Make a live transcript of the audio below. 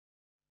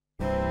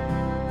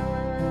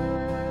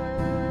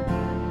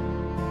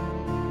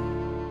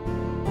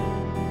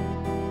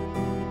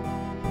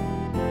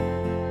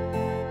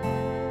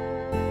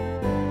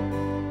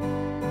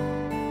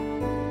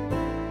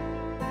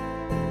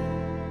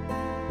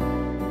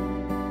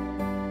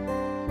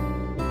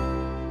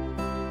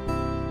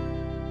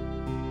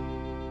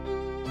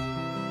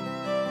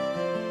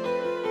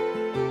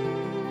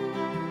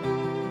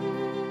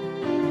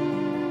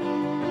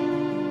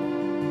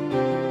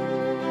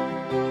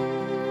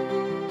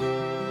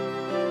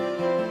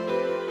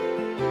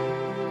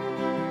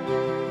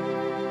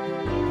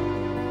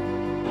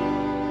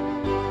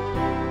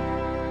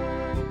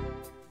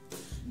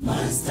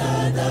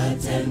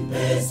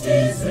tempest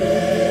is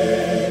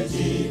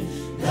raging,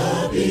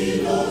 the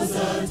billows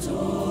are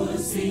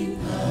tossing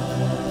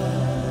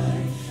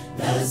high.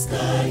 The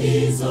sky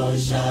is all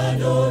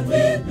shadowed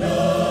with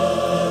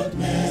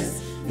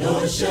darkness,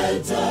 no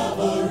shelter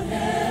or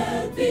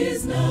help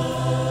is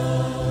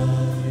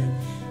nigh.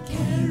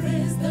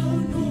 Carest thou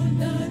not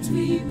that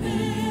we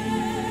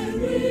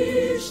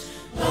perish?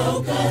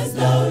 How canst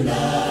thou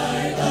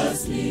lie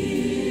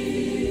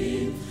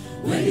asleep,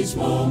 when each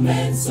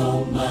moment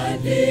so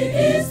madly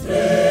is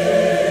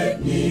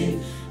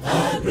threatening,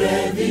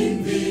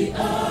 aggraving the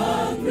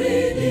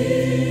angry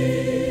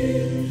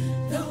deep?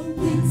 The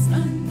winds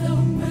and the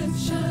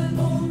waves shall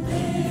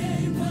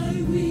obey my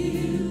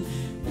will.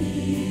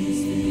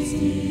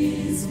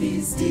 Peace,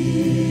 be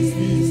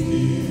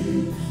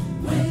still.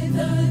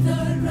 Whether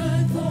the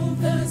wrath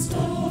of the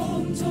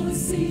storm to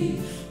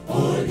sea,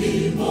 or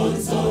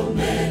demons or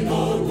men,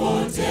 or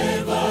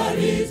whatever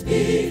it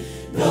be,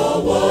 no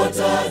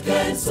water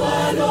can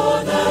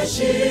swallow the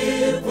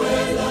ship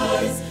where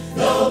lies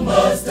the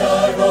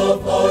master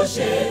of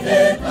ocean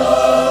and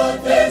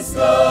earth and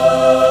skies.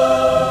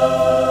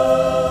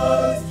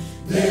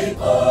 They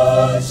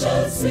all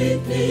shall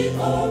sweetly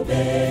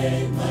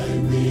obey my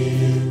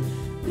will.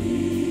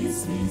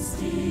 Peace, be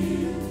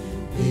still,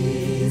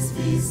 peace,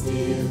 be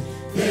still.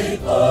 They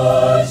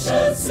all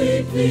shall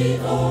sweetly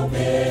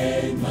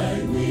obey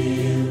my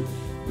will.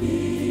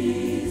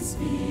 Peace,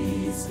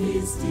 peace,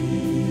 be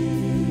still.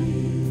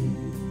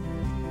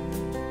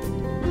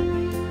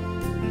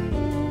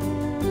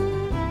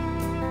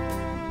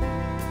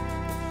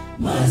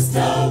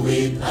 Master,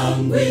 with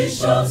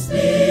anguish of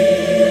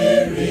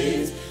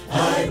spirit,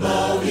 I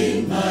bow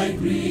in my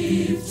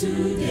grief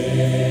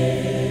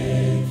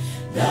today.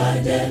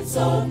 The depths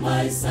of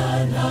my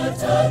sad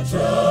heart are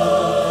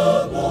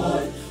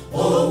troubled.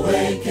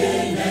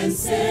 Awaken and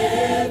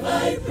save,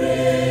 I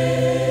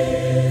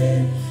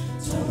pray.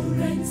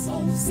 Torrents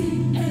of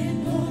sin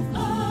and of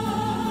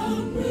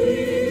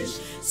anguish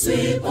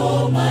sweep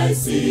all my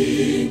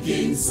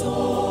sinking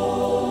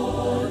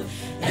soul.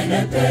 And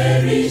I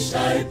perish,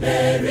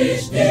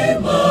 dear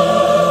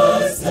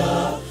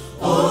Master.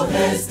 Oh,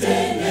 hasten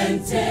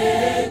and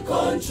take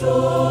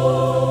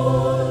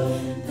control.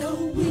 The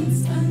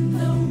winds and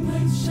the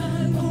waves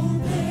shall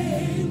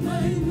obey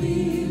my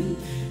will.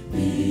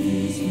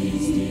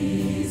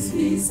 Peace,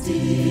 be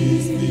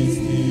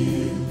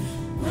still.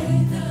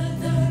 Whether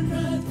the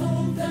wrath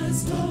of the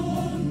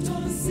storm to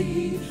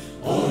sea,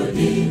 or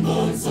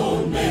demons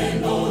or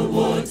men, or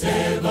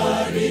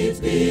whatever it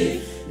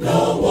be,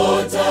 no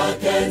water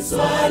can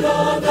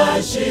swallow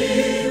the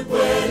ship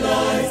where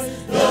lies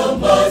the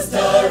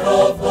master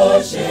of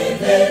ocean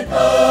and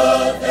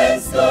earth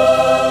and skies.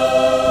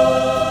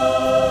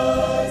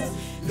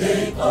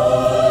 They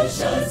all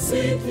shall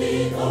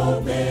sweetly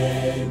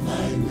obey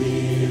my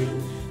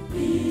will.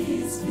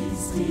 Peace, be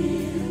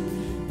still,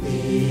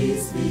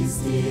 peace, be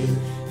still.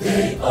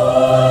 They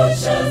all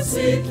shall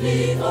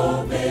sweetly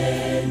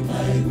obey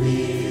my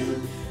will.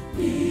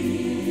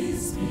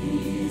 Peace,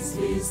 peace,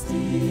 be still.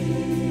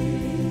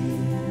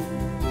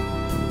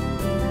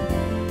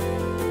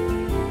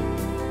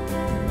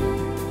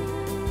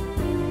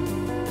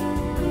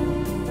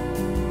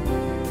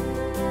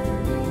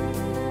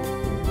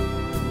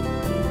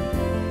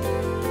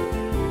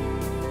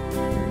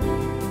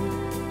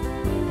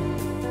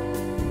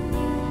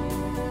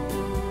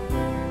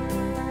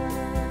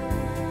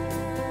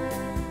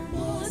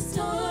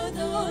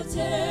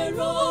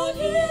 Terror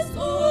is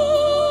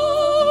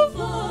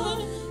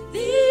over,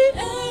 the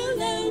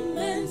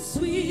elements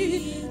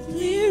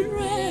sweetly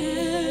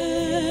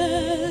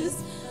rest.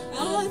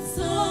 Our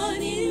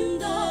sun in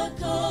the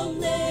calm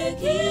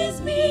lake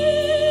is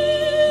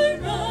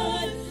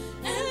mirrored,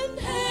 and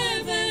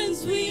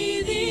heavens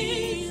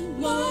within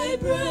my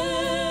breast.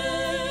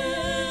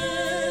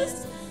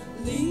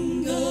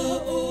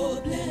 Linger, O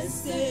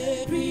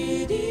blessed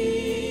Redeemer,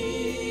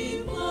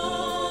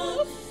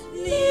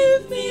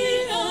 leave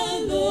me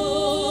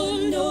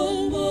alone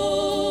no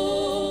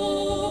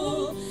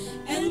more,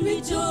 and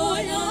with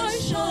joy I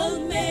shall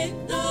make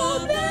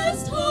the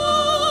blessed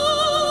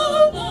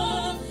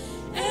harbor,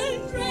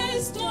 and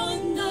rest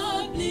on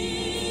the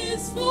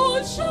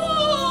blissful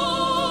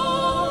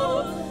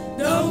shore.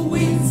 The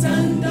winds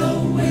and the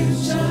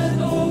waves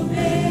shall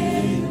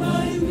obey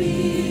my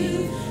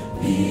will.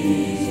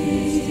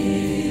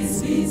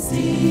 Peace, be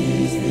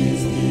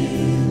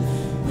still.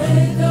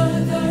 Whether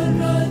the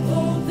wrath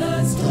of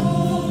the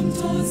storm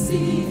to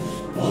sea,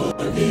 or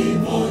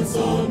demons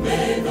or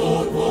men,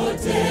 or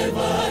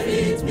whatever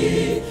it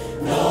be,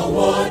 no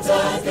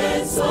water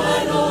can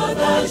swallow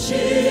the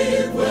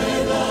ship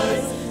where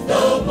lies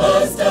the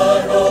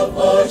master of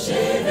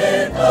ocean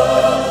and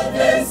earth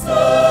and skies.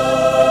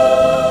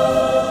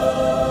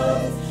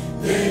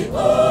 They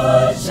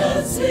all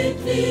shall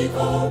sweetly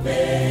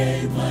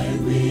obey my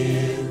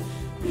will.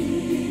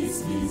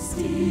 Peace, be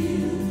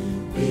still,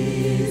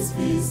 peace,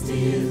 be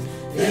still.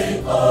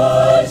 They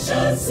all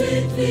shall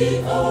sweetly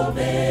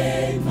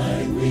obey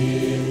my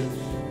will.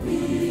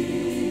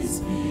 Peace,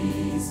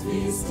 peace,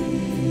 be still.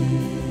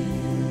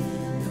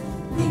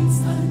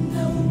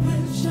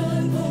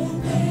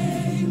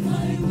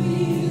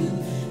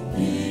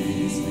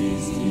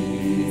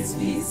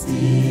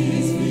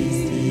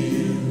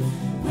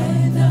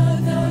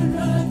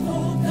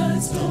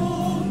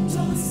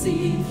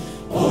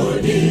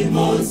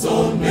 demons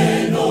or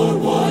men or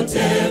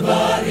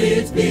whatever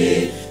it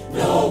be,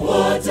 no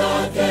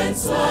water can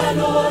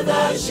swallow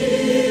the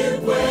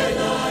ship where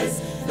lies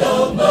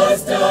the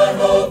master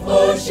of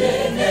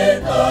ocean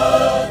and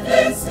earth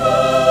and skies.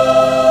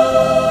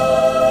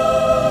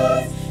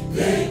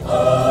 They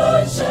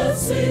all shall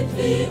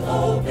sweetly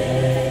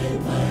obey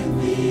my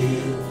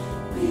will.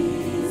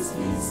 Peace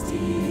be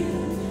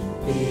still,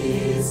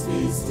 peace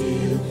be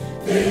still.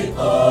 They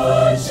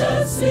all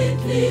shall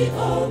sweetly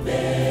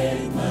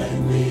obey my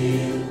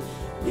will.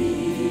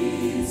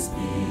 Peace,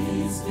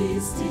 peace be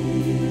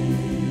still.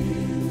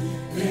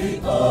 They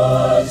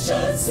all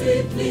shall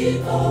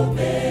sweetly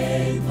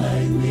obey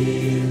my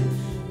will.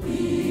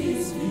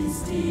 Peace be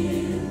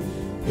still,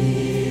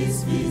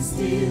 peace be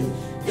still.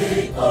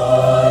 They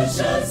all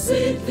shall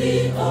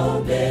sweetly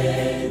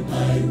obey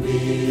my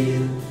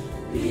will.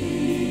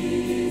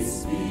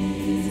 Peace,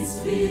 peace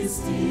be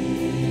still.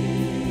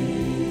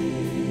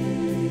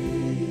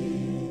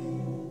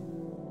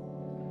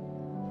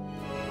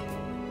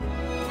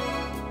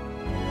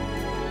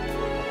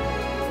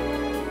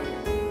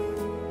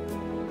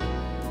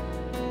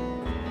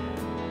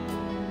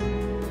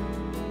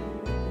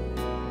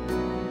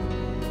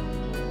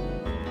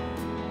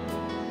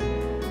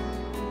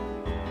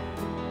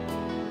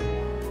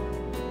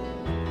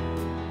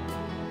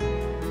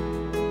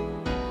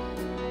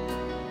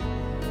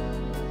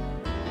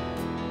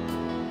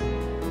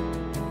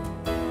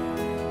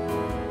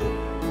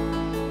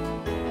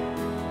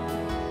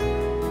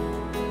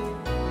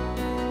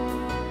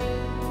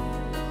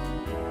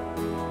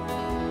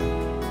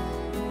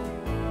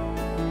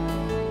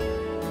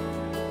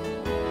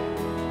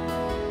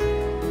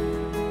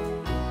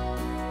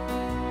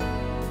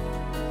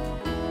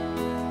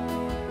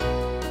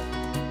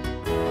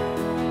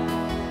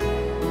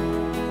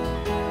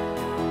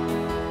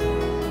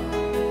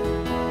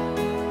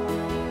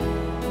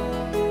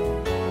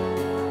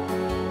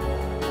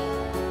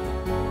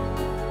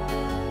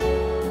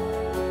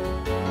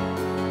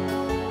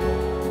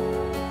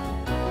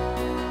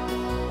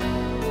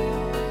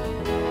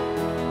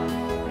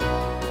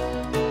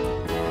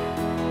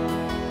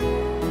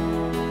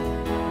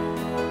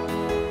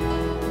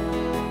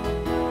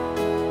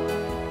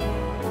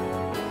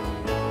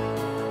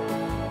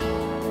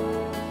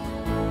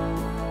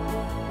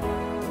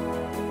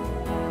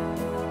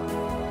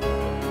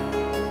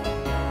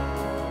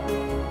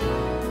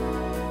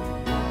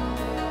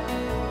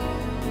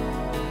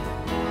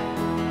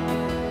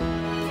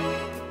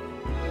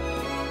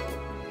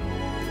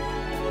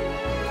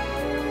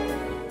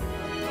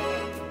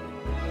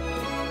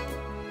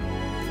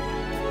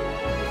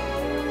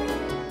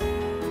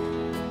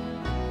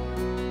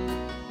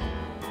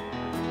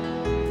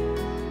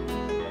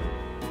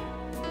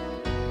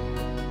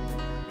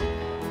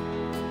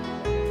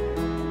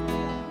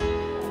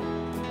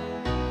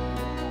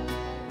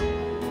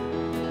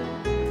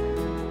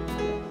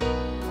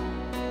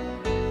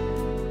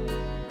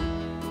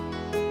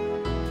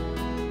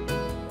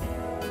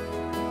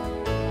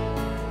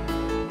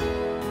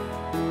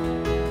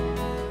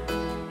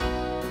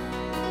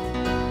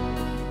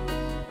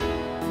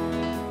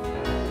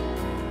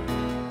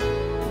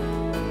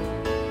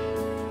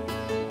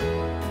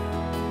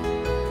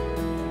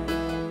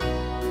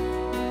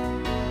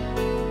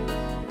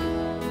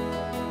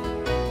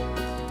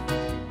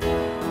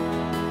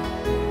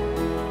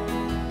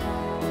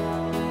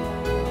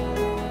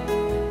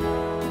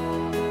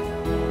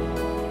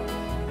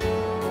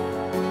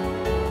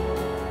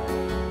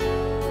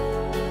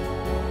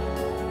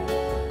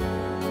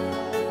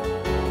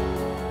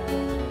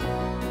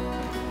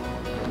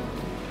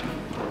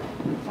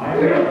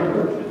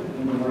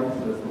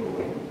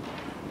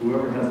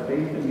 Whoever has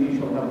faith in me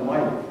shall have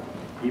life,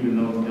 even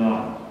though he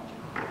died.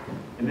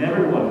 And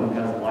everyone who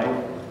has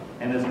life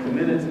and is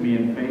committed to me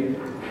in faith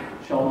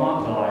shall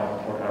not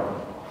die forever.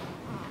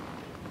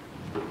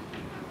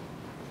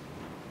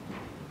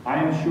 I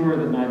am sure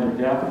that neither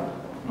death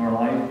nor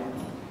life,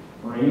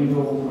 nor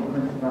angels nor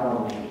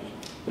principalities,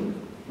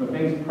 nor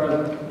things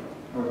present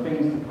nor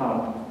things to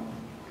come,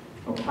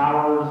 nor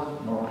powers,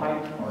 nor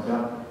height, nor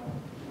depth,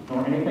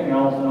 nor anything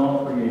else in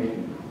all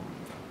creation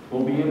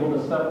will be able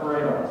to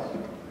separate us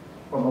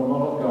from the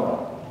love of God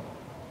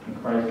in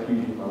Christ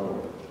Jesus our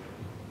Lord.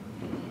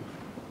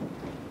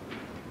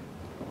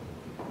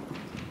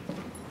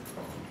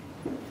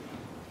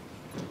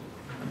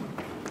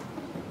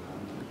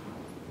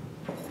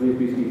 Please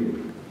be seated.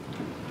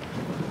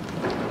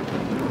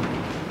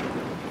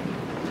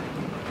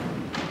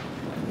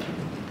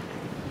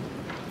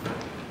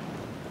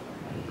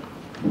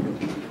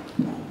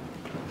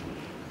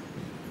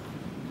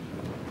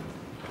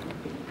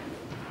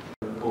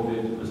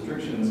 COVID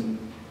restrictions,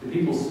 the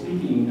people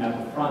speaking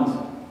at the front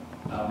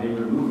may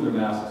remove their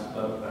masks,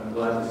 but I'm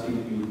glad to see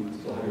that you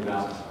still have your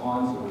masks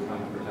on, so we're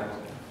trying to protect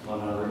one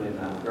another in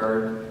that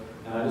regard.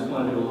 And I just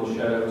want to do a little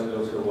shout out to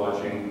those who are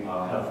watching.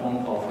 I had a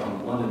phone call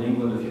from London,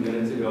 England a few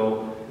minutes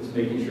ago, just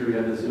making sure we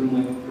had the Zoom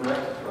link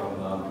correct from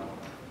a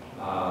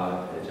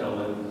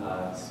gentleman.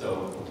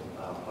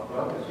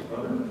 Papa, is your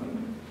brother?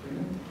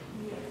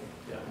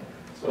 Yeah.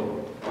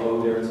 So, hello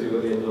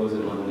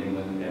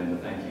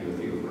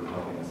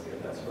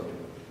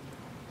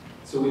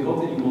So we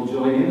hope that you will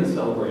join in the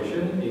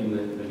celebration in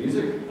the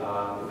music,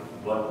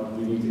 but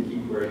we need to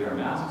keep wearing our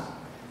masks.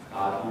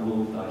 You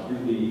will hear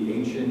the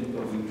ancient,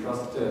 but we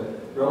trust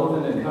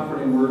relevant and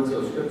comforting words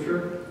of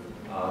Scripture,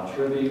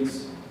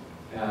 tributes,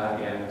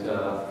 and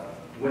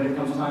when it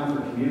comes time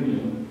for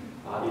communion,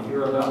 if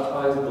you're a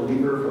baptized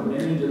believer from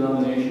any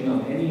denomination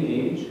of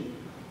any age,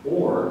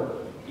 or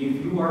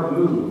if you are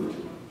moved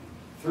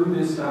through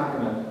this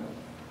sacrament,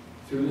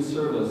 through this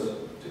service,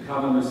 to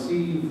come and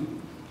receive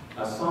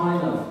a sign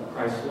of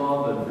Christ's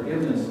love and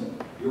forgiveness,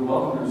 you're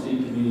welcome to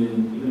receive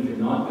communion, even if you're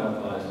not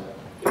baptized.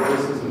 If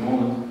this is a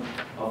moment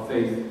of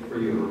faith for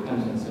you,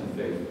 repentance and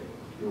faith,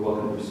 you're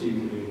welcome to receive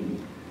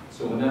communion.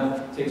 So when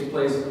that takes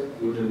place,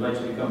 we would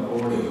invite you to come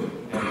forward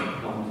and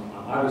come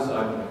on either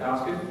side of the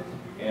casket.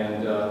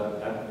 And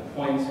at the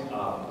point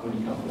when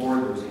you come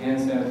forward, there's hand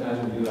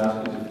sanitizer. We do ask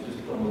you to just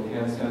put a little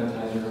hand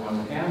sanitizer on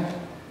your hand.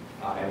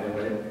 And then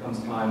when it comes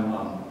time,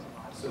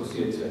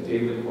 Associate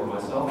David or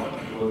myself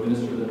will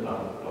administer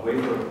a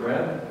wafer of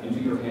bread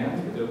into your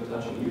hands without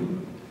touching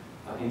you,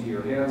 into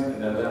your hands.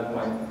 And at that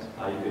point,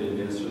 you could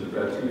administer the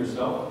bread to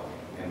yourself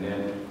and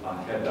then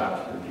head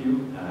back to the pew.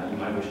 You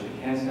might wish to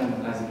hand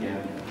sanitize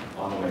again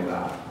on the way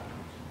back.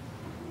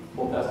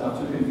 Hope that's not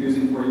too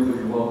confusing for you, but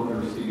you're welcome to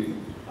receive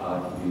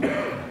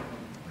communion.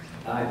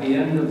 At the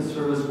end of the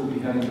service, we'll be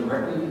heading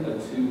directly to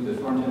the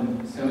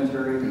Thornton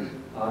Cemetery in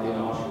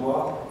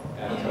Oshawa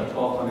at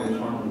 1200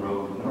 Thornton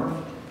Road North.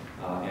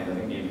 And I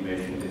think the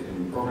information is in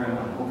the program. I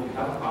hope you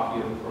have a copy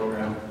of the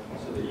program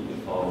so that you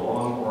can follow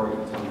along, or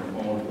it's on your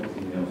phone if it's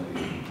emailed to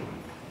you.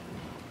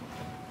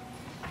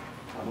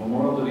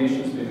 Memorial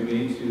donations may be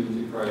made to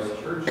Christ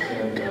Church,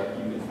 and you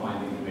can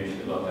find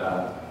information about that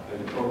in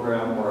the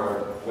program or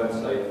our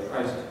website,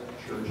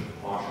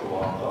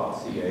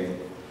 christchurchoshawa.ca,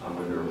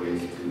 where there are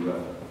ways to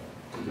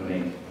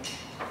donate.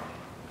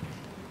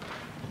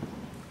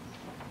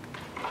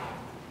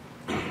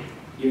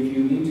 If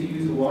you need to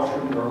use the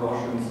washroom, there are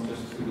washrooms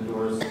just through the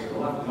doors to the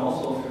left, and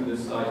also through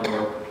this side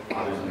door,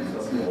 there's an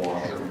accessible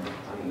washroom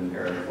in the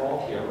parish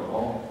hall, the upper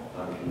hall,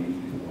 if you need to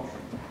use the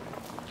washroom.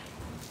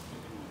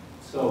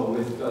 So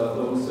with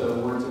those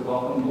words of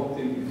welcome, hope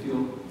that you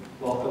feel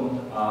welcome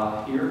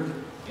here,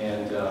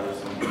 and there's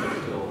some people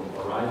still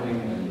arriving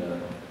and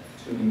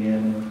tuning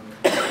in.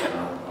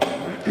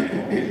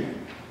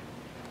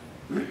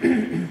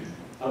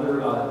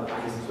 Other, I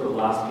guess, sort of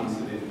last piece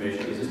of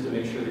information is just to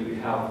make sure that you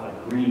have a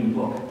green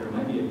book. There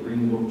might be a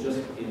green book just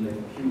in the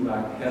pew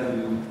rack ahead of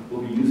you.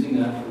 We'll be using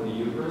that for the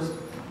Eucharist,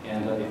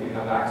 and if you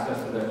have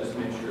access to that, just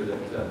make sure that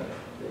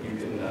you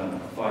can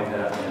find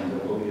that,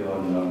 and we'll be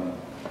on,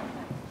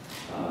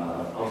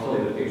 I'll tell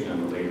you the page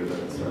number later, but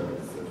it's the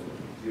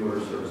viewer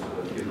service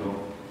for the funeral,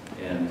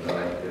 and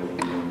it will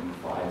be in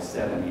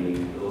 578.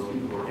 For those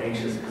people who are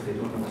anxious because they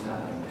don't know what's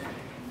happening,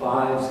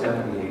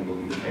 578 will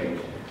be the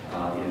page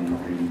in the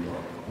green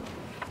book.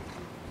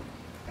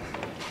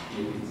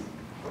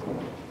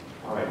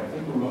 All right, I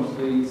think we're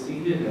mostly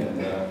seated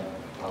and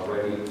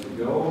ready to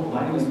go.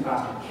 My name is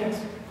Pastor Kit,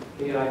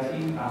 K-I-T,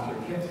 Pastor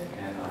Kit,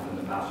 and I've been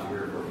the pastor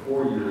here for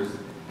 4 years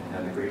and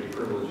had the great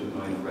privilege of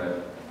knowing Fred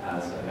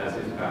as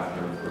his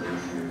pastor for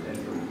these years and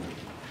for me.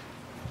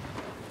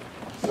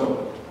 So,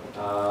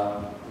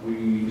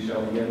 we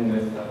shall begin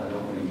with an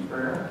opening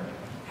prayer.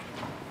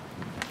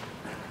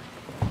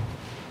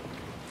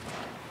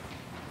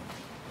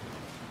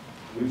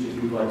 Which, if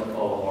you'd like to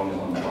follow along, is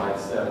on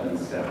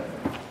 577.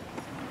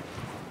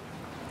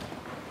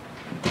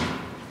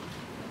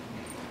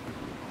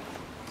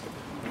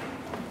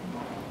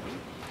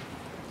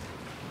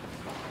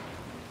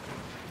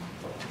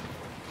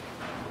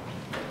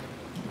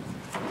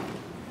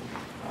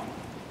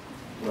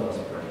 Let us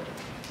pray.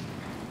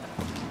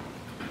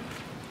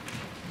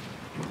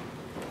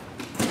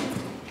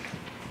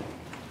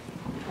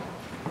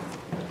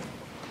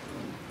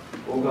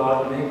 O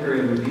God, maker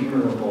and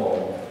redeemer of all,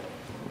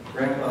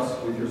 grant us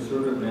with your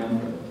servant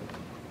Manfred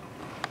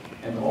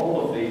and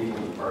all the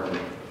faithful departed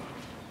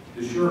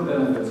the sure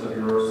benefits of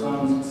your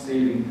Son's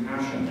saving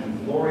passion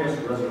and glorious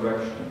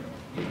resurrection,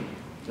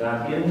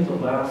 that in the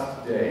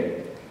last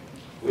day,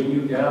 when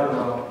you gather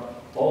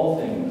up all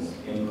things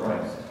in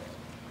Christ,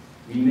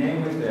 we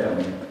may with them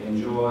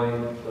enjoy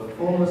the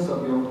fullness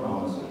of your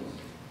promises.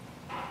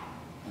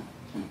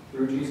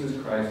 Through Jesus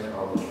Christ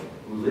our Lord,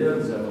 who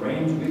lives and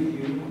reigns with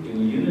you in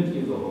the unity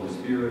of the Holy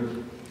Spirit,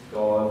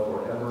 God,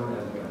 forever and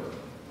ever.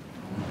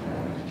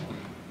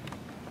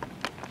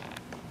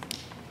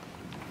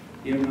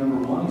 Hymn number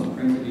 1 is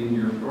printed in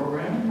your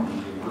program.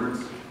 The words,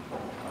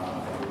 I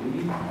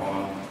believe,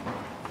 on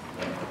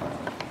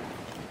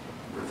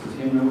verses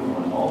hymn number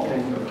 1. All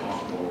things are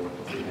possible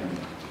to him.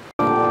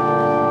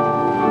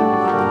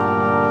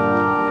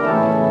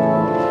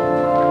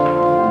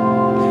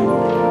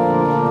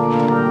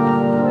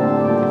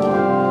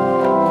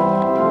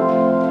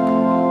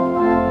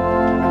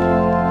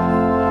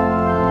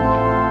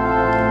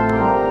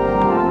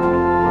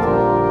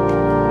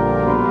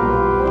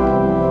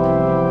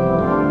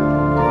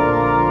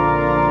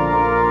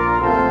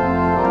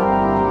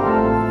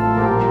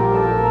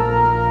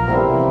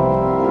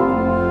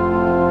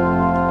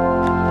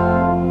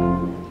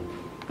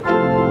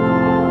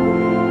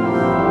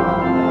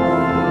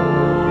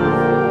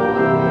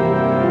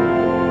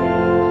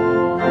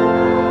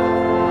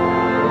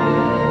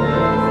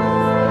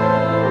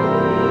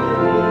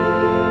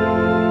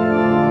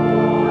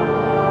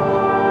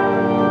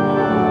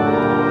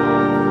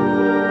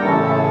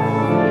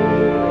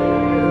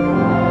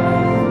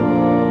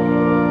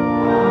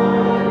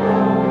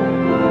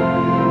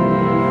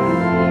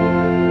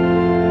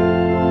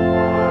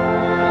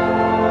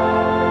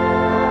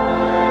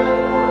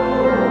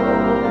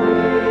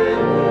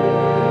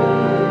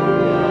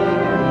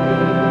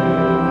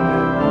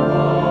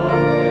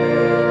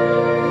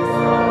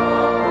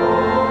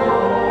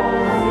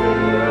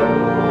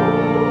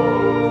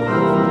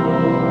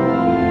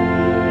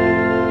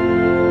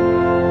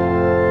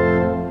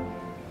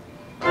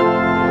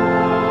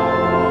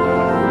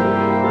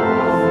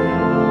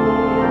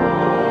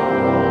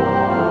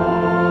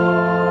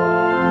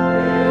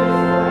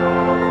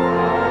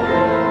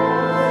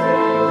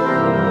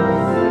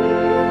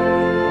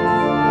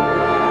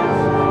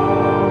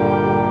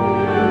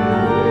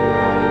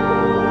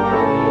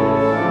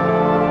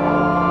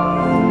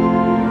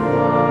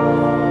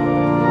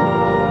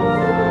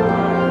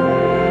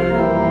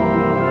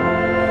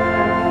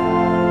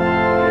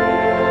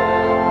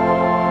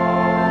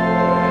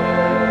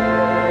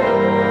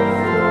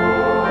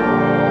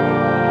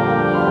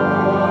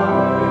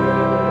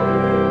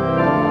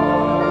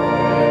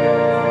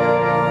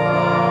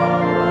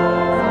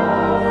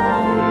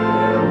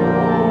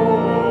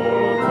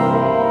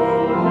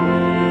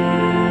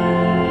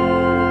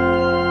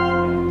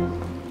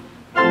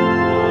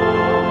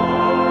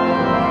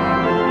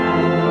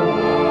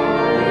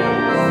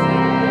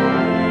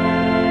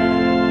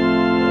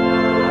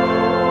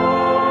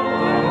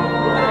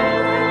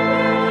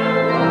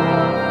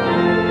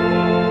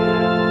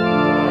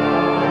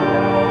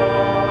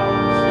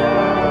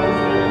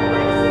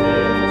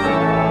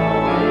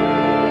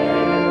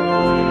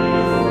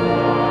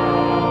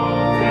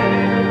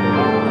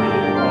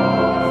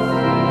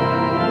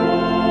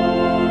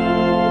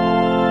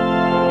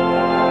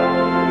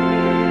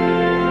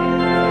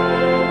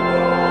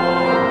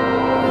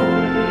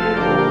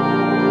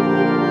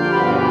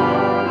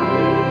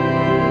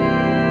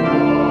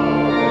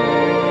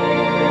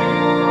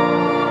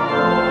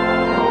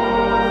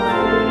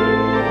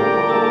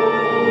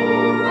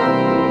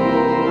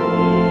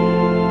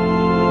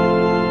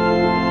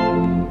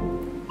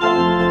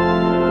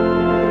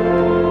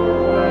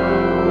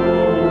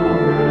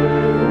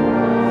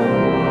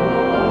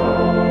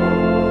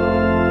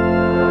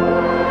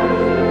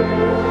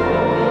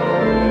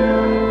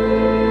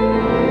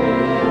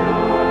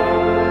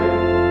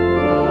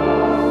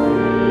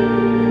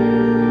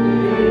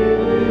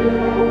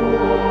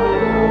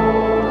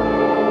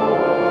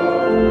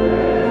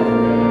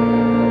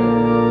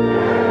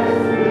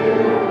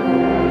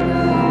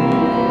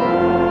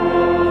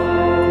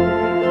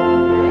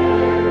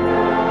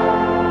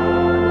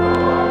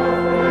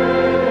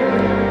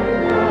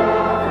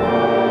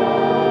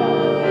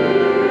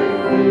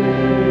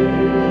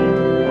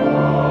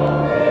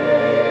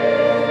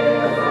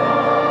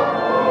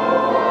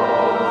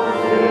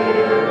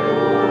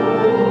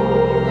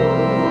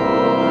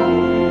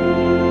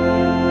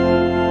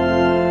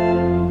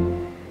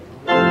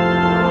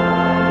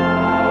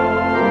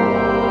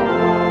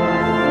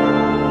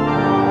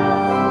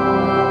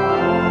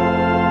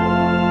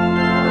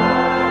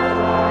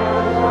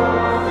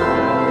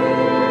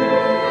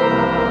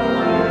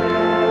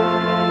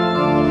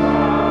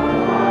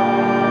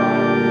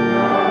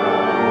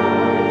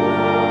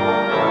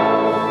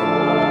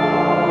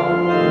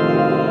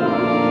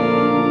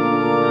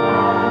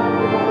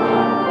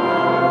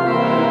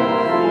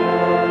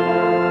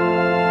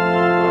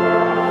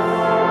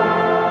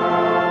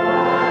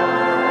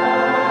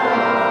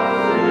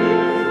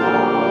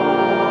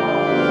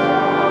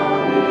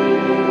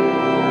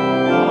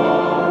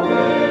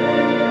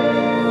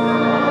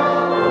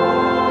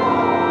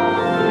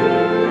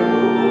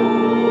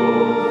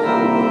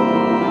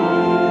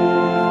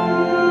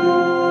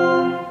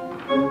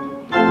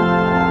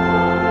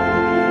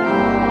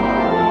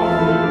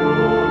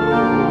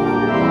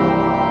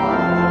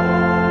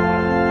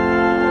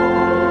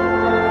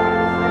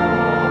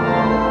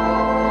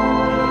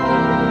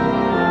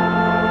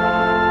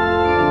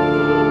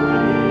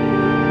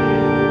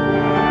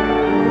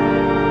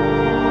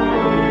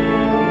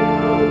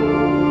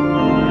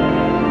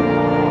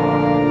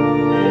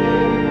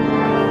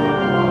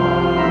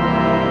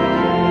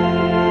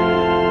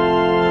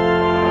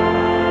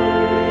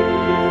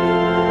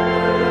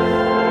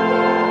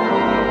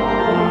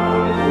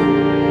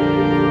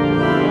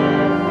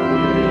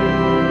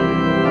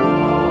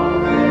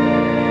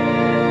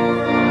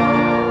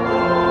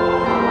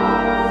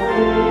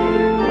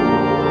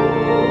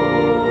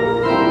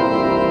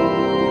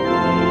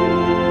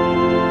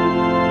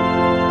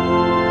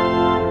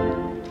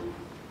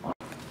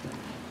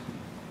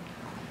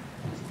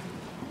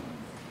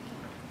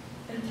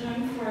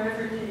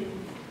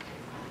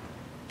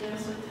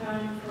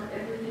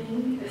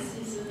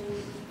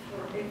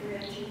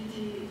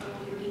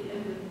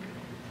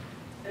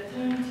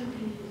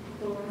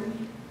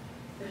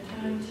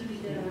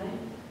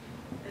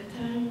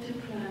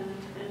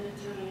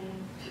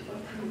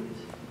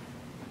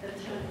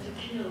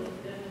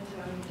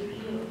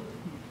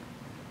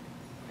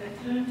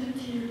 time to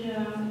tear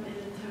down and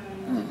a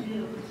time to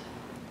build,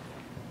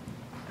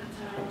 a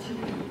time to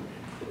weep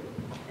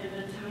and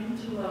a time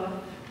to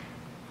love,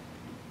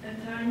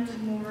 a time to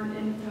mourn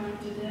and a time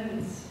to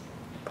dance,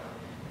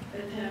 a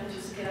time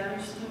to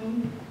scatter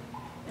stone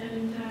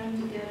and a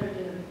time to gather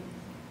them,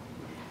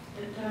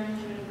 a time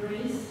to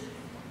embrace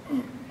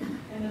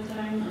and a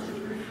time to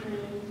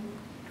refrain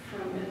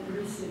from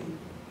embracing,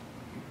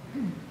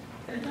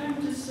 a time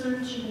to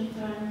search and a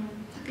time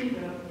to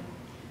give up,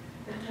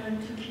 a time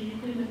to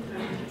keep and a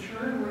time to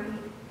throw away,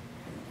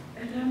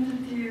 a time to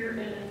tear and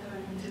a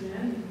time to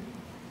mend,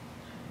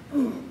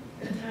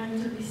 a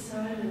time to be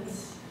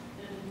silenced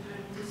and a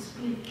time to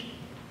speak,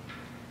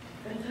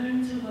 a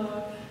time to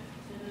love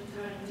and a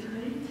time to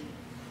hate,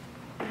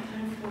 a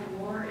time for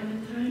war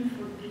and a time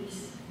for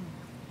peace.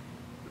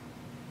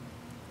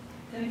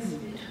 Thanks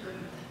be to God.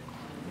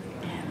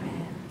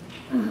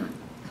 Amen.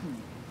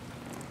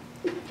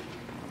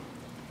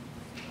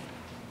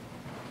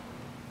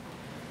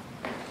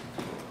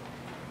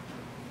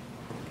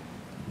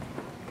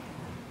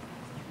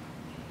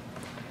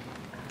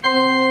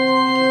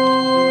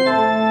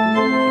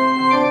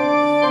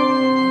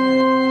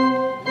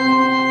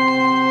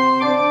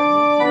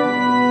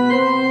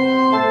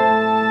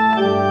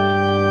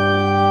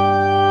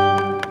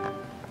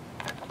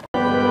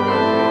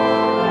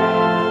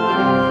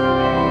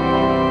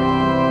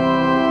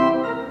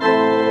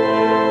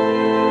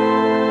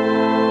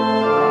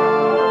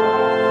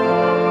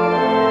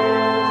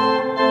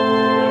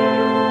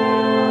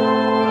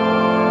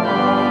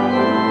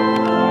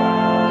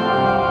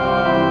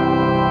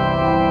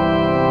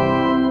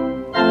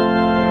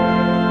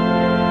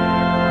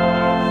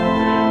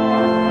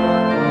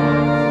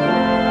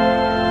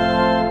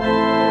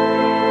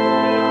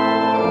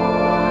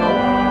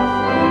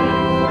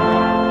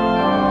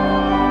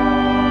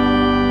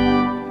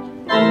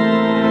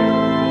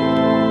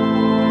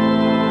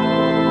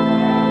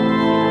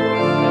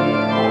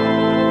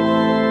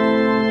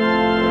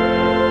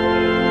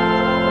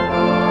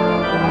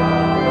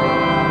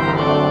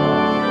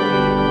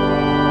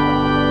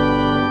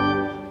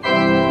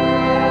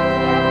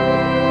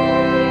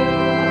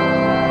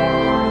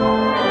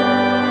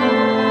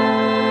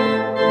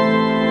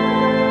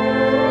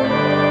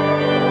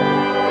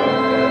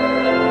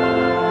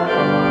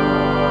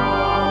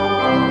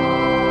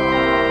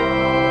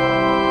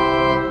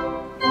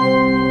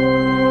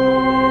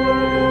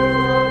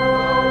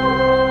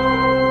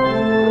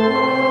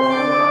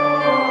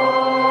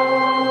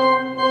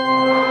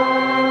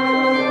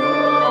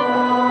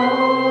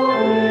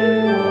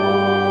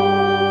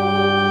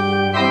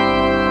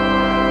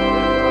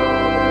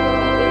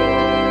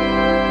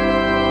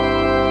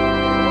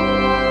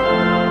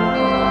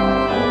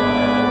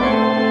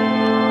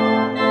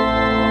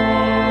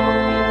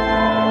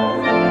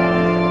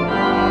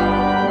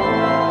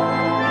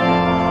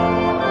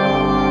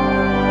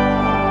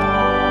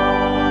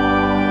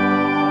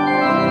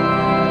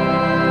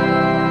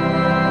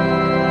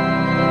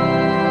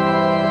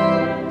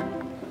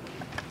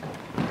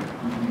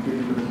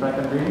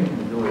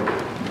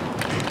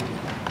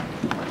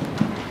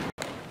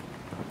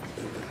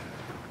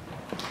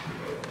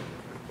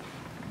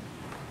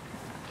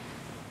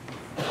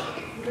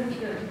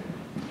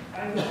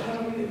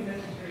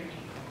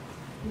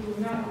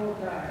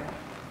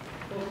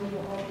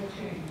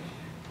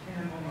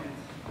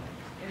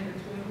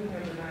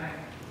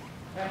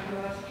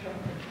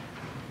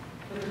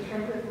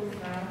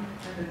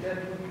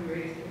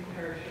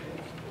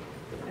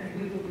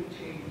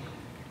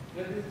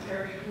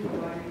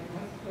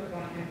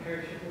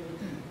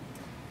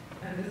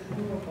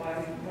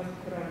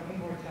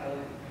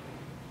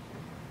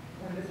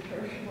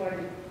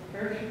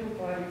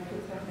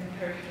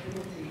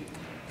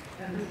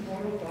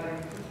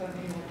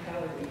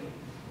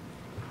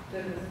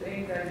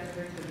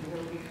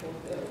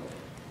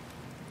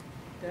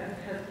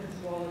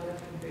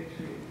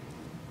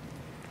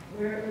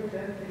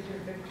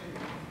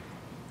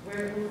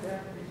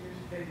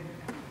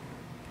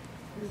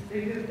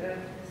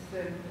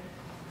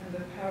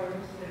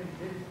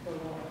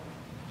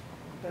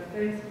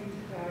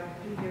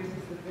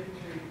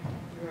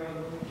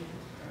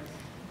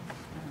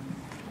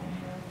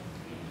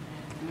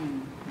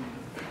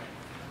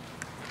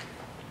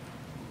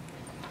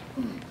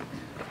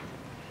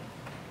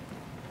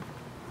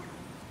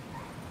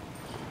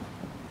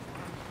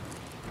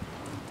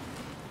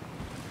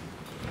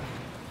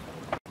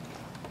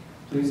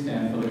 Please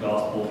stand for the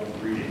gospel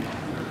reading.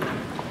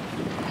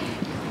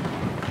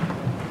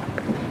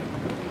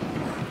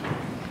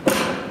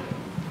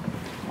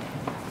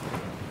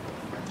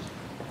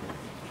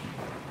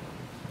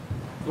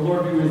 The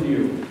Lord be with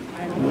you.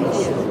 And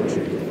also with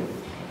you.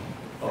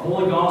 The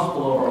Holy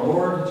Gospel of our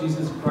Lord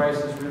Jesus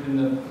Christ is written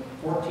in the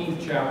 14th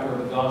chapter of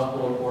the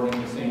Gospel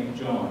according to St.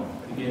 John,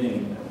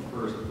 beginning at the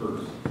first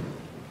verse.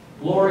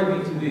 Glory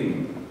be to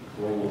thee,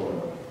 O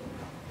Lord.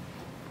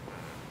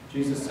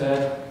 Jesus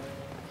said,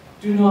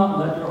 do not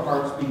let your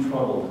hearts be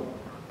troubled.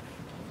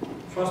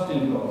 Trust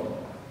in God,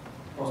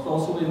 trust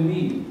also in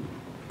me.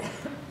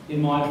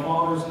 In my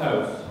Father's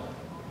house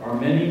are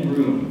many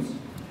rooms.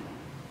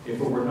 If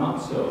it were not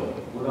so,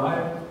 would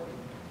I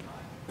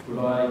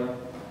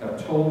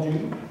have told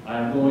you I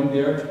am going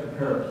there to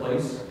prepare a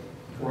place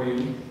for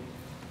you?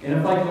 And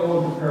if I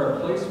go and prepare a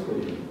place for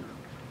you,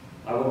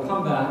 I will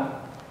come back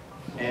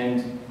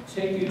and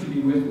take you to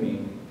be with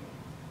me,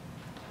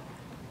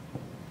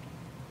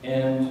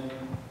 and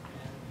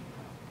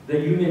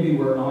that you may be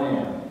where I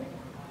am,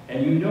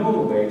 and you know the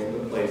way to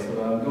the place that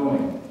I am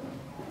going.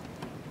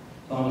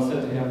 Thomas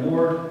said to him,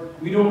 Lord,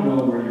 we don't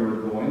know where you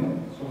are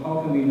going, so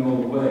how can we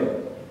know the way?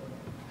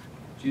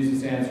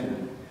 Jesus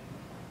answered,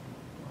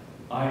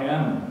 I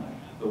am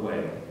the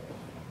way,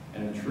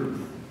 and the truth,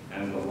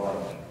 and the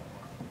life.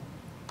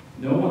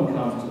 No one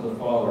comes to the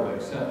Father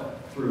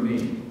except through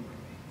me.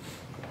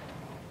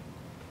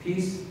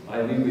 Peace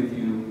I leave with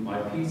you, my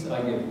peace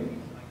I give you.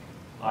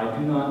 I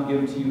do not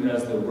give to you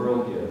as the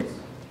world gives.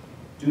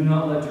 Do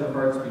not let your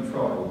hearts be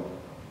troubled,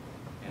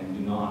 and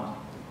do not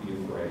be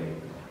afraid.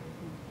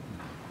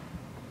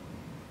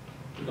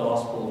 The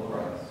Gospel of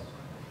Christ.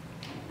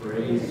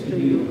 Praise to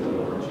you,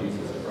 Lord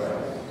Jesus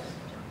Christ.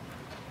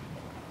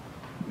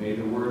 May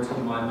the words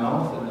of my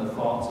mouth and the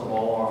thoughts of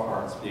all our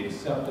hearts be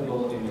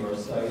acceptable in your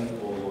sight,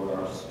 O Lord,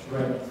 our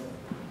strength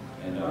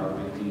and our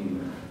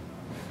Redeemer.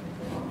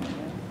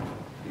 Amen.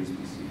 Please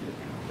be seated.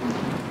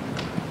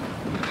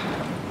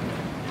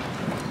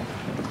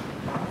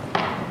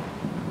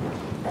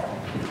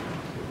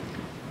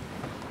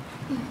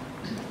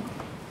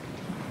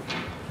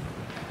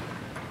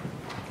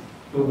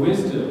 The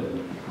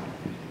wisdom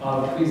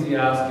of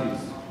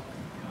Ecclesiastes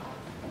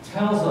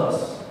tells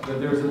us that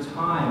there's a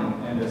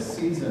time and a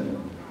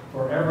season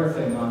for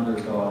everything under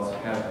God's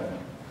heaven.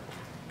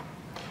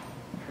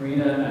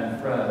 Karina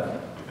and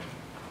Fred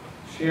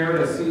shared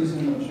a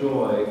season of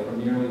joy for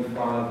nearly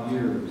 5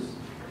 years.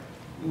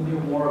 You'll hear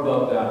more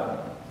about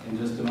that in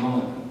just a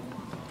moment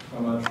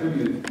from a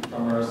tribute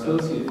from our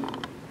associate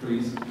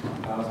priest,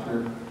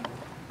 Pastor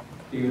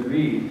David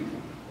Reed,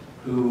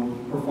 who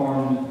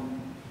performed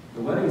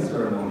the wedding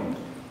ceremony.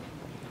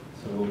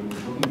 So we're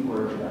looking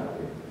forward to that.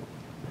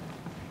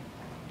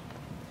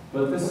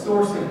 But this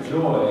source of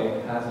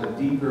joy has a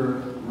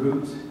deeper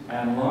root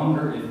and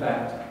longer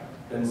effect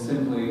than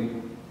simply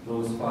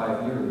those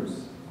 5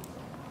 years.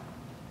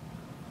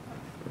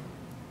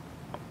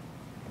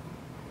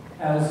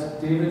 As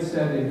David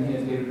said in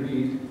his, David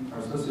Reed, our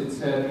associate,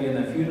 said in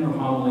a funeral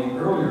homily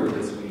earlier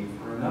this week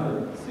for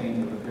another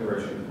saint of the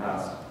parish who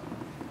passed,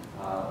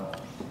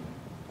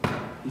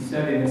 he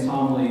said in his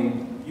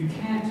homily, you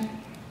can't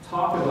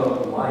talk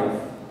about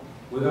life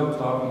without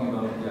talking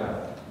about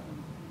death.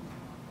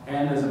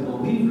 And as a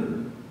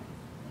believer,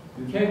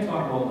 you can't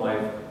talk about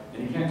life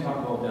and you can't talk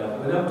about death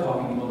without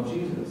talking about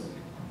Jesus.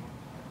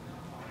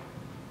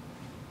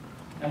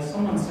 As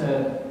someone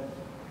said,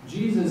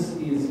 Jesus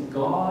is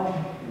God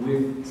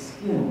with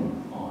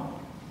skin on.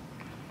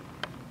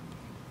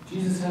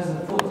 Jesus has a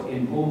foot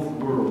in both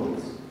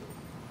worlds,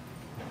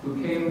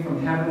 who came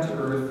from heaven to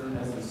earth,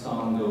 as the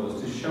song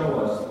goes, to show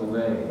us the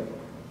way.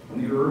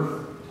 From the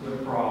earth to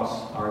the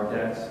cross, our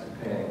debts to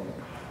pay.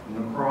 From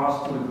the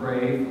cross to the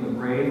grave, from the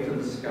grave to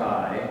the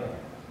sky,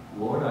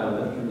 Lord, I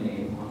lift your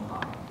name on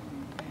high.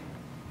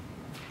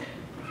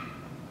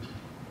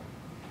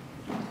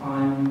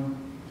 Time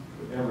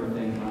for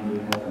everything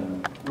under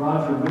heaven.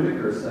 Roger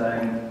Whittaker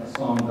sang a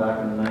song back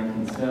in the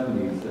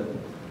 1970s that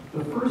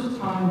the first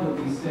time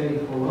that we say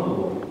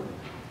hello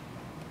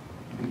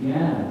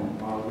began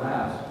our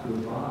last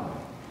goodbye.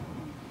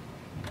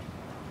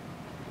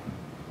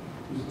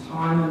 There's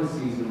time and a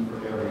season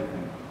for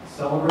everything.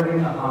 Celebrating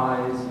the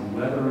highs and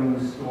weathering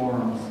the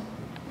storms,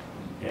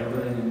 and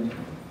everything in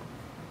between.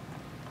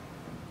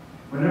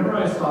 Whenever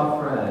I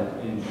saw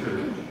Fred in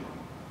church,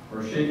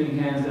 or shaking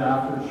hands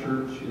after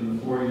church in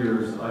the 4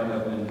 years I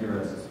have been here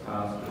as his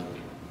pastor,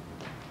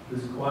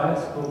 this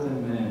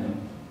quiet-spoken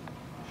man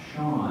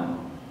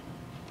shone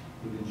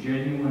with a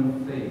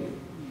genuine faith,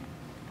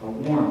 a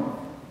warmth,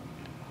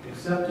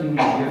 accepting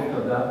the gift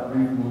of that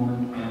brief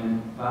moment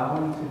and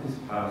bowing to his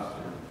pastor.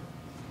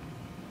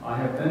 I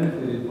have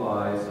benefited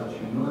by such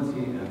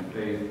humility and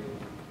faith,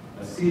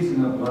 a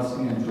season of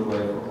blessing and joy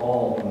for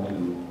all who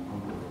knew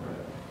Uncle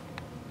Fred.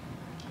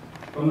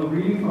 From the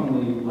reading from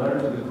the letter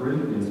to the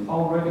Corinthians,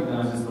 Paul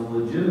recognizes the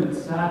legitimate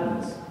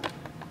sadness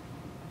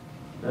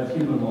that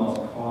human loss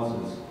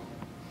causes,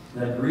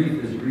 that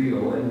grief is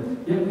real,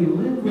 and yet we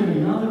live in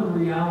another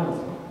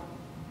reality,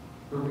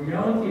 the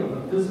reality of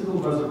the physical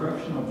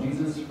resurrection of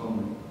Jesus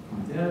from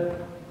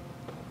dead,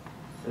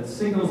 that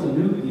signals a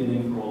new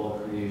beginning for all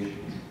of creation.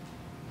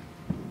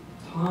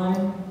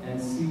 Time and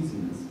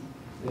seasons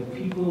that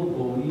people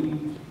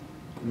believed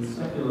in the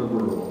secular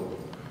world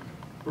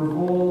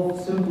revolve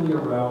simply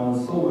around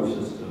the solar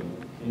system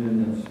in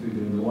an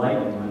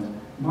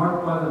enlightenment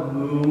marked by the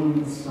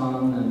moon, the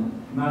sun,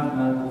 and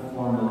mathematical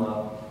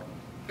formula.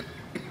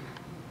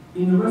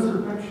 In the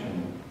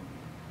resurrection,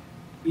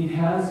 it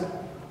has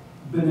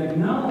been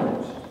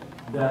acknowledged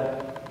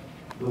that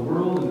the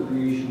world and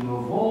creation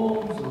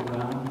revolves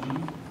around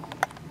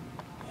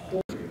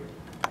Jesus.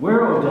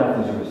 Where, O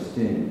death, is your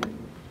sting?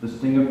 The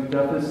sting of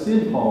death is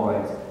sin, Paul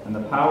writes. and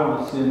the power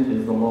of sin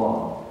is the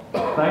law.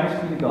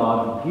 Thanks be to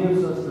God who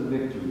gives us the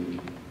victory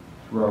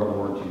through our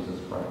Lord Jesus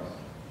Christ.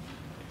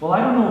 Well,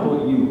 I don't know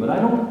about you, but I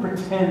don't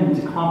pretend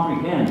to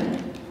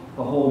comprehend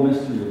the whole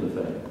mystery of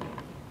the thing.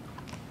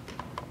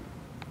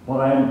 But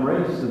I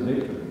embrace the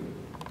victory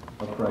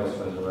of Christ's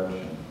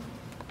resurrection.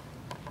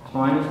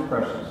 Time is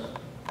precious,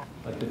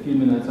 like the few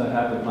minutes I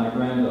had with my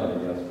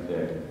granddaughter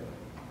yesterday.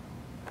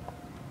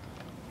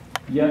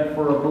 Yet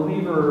for a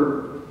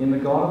believer in the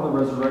God of the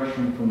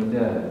resurrection from the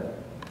dead,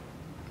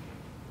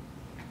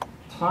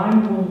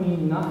 time will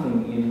mean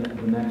nothing in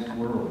the next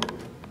world.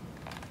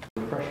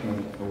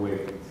 Refreshment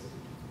awaits.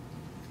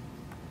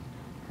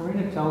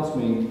 Karina tells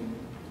me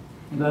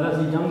that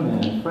as a young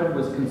man, Fred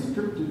was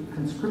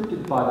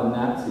conscripted by the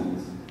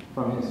Nazis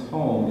from his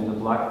home in the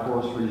Black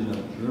Forest region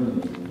of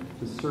Germany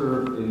to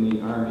serve in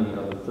the army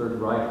of the Third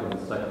Reich in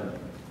the Second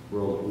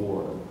World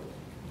War.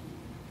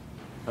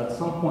 At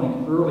some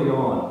point early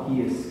on,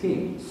 he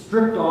escaped,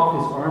 stripped off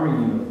his army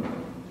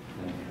uniform,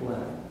 and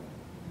fled.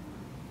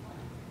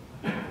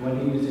 When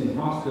he was in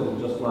hospital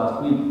just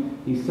last week,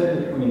 he said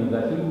to Karina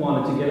that he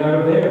wanted to get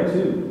out of there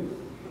too.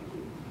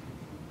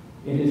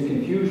 In his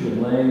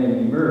confusion, laying in the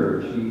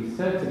emerge, he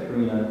said to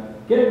Karina,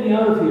 "Get me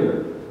out of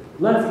here.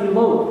 Let's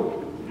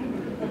elope.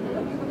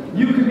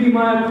 You could be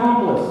my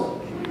accomplice."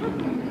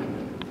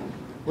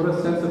 What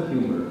a sense of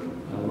humor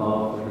and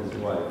love for his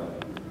wife.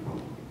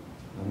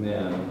 A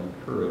man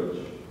of courage.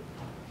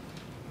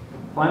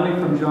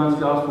 Finally, from John's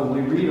Gospel,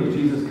 we read of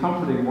Jesus'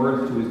 comforting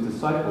words to his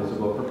disciples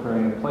about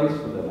preparing a place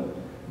for them.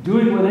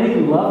 Doing with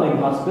any loving,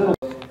 hospitable.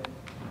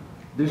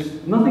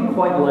 There's nothing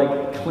quite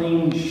like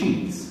clean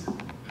sheets.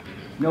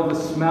 You know, the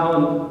smell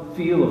and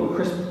feel of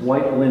crisp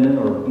white linen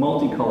or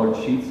multicolored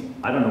sheets.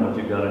 I don't know what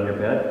you've got on your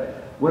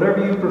bed.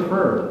 Whatever you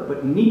prefer,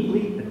 but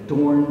neatly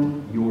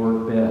adorn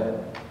your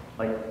bed.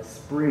 Like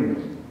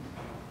spring.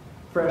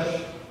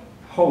 Fresh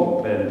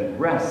hope and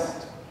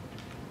rest.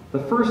 The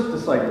first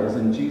disciples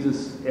in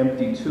Jesus'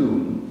 empty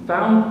tomb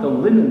found the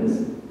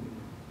linens.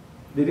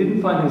 They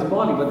didn't find his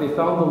body, but they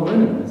found the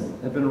linens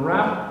that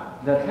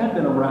had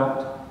been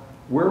wrapped.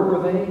 Where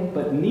were they?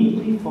 But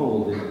neatly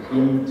folded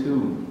in the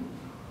tomb.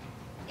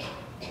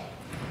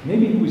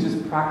 Maybe he was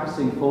just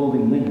practicing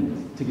folding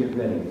linens to get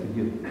ready for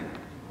you.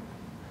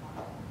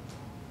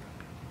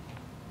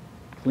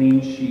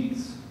 Clean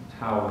sheets,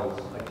 towels,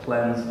 a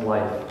cleansed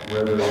life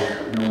where there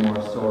is no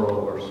more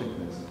sorrow or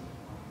sickness.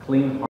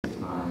 Clean heart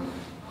time,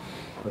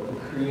 but the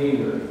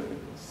Creator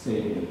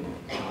saving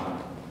time.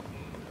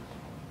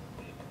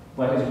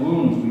 By his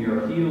wounds we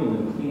are healed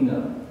and cleaned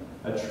up.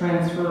 A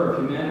transfer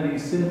of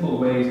humanity's sinful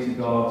ways to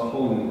God's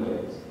holy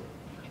ways.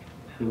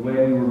 The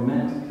way we were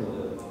meant to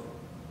live.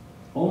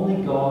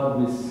 Only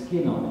God with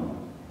skin on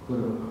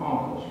could have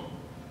accomplished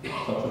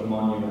such a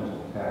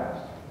monumental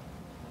task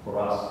for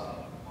us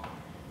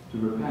to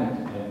repent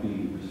and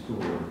be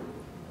restored.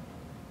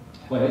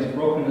 By his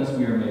brokenness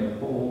we are made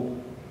whole,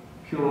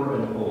 pure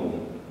and holy.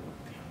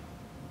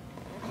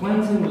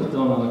 Cleansing was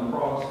done on the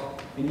cross,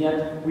 and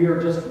yet we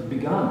are just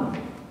begun.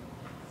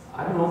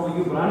 I don't know about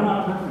you, but I'm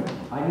not perfect.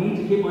 I need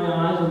to keep my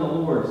eyes on the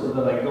Lord so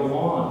that I go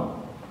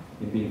on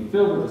in being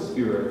filled with the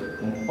Spirit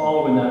and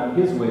following that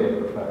his way of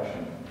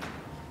perfection.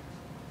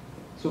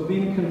 So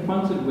being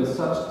confronted with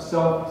such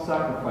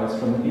self-sacrifice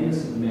from an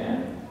innocent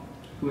man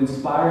who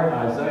inspired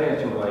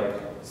Isaiah to write,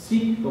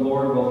 "Seek the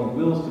Lord while he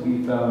wills to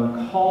be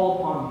found, call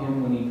upon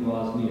him when he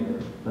draws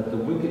near. Let the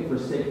wicked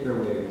forsake their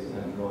ways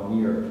and draw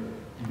near."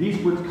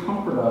 These words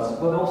comfort us,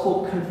 but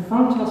also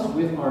confront us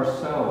with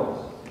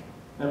ourselves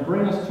and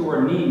bring us to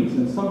our knees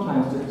and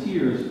sometimes to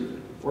tears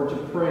or to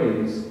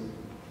praise,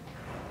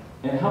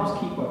 and helps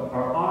keep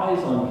our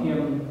eyes on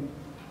him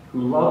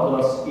who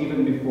loved us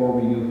even before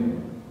we knew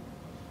him,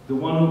 the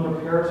one who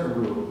prepares a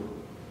room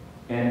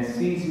and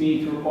sees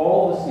me through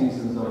all the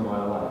seasons of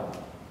my life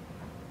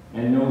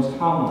and knows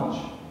how much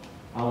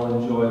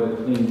I'll enjoy the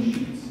clean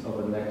sheets of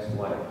the next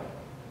life.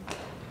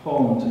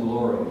 Home to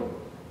glory,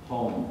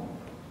 home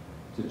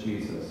to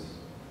Jesus.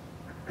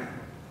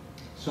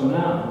 So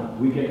now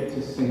we get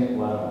to sing it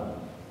loud,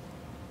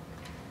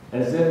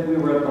 as if we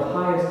were at the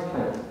highest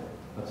height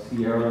of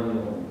Sierra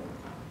Leone.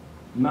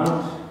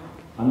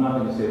 I'm not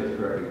going to say this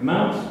correctly,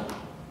 Mount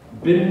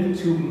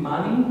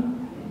Bintumani?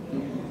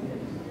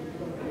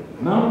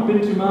 Mount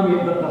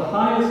Bintumani, the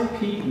highest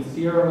peak in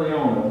Sierra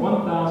Leone, at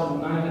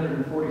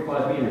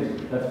 1,945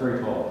 meters. That's very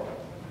tall.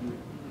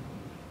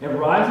 It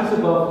rises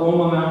above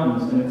Loma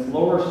Mountains, and its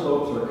lower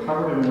slopes are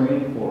covered in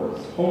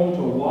rainforests, home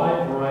to a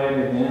wide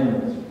variety of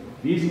animals.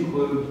 These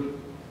include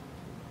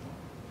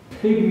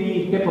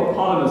pygmy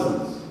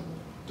hippopotamuses,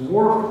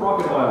 dwarf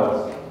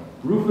crocodiles,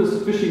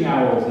 rufous fishing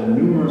owls, and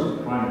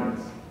numerous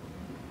primates.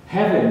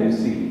 Heaven, you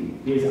see,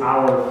 is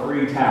our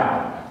free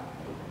town.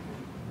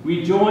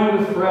 We join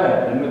with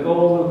Fred and with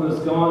all who has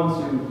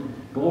gone to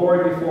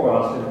glory before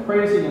us in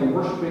praising and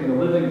worshiping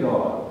the living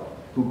God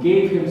who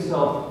gave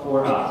himself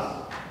for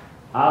us.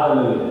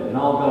 Hallelujah. And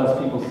all God's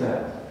people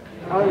said,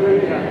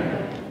 Hallelujah.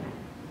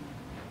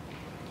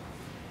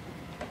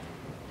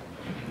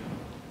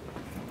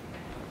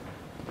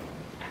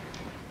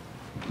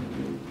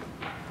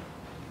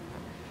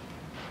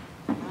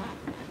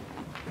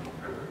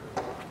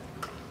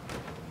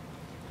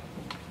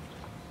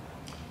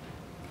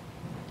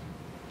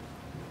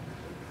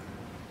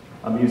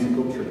 a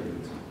musical tribute.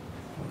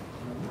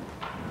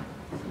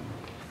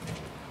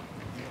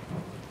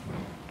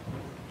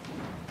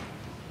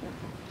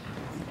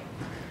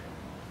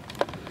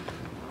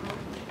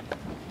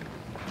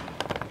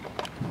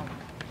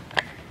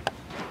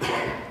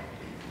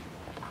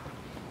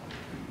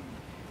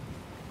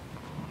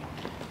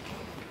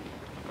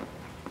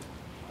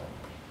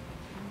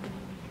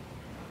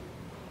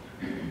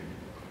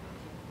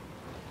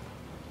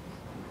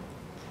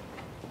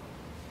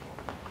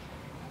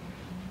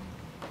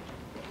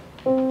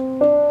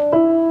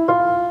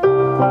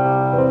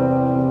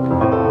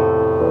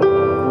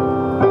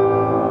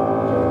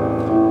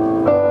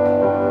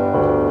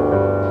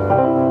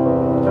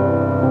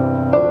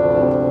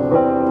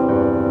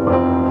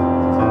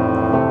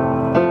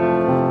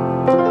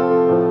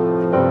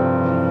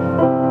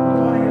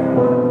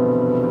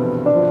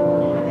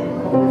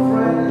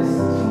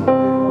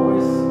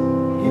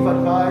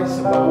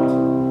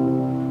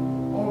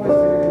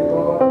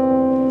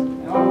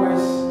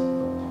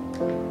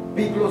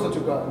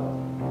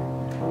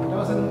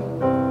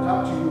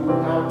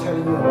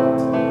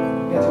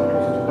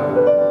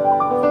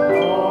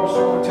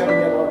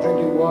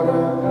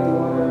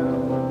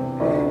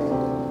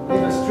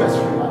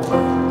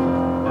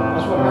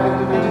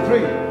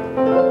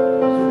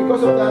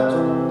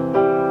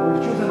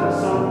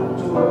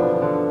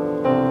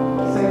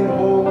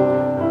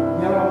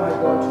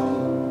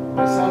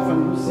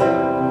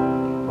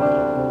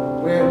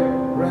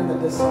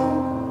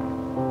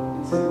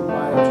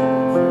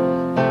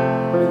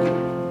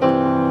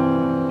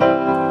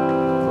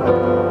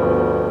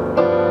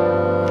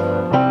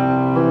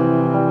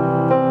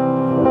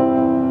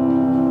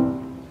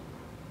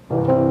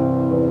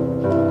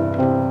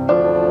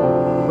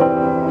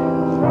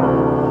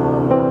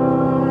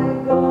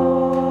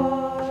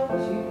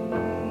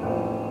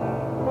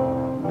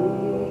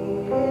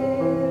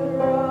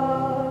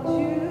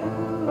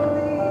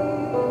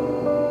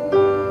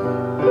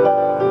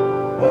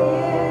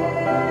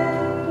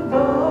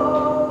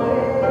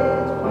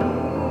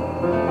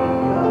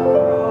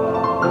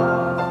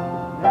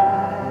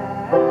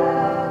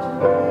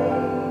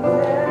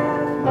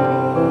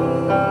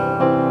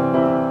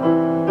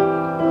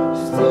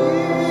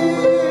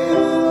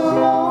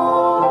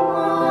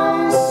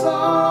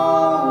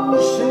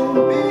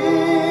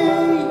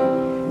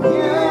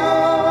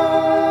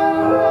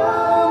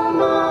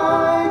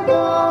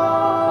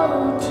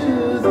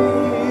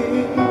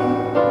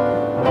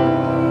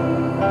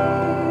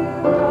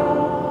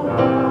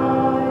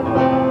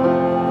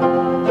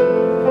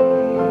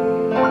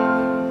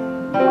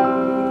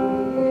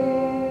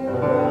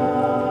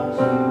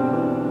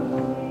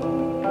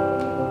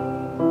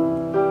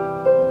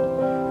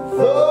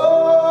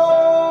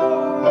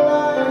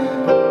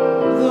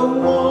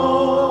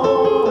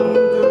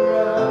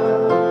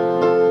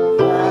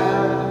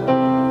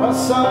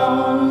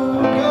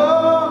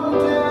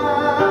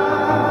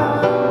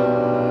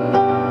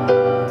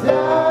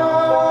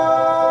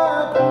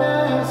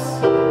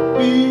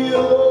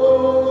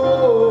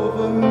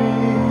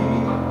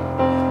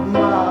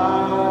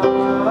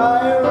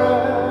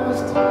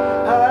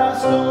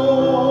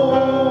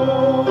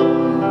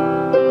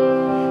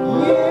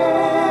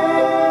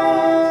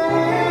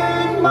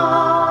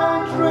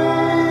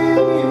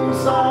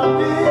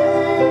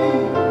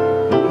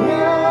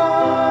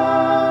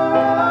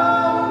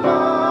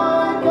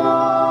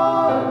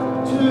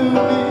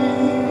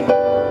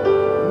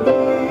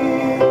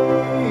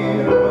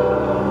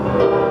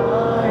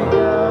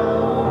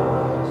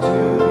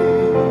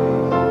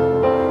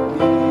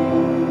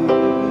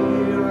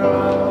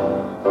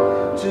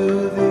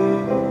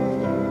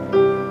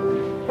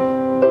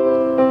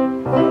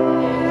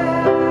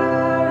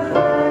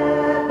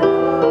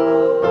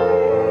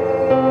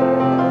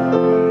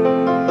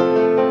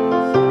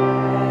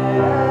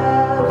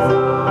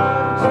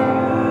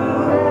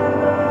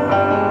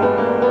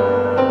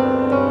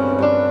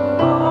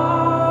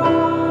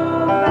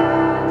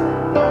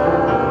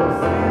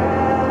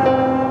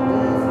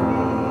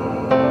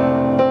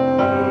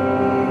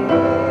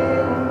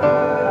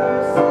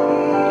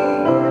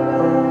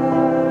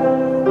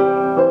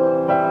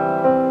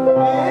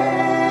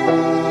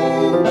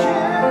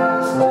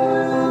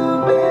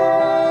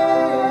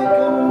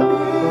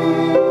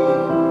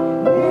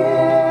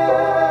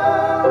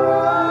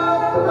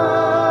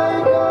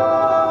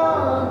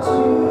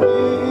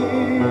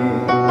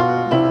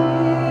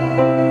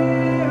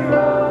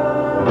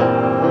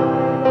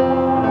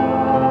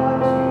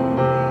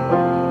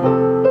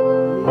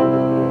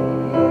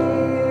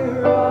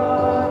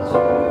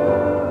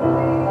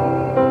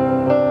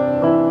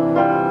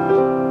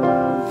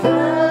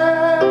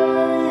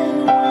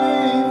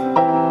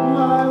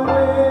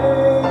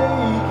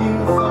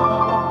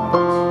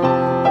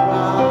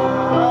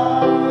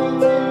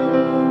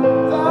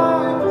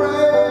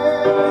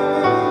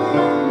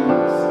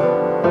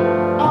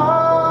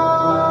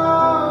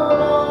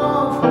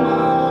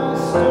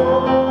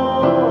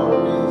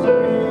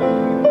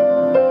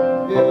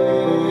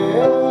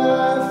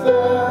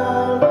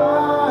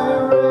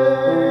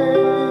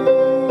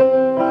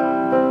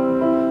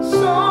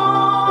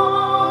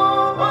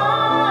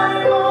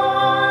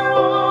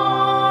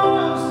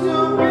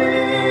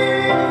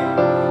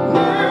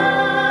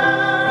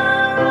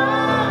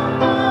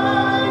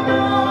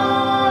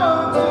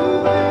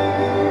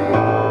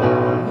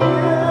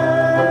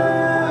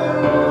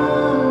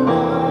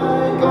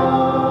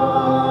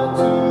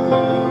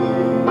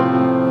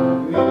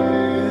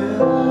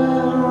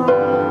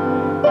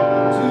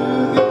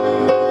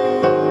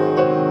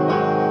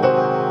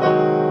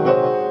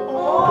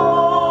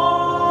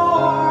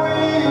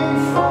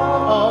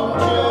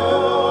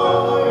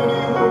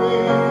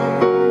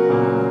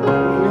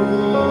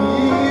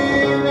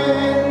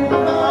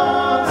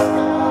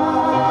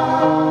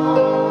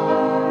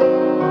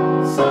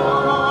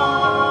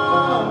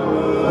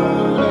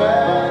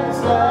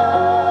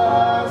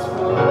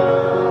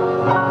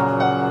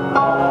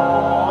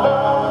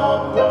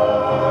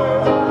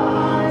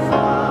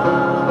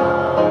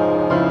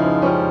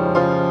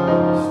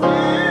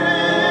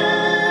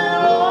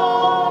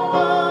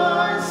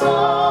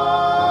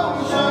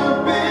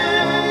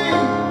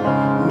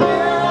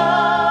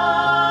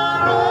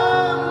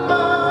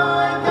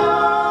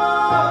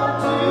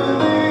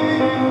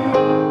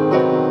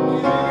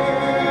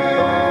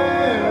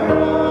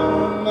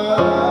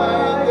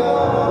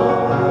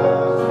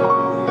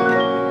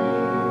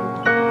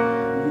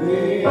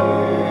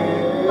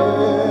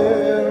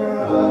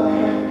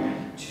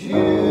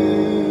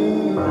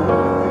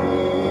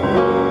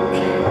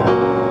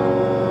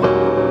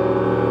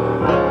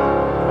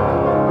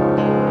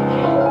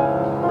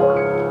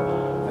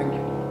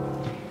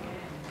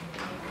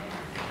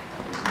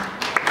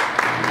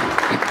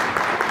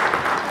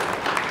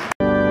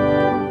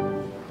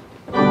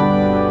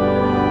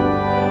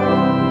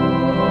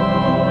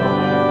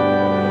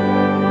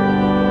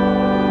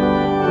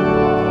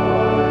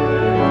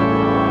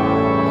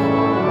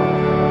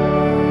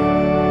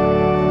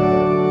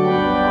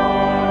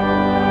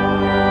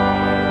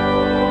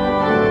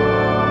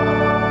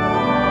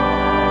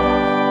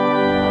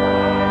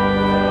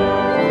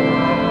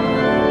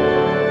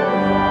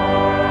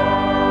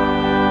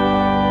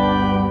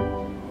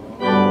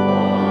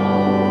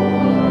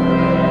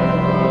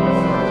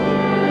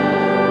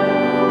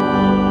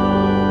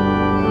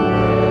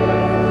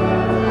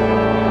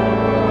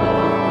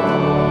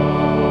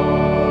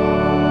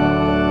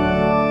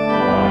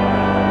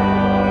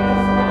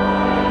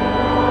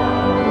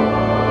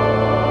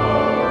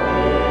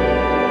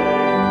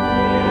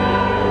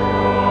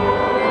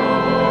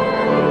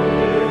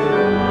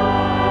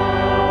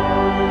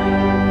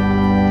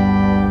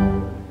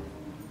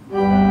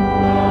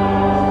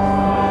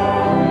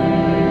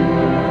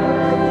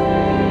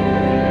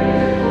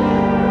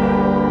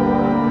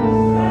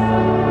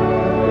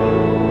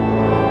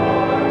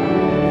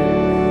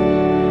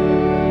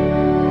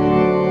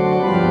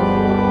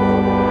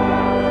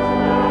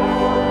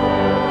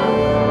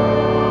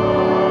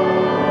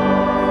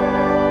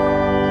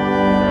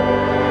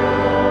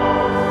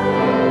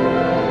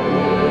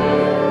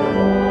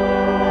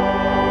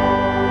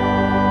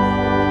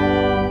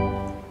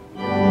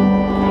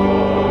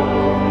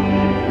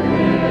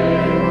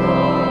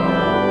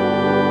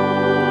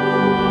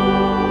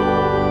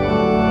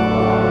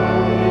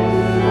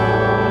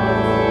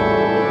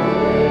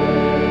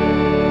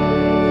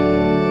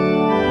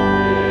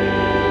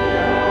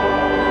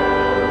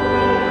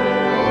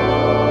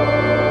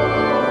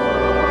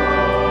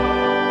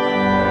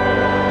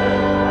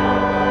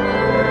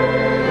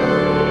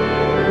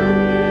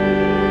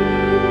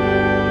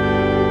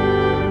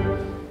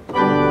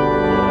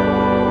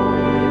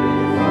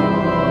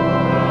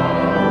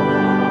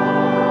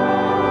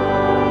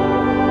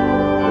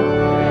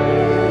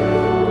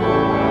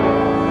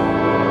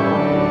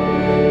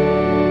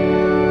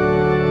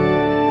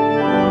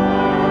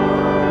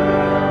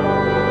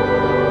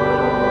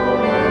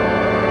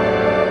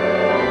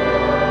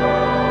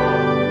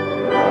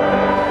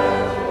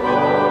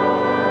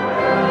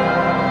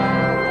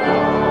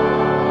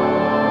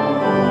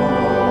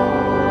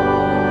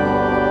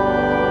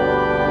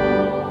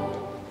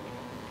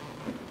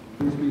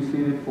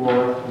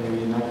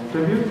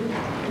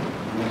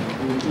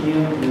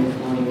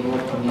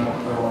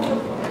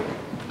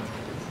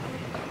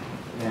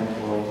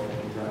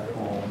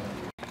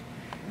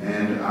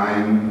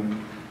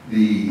 I'm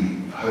the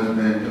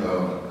husband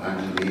of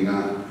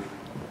Angelina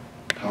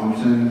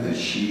Thompson, and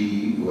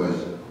she was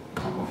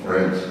Uncle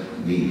Fred's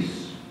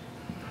niece.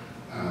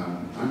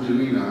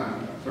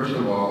 Angelina, first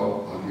of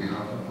all, on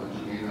behalf of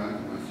Angelina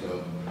and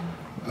myself,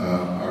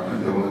 our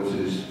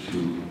condolences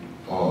to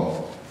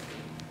all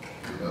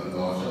for the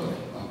loss of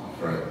Uncle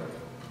Fred.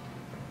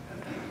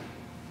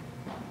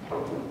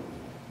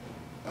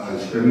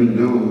 As Femi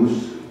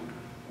knows,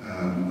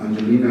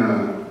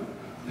 Angelina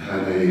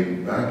had a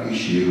back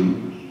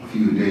issue a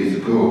few days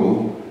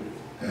ago,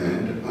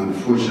 and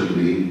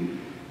unfortunately,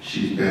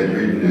 she's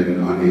bedridden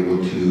and unable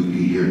to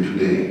be here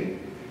today.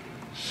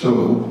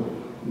 So,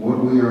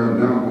 what we are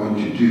now going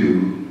to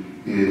do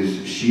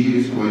is she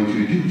is going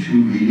to do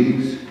 2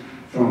 readings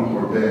from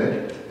her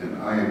bed,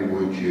 and I am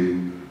going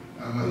to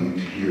allow you to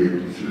hear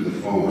it through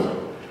the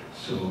phone.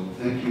 So,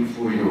 thank you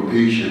for your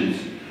patience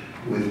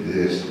with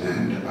this,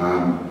 and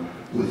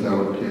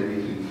without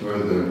anything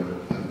further,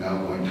 I'm now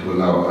going to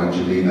allow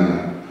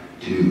Angelina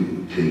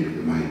to take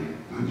the mic.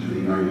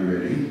 Angelina, are you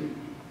ready?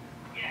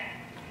 Yes.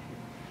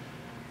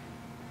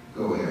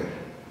 Go ahead.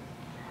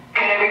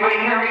 Can everybody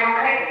hear me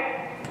okay?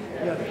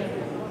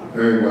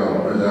 Very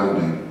well,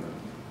 resounding.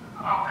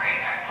 Okay,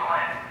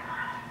 excellent.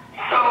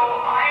 So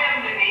I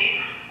am the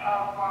niece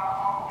of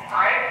Uncle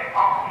Fred.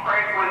 Uncle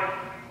Fred was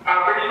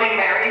originally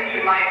married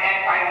to my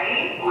Aunt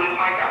Eileen, who is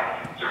my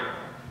dad's sister.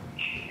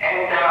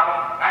 And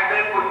I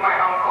lived with my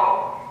uncle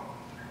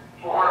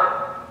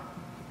for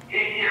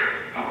 8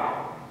 years.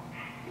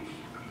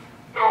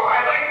 So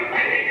I'd like to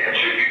pay a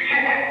tribute to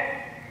him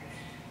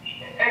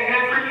and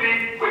then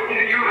proceed with the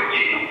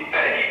eulogy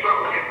that he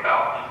wrote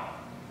himself.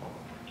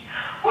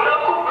 What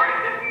Uncle Fred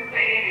didn't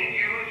say in his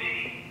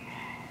eulogy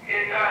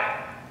is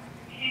that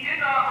he did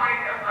not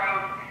write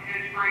about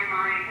his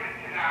bravery, his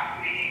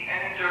tenacity,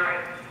 and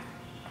endurance.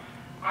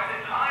 By the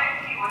time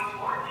he was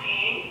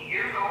 14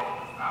 years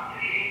old, up to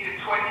the age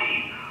of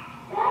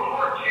 20, World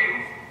War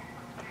II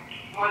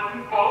was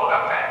in full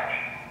effect.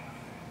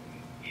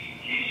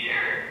 He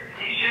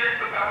shared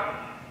with us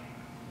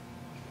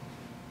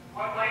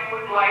what life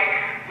was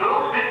like,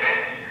 little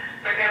snippets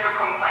that never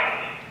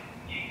complained.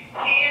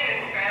 He and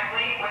his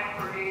family went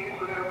for days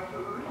without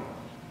food.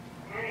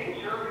 Many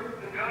German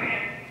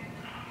civilians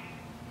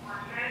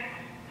were sent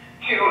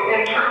to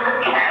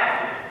internment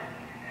camps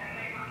and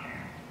labor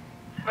camps.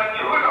 But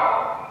through it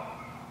all,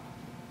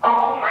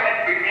 Uncle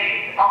Fred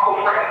remained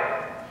Uncle Fred,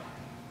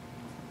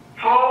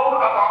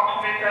 full of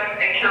optimism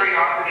and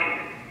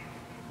curiosity.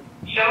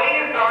 Shelley,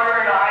 his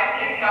daughter, and I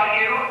can tell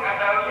you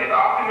about his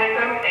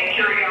optimism and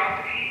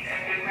curiosity and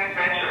business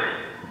ventures.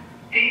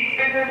 These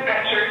business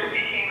ventures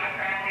became a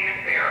family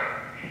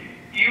affair.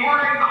 You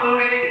were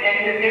included in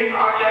his new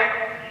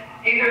projects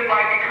either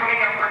by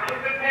becoming a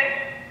participant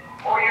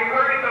or you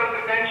heard of those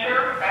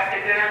adventures at the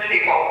dinner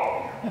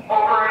table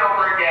over and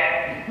over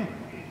again.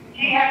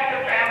 He had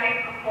the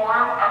family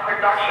perform a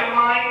production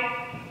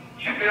line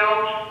to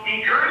build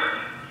beakers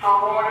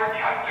for water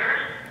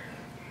testers.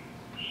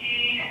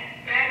 He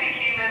then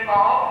became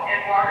involved in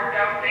water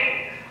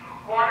dowsing.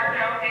 Water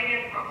dowsing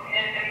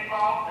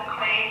involves the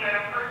claim that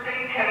a person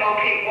can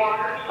locate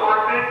water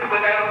sources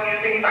without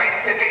using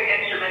scientific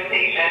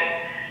instrumentation.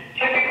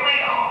 Typically,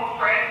 Uncle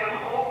Fred would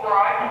hold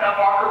rods and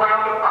walk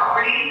around the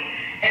property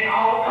in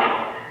hopes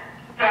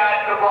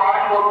that the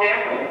rod will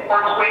dip or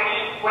switch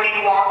when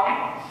he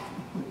walks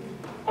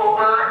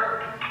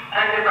over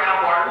underground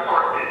water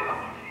sources.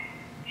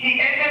 He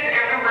did this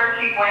everywhere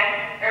he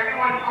went,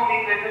 everyone's home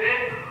he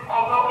visited.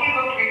 Although he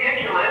looked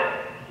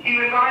ridiculous, he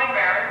was not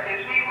embarrassed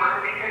as we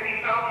were because he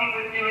felt he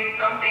was doing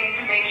something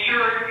to make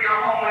sure your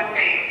home was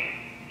safe.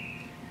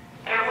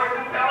 There was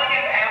the selling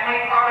of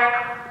Amway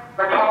products,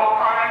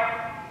 Bertol products,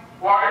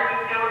 water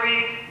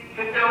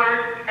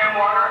distillers, and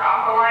water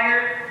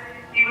alkaliners.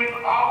 He was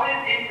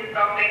always into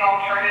something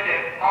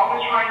alternative,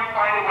 always trying to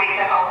find a way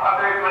to help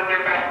others live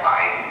their best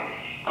lives.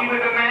 He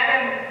was a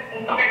man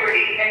of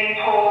integrity, and he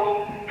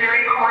told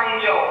very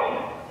corny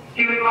jokes.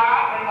 He would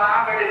laugh and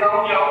laugh at his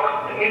own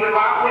jokes, and we would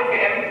laugh with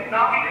him,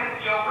 not because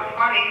the joke was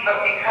funny,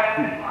 but because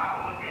his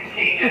laugh was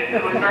contagious.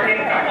 It was very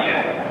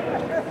infectious.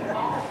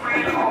 Uncle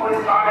Fred always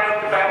thought out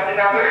the best in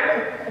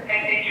others,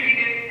 and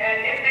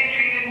if they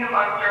treated him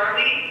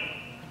unfairly,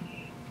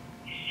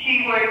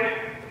 he would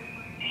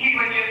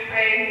just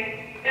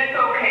say, "It's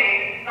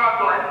okay, God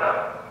bless them."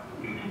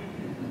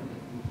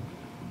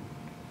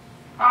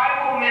 I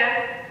will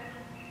miss.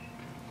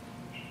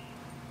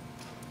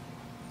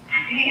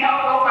 He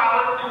held no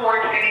malice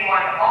towards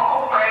anyone.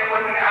 Uncle Fred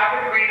was an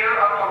avid reader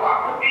of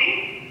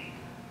philosophy.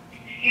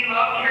 He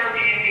loved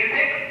Caribbean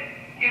music.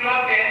 He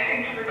loved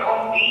dancing to his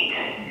own beat.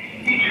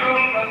 He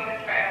truly loved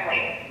his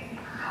family.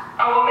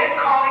 I will miss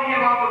calling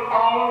him on the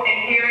phone and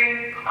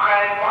hearing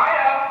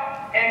Maya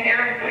and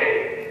hearing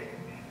say,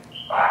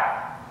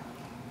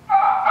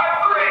 I'm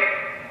great.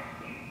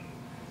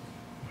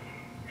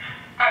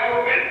 I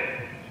will miss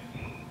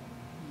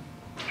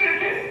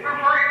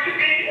referring to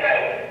me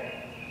as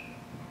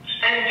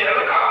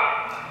Angelica,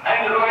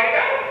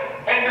 Angelina,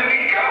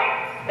 Angelica,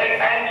 and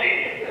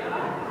Angie.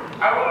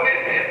 I will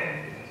miss him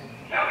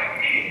telling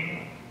me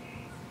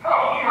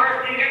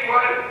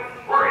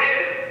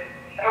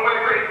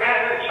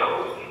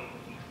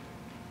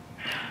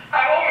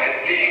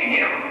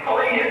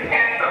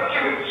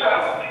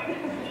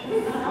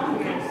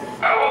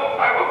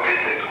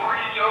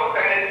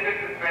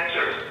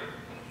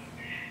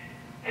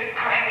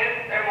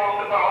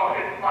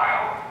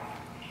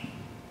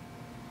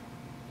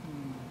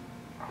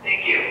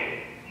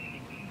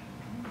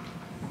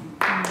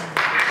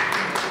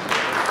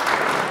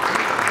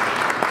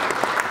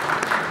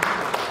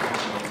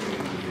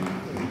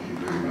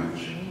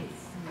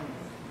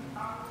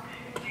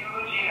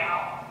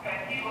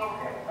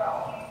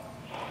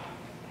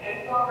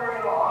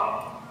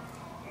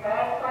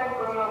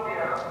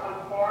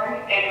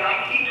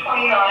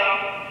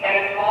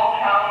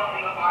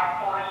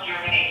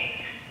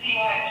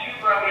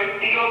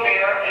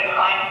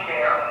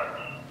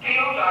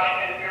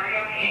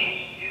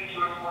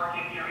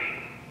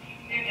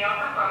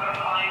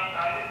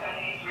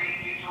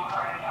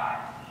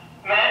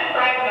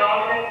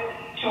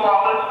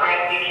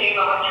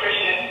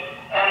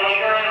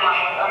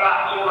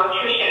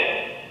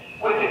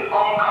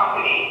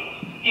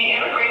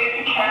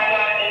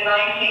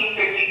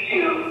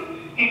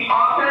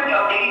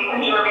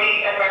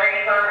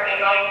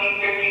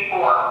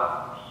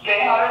 1954.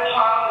 They had a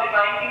child in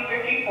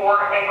 1954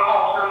 and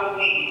called her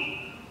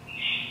Louise.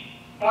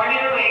 1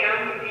 year later,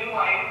 his new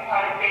wife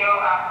had a fatal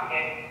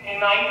accident.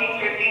 In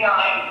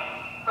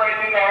 1959, Fred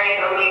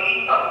remarried a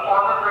lady from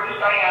former British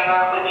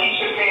Guyana,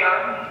 Letitia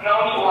Fair,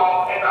 known to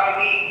all as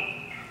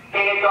Eileen.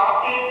 They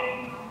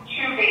adopted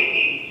 2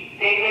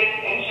 babies, David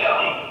and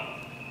Shelley.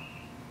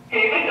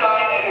 David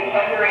died at a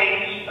tender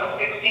age of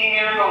 16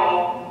 years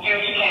old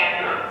due to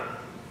cancer.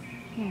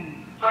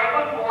 Fred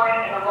was born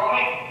in a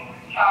Roman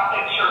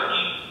Catholic church.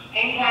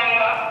 In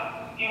Canada,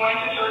 he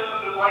went to church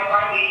with his wife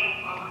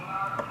Eileen,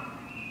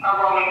 a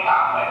Roman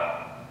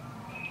Catholic.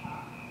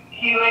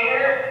 In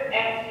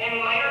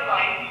later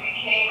life, he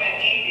became an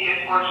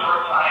atheist for a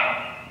short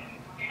time.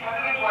 Because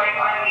of his wife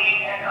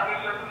Eileen and other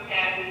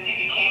circumstances,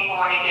 he became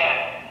born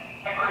again,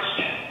 a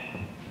Christian.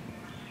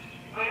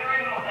 Later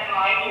in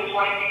life, his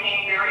wife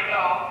became very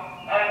ill,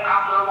 and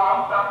after a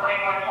long suffering,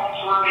 went home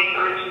to her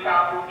maker in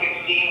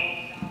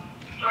 2016.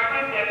 Fred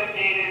was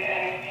devastated, and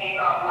his pain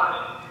got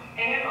worse.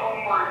 In his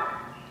own words,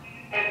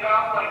 it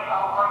felt like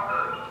hell on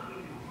earth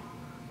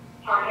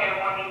for him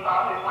when he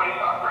saw his wife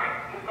suffering.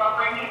 The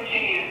suffering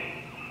continued,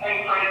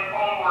 in Fred's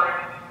own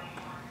words.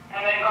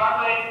 And then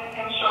God led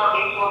him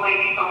shortly to a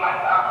lady from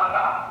West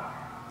Africa.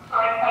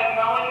 Fred had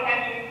no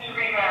intention to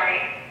remarry,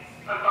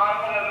 but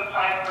God had other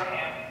plans for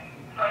him.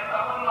 Fred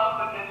fell in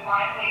love with this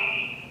fine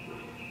lady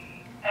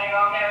and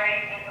got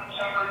married in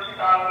September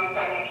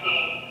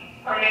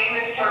 2017. Her name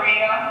is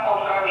Karina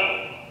Oshawa.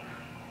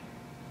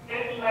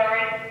 This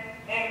marriage,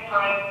 in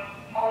Fred's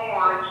own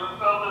words, was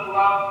filled with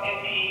love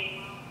and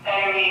peace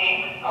and a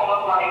meaning, full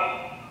of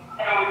life,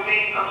 and it was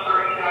based on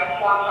certain death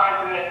 4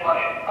 times in his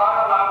life. God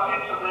allowed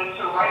him to live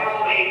to a ripe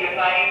old age of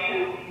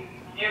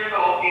 92 years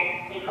old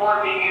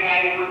before being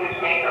united with his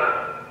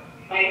Maker.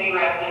 May he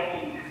rest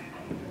in peace.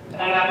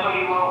 And that's what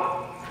he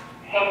wrote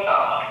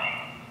himself.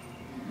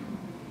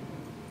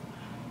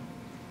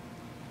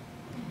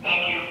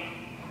 Thank you.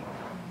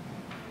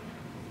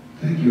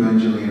 Thank you,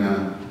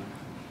 Angelina.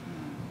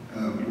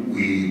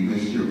 We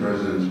missed your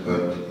presence,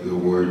 but your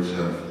words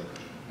have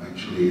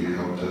actually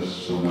helped us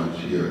so much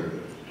here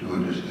to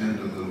understand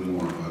a little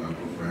more about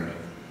Uncle Fred.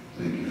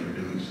 Thank you for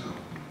doing so.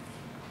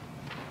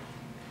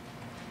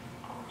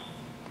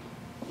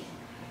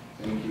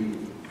 Thank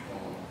you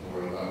all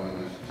for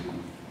allowing us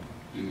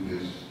to do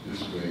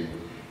this way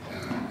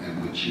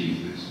and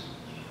achieve this.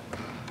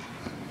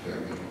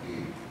 Very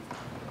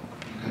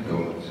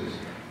condolences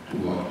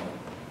to all.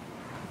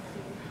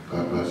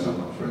 God bless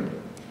Uncle Fred.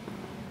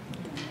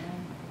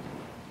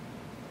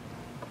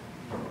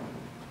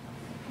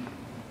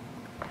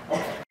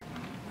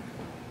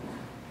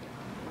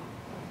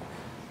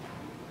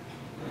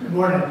 Good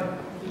morning.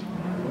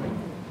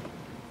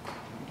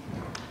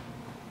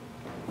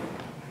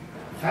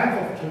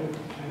 Thankful to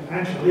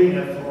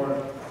Angelina for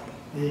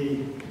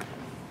the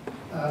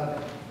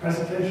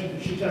presentation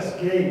that she just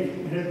gave,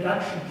 an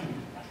introduction to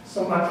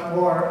so much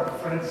more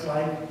of Fred's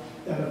life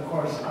than, of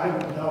course, I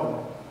would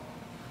know.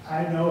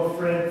 I know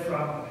Fred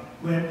from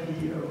when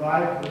he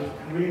arrived with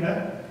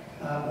Karina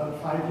about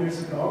 5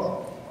 years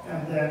ago,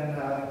 and then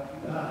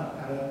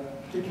at a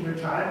particular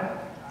time,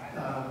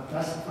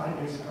 less than 5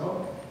 years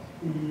ago,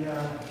 he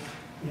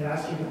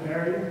asked her to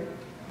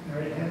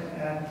marry him,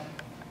 and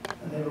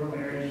they were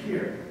married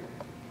here.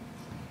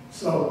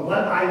 So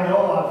what I know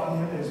of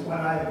him is what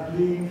I have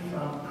gleaned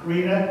from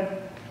Karina,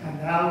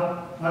 and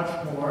now much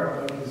more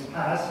about his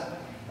past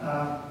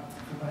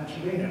from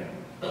Angelina.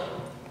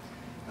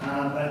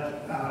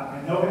 But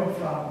I know him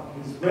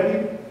from his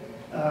wedding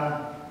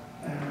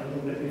and a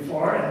little bit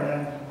before, and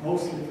then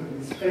mostly from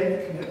his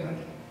faith commitment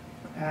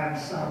and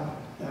some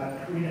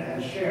that Karina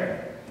has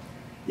shared.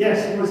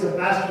 Yes, he was a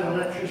master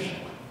electrician,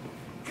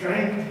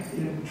 trained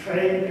in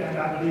trade and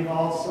I believe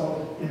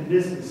also in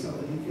business so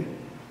that he could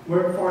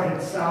work for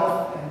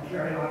himself and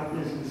carry on a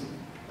business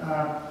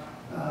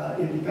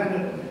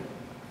independently.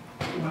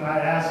 When I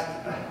asked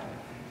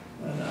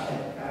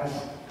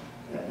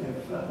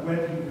if when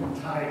he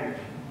retired,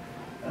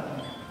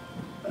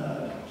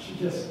 she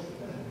just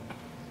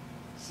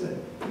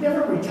said, he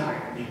never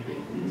retired. He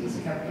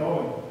just kept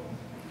going.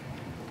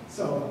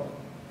 So,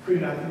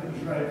 Karina, I think,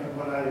 was right from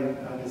what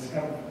I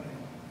discovered from him.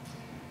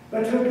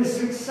 But to be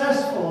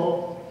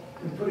successful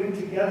in putting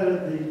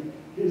together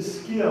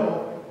his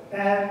skill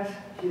and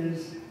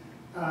his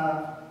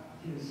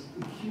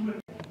human,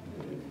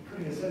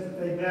 Karina said that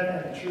they met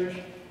at a church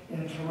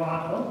in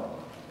Toronto,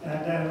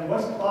 and then it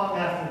wasn't long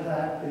after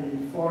that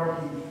before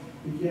he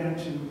began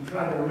to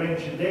try to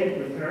arrange a date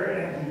with her,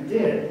 and he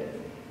did.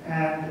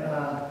 And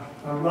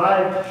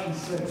arrived, she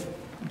said,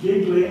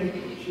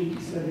 giggling, she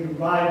said he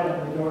arrived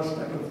on the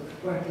doorstep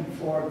with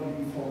 24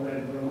 beautiful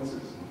red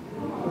roses.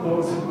 For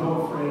those who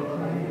know Fred,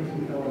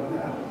 we know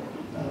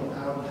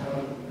how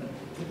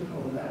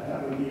typical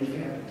that would be of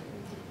him.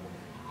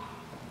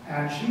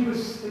 And she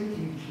was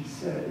thinking, she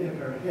said in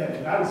her head,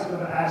 and I was going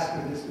to ask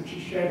her this, but she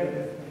shared it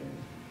with me.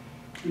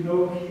 You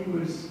know, he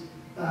was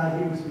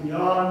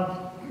beyond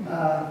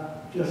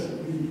just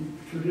the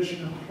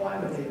traditional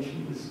climate age.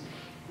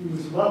 He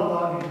was well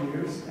along in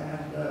years,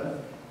 and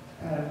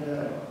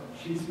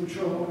she's a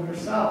mature woman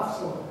herself.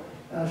 So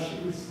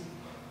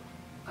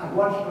I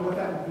wanted to know what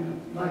that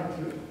would be like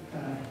to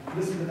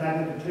listen to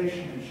that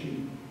invitation. And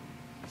she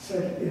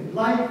said, in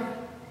life,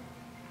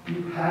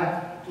 you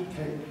have to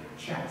take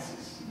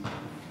chances.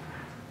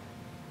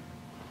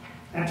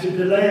 And to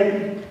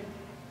delay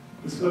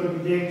was going to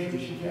be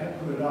dangerous. You can't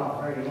put it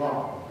off very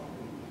long.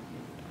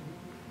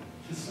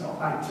 So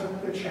I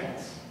took the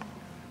chance,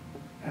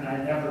 and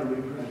I never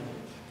regretted it.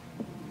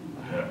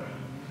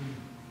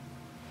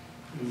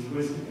 There's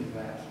wisdom in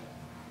that.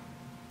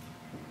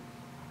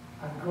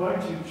 I'm going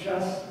to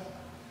just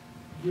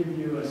give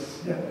you a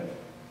snippet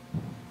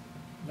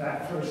of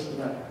that first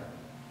letter.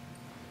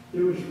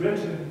 It was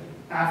written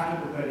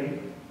after the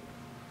wedding,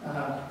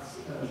 not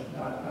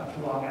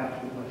too long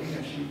after the wedding,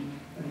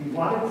 and he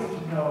wanted me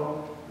to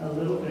know a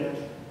little bit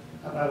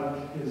about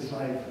his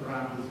life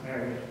around his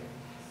marriage.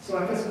 So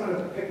I'm just going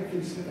to pick a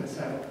few snippets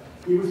out.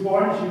 He was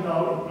born, as you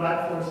know, in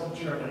Blackforest,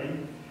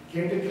 Germany,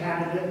 came to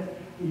Canada.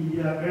 He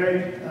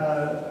married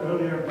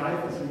earlier in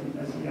life as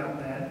a young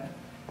man,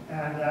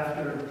 and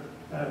after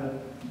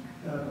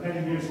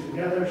many years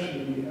together,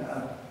 she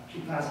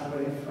passed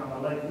away from a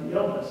lengthy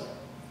illness.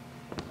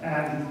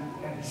 And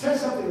he said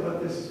something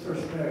about this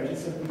first marriage. He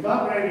said, we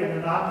got married in a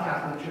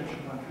non-Catholic church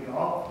in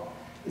Montreal.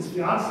 His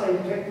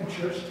fiancée picked the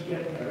church to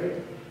get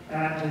married,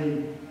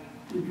 and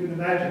you can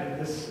imagine,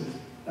 this is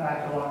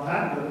back a long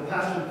time ago, the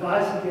pastor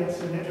advised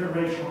against an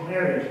interracial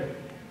marriage,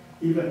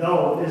 even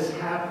though this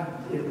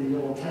happened in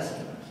the Old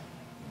Testament.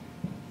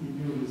 He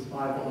knew his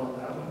Bible on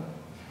that one.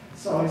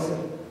 So he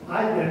said,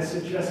 I then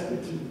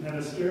suggested to the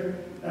minister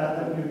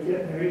that we would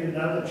get married in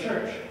another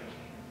church.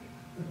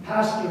 The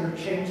pastor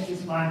changed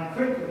his mind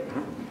quickly,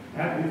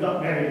 and we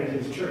got married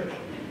in his church.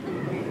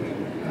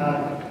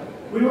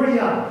 We were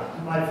young,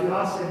 and my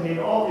fiancée made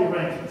all the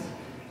arrangements.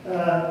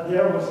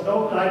 There was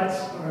no guidance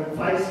or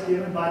advice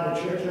given by the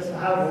church as to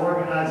how to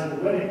organize the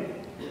wedding.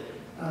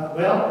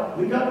 Well,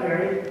 we got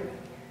married,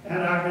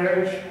 and our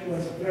marriage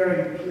was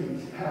very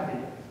pleased, happy.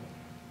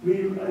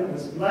 It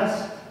was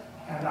blessed,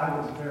 and I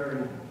was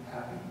very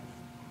happy.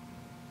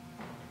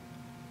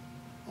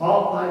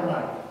 All my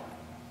life,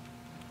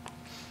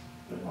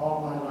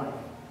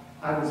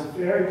 I was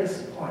very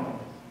disappointed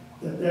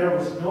that there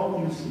was no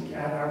music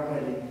at our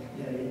wedding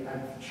day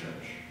at the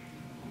church.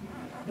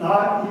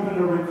 Not even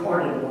a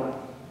recorded one.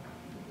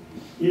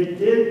 It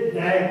did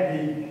nag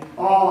me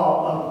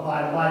all of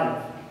my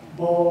life,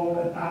 bold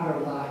and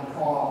underlined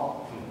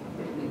all.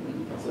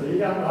 So you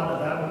got onto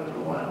that one for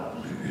a while.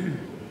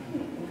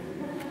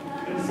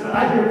 And so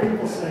I hear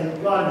people say,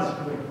 God is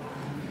good.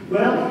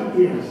 Well,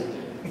 he is.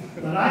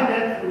 When I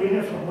met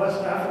Karina from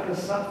West Africa,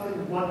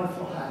 something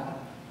wonderful happened.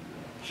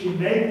 She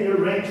made the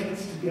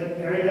arrangements to get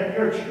married at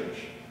your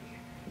church.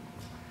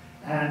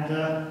 And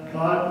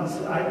God, he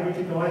said, I agreed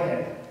to go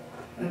ahead.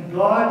 And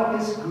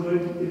God is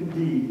good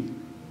indeed.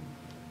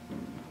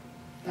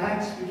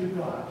 Thanks be to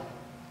God.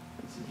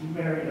 So you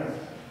married us.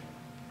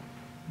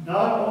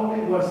 Not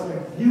only was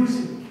there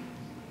music,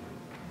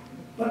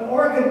 but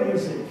organ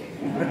music,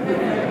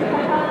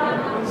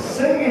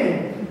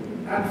 singing,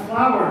 and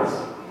flowers.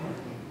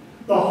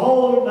 The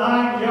whole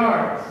 9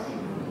 yards.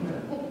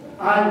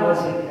 I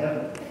was in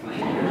heaven.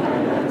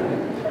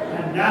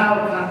 And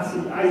now comes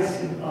the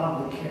icing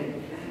on the cake.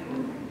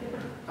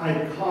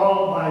 I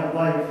call my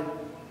wife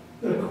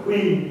the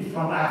Queen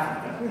from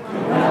Africa.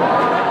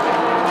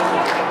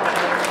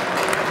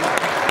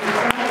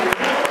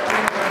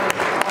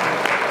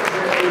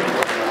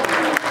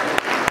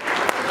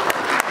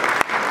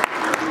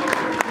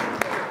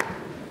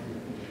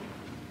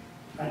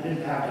 I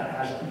didn't have to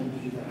ask you to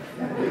do that.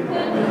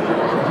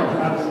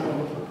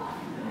 Absolutely.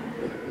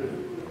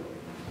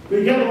 We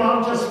get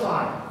along just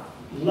fine.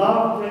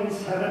 Love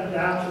brings heaven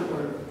down to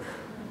earth.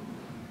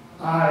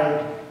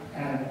 I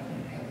am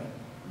in heaven.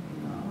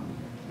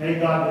 May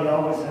God be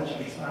always at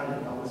your side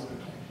and always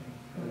protect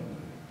you.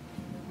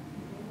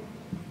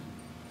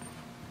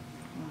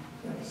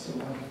 That's so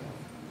wonderful.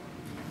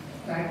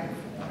 Thank you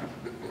for that.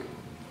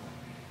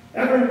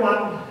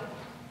 Everyone,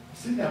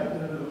 see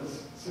that little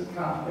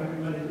sitcom,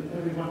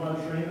 everyone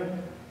loves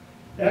Raymond?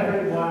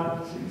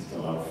 Everyone seems to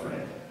love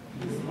Fred.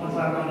 He's the ones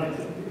I run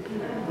into.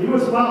 He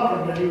was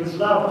welcomed and he was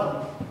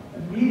loved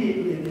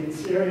immediately in the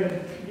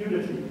Syrian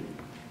community.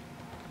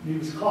 He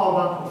was called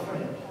Uncle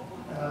Fred.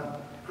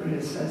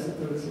 Karina says that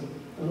there was a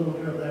little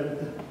girl there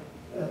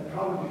that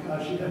probably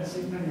because she hadn't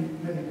seen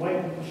many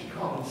white people, she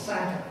called him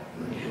Santa.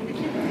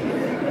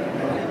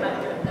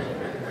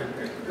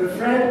 But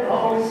Fred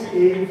always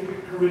gave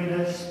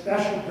Karina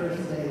special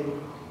birthday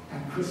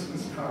and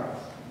Christmas cards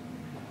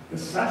with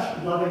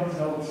such loving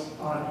notes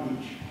on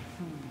each.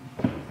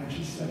 And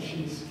she said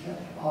she's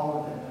kept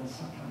all of them and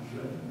sometimes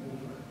read them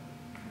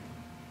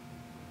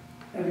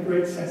over. Had a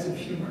great sense of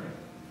humor.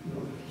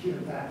 You'll hear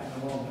that in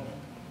a moment.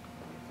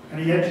 And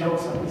he had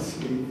jokes up his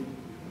sleeve.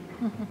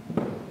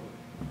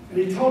 And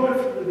he told her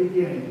from the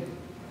beginning,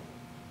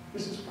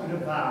 this is quite a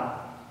vow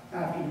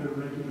after your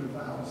regular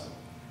vows.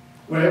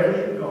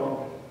 Wherever you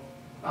go,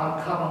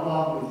 I'll come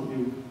along with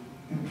you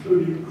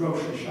including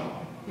grocery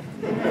shopping.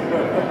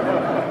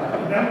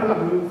 Remember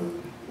Ruth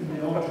in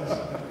the Old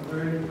Testament,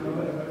 where you go,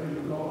 wherever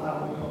you go, I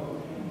will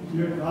go.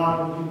 Your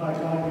God will be my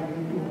God, your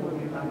people will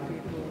be my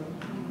people.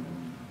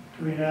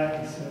 Rena,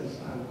 he says,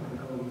 I will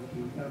go with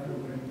you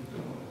everywhere you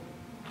go.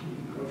 You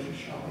grocery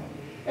shopping.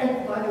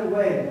 And by the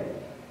way,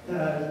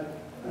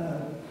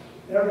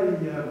 every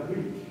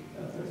week,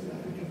 Thursday, I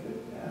think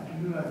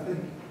afternoon, I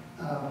think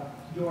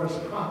Doris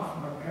Crump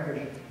from our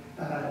parish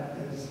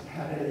has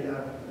had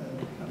a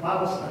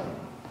Bible study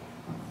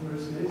on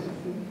Thursdays, I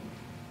think.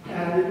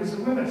 And it was a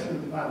women's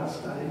group Bible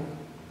study.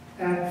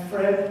 And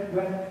Fred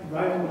went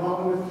right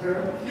along with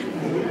her.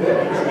 And we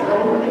went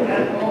over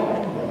and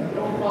over.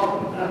 No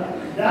problem.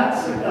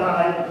 That's a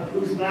guy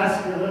whose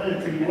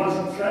masculinity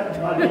wasn't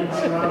threatened by being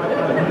surrounded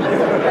by women.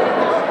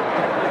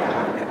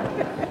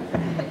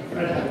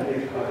 Fred had a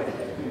big heart.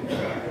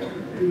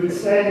 He would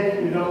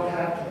say, you don't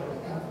have to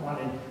have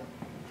money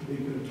to be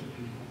good to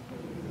people.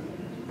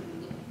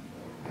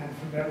 And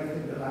from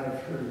everything that I've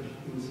heard,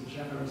 he was a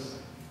generous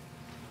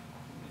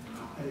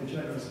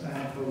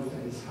man, both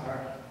in his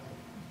heart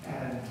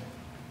and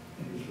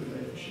in his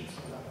relationships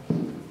with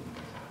others.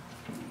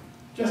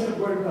 Just a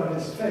word about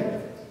his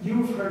faith.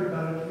 You've heard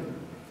about it,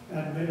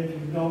 and many of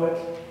you know it,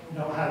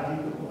 know how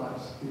deep it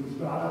was. He was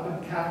brought up in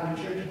Catholic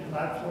Church in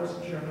Black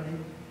Forest, Germany.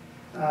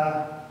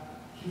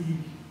 He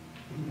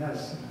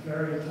has some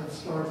very tough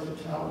stories to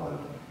tell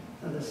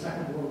about the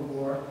Second World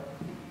War.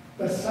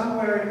 But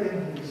somewhere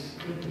in his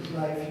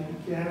life, he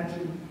began to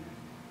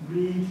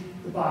read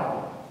the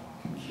Bible,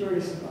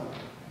 curious about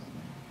it.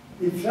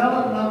 He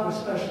fell in love,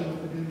 especially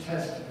with the New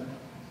Testament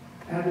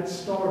and its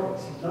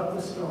stories. He loved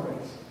the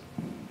stories.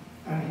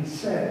 And he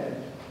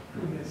said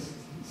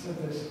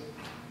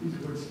these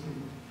words to me,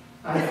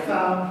 I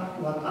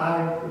found what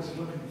I was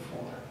looking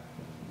for.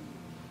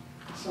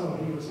 So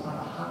he was on a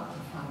hunt to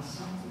find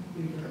something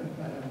bigger and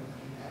better than he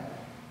had.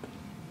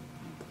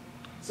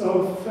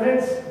 So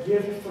Fred's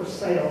gift for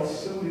sales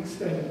soon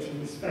extended to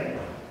his faith.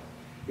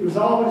 He was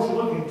always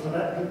looking to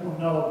let people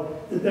know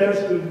that there's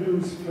good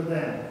news for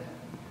them.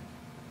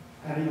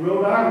 And he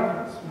wrote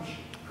articles, which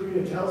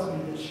Priya tells me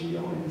that she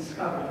only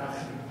discovered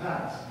after he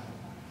passed.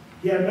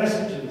 He had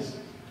messages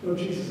of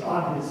Jesus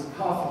on his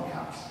coffee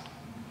cups.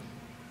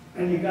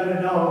 And you got to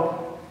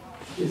know,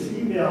 his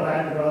email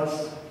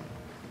address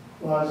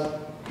was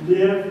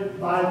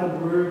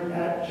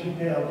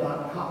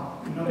liveby-the-word@gmail.com.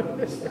 You know what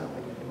this is?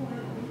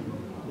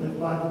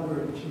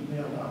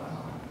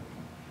 liveby-the-word@gmail.com.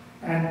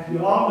 And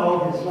you all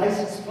know his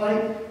license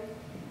plate,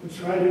 which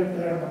right in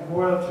there,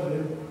 memorial to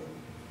him,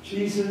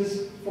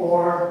 Jesus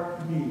for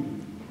me.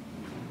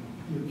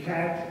 You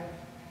can't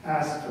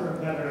ask for a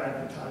better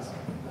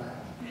advertisement than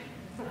that.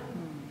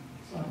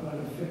 So I'm going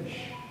to finish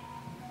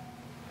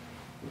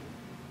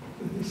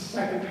with the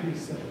second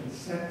piece that he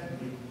sent to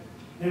me.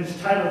 And it's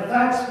titled,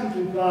 Thanks be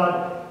to God,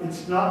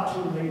 It's Not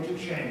Too Late to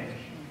Change.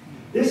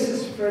 This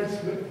is Fred's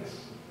witness.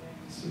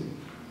 See,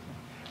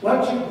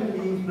 what you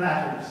believe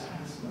matters.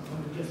 This is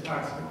one of just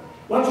parts of it.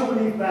 What you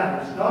believe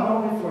matters, not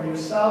only for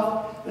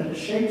yourself, but it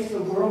shapes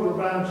the world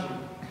around you.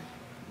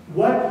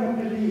 What you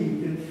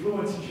believe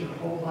influences your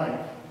whole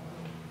life.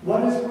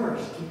 What is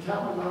worse, to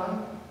tell a lie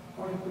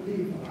or to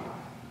believe a lie?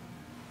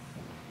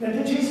 Now,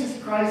 did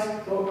Jesus Christ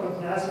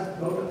of Nazareth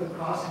go to the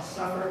cross and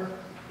suffer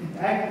in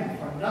agony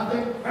for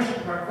nothing?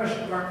 Question mark,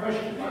 question mark,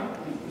 question mark.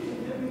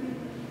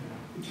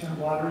 He turned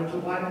water into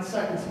wine in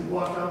seconds. He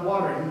walked on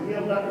water. He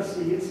healed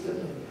leprosy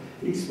instantly.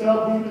 He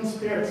expelled demon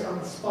spirits on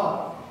the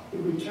spot. He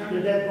returned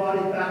a dead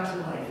body back to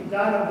life. He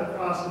died on the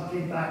cross and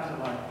came back to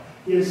life.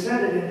 He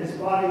ascended in his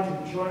body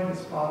to join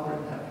his Father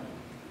in heaven.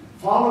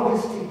 Follow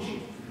his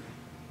teaching.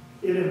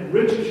 It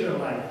enriches your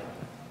life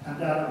and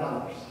that of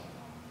others.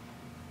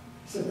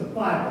 He said the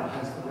Bible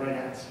has the right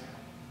answer.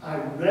 I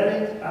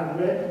read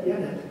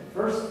in it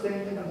first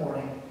thing in the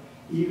morning,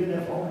 even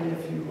if only a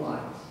few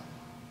lines.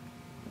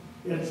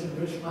 It has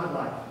enriched my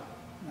life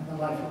and the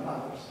life of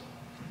others.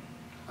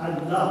 I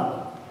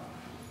love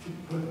to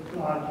put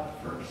God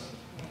first.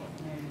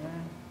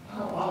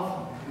 How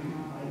often we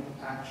might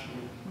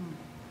actually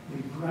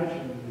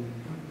begrudgingly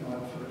put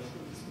God first,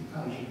 just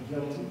because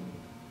you're guilty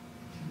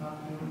to not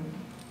doing it,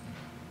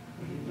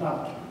 but you love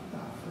to put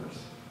God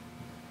first.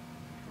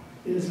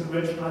 It has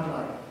enriched my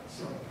life.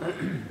 So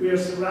we are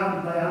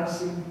surrounded by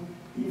unseen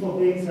evil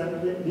beings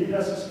that lead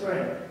us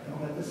astray.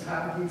 Don't let this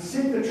happen to you.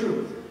 Seek the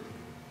truth.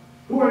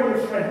 Who are your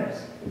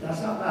friends? It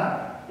does not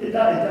matter. It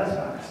does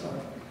matter,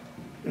 sorry.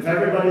 If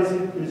everybody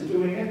is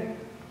doing it,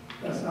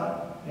 does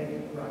not make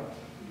it right.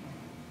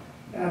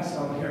 And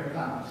so here it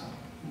comes.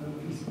 Another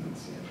piece of good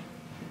sin.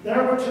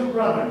 There were two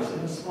brothers in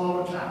a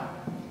smaller town.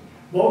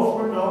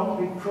 Both were known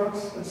to be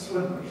crooks and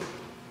swindlers,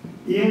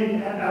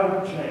 in and out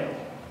of jail.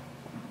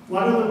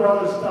 One of the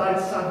brothers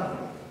died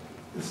suddenly.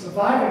 The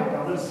surviving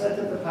brother said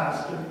to the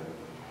pastor,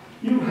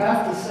 "You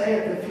have to say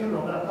at the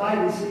funeral that my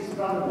deceased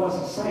brother was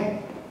a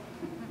saint."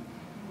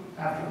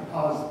 After a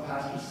pause, the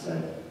pastor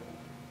said,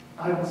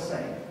 "I will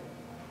say it."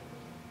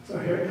 So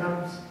here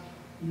comes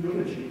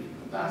eulogy from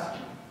the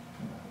pastor.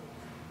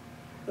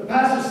 The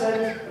pastor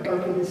said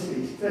about the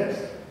deceased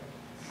this: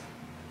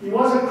 He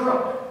was a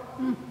crook,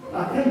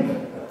 a thief,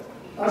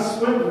 a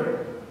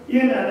swindler,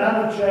 in and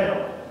out of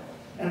jail,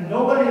 and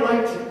nobody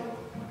liked him.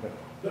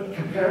 But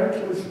compared to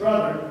his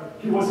brother,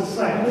 he was a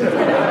saint.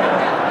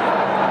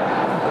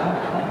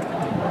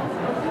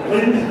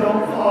 Please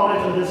don't fall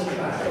into this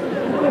trap. The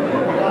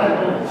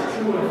Bible is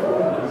true and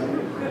full.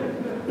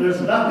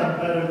 There's nothing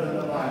better than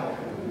the Bible.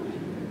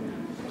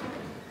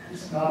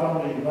 It's not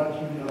only what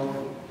you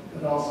know,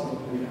 but also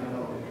who you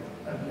know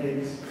that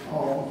makes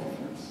all the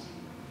difference.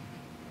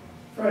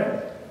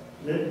 Fred,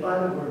 live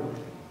by the word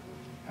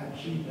at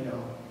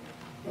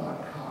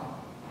gmail.com.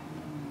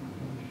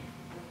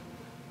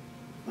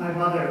 My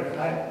father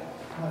died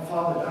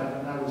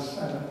when I was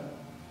 7.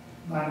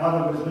 My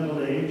mother was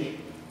middle-aged,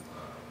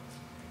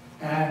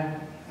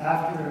 and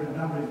after a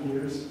number of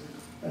years,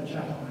 a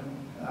gentleman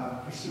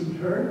pursued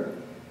her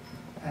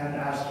and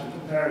asked her to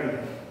marry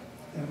him.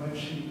 And when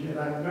she did,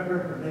 I remember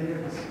her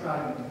later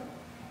describing it.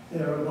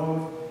 They were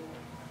both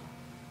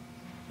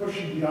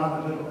pushing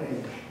beyond the middle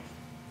age.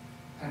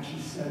 And she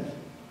said,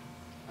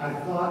 I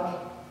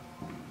thought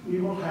we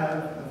will have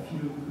a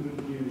few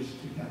good years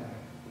together.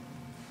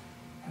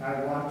 And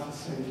I want to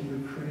say to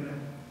you,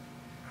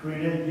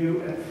 Karina,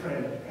 you and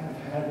Fred have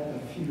had a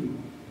few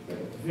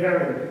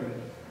very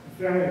good,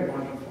 very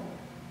wonderful,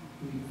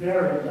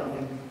 very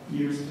loving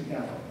years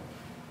together.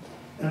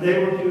 And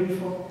they were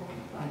beautiful,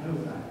 I know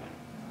that.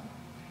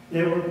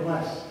 They were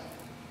blessed,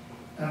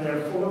 and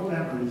they're full of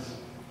memories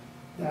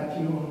that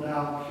you will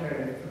now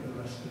carry for the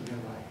rest of your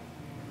life.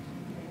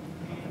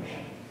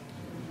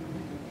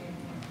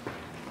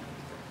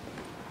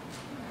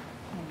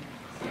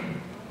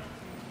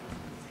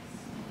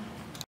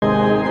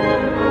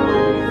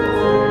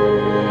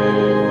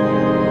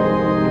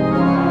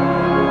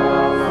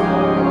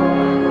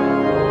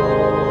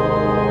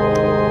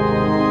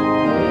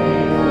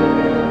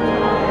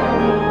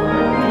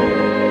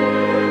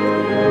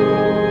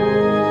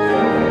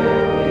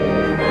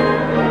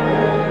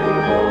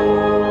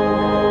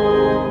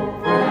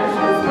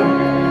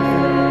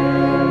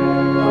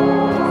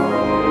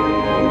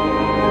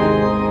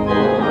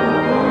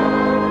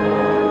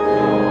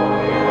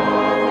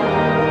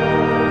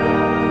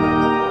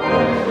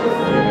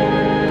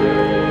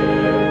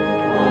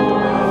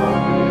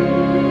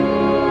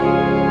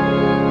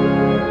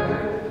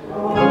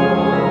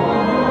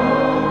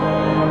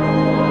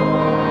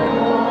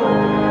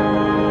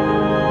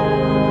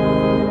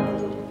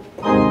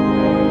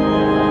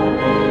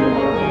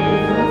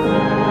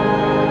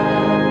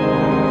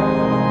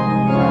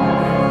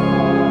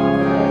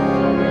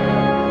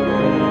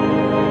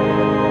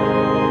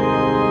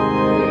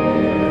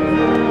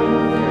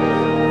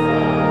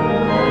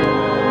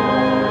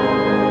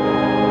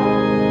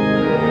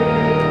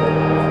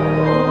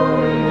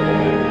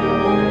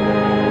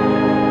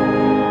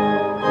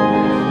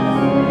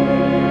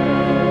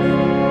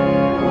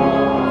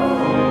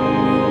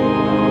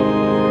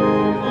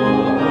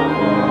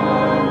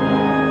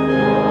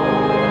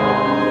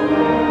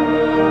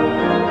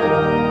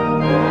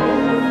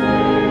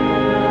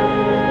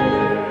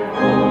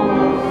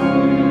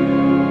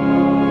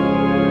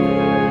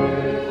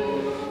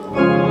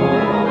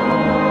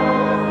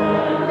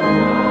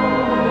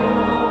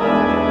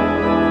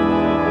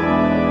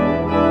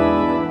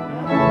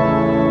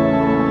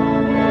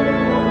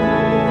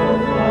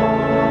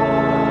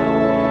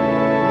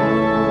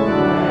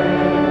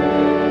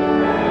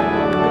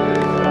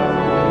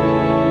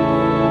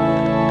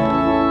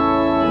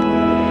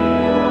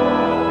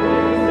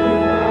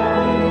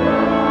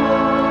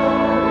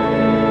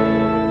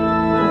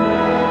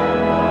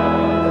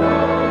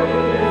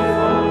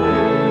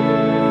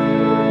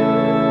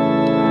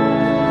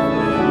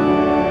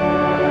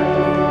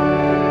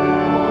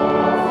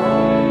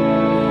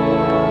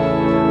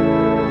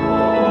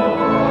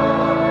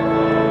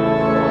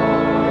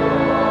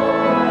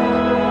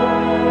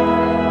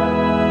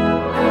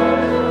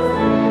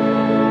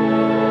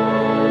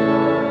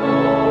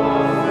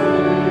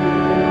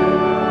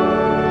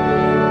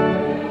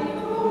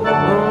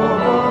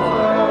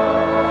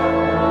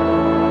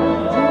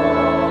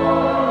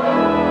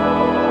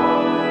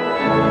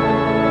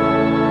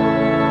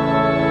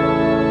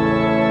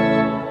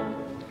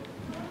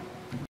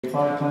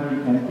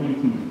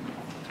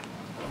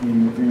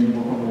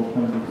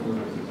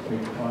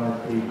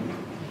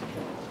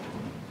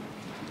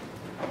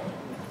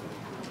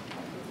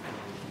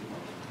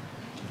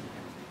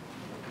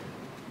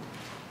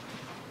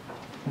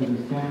 As we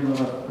stand,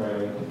 let us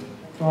pray.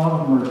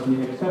 God of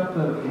mercy, accept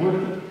the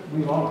worship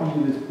we offer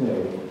you this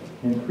day.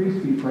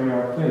 Increase, we pray,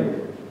 our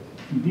faith,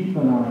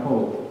 deepen our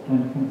hope,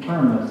 and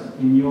confirm us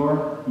in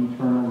your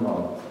eternal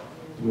love.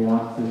 We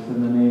ask this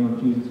in the name of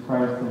Jesus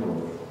Christ the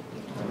Lord.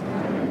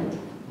 Amen.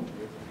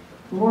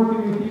 The Lord be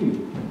with you.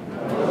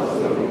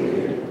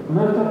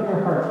 Lift up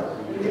your hearts.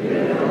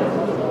 Let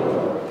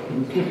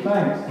us give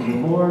thanks to the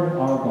Lord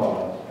our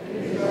God.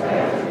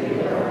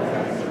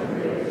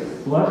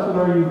 Blessed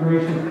are you,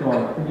 gracious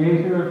God,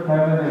 creator of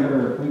heaven and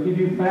earth. We give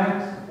you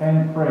thanks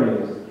and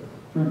praise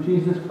through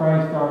Jesus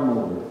Christ our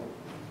Lord,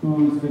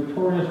 whose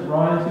victorious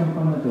rising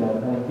from the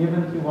dead has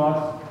given to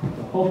us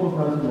the hope of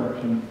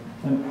resurrection,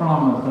 and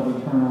promise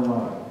of eternal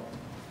life.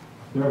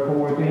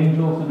 Therefore, with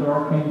angels and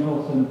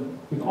archangels and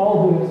with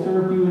all who have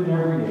served you in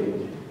every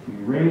age, we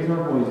raise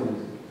our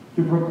voices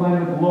to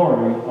proclaim the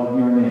glory of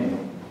your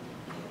name.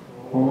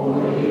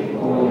 Holy,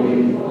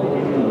 holy,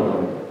 holy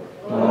Lord,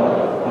 God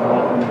of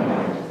power and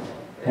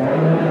might,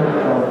 heaven and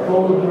earth are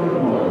full of your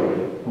glory.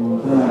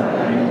 Hosanna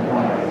in the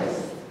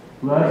highest.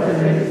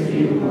 Blessed is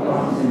he who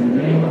comes in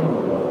the name of the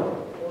Lord.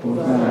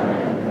 Hosanna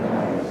in the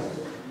highest.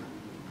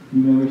 You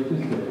may wish to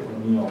sit or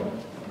kneel.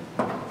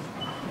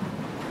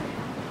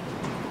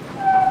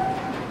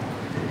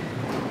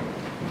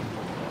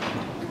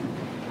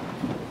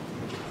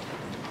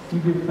 We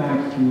give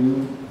thanks to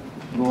you,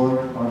 Lord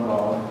our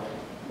God,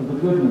 for the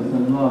goodness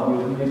and love you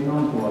have made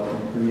known to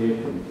us in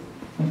creation,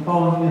 and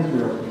calling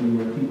Israel to be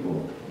your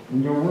people,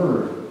 in your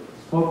word,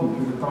 spoken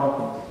through the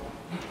prophets,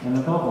 and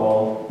above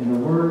all, in the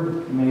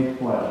Word made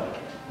flesh,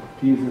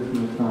 Jesus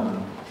your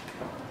Son.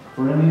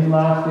 For in these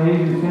last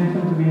days you sent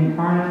him to be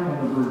incarnate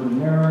from the Virgin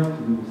Mary,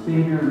 to be the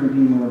Savior and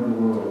Redeemer of the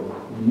world.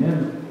 In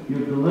him you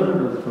have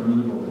delivered us from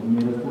evil, and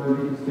made us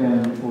worthy to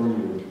stand before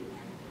you.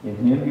 In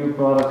him you have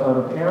brought us out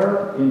of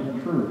error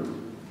into truth,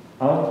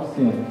 out of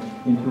sin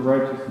into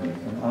righteousness,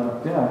 and out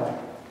of death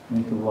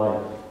into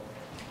life.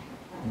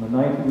 On the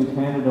night he was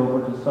handed over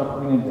to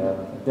suffering and death,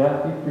 a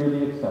death he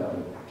freely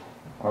accepted,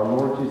 our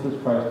Lord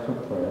Jesus Christ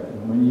took bread,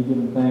 and when he had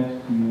given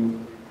thanks to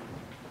you,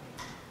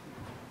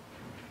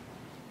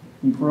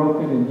 he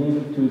broke it and gave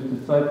it to his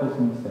disciples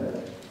and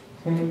said,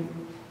 "Take,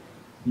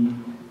 eat.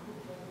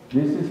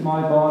 This is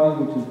my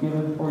body which is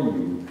given for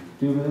you.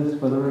 Do this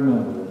for the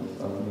remembrance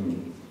of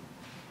me."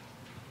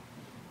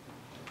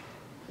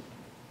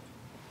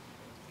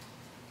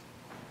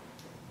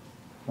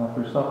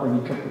 After supper,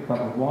 he took the cup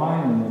of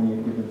wine, and when he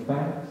had given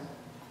thanks,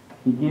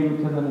 he gave it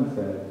to them and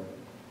said,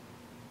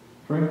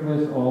 "Drink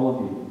this, all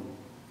of you.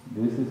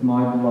 This is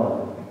my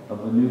blood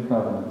of the new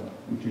covenant,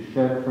 which is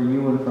shed for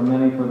you and for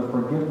many for the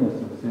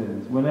forgiveness of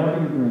sins.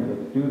 Whenever you drink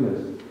it, do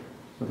this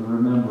for the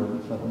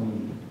remembrance of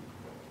me."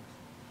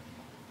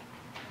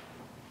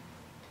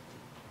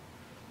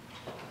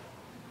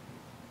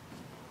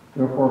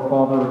 Therefore,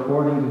 Father,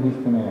 according to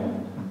his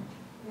command,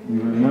 we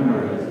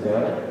remember his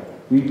death.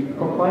 We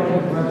proclaim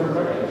his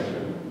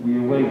resurrection. We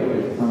await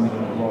his coming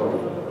in glory.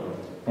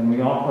 And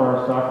we offer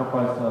our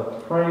sacrifice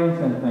of praise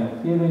and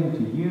thanksgiving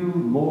to you,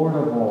 Lord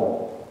of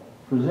all,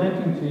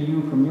 presenting to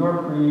you from your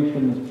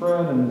creation this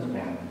bread and this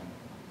wine.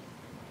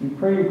 We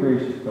pray you,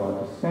 gracious God,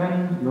 to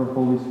send your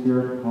Holy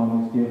Spirit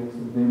upon these gifts,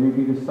 that they may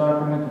be the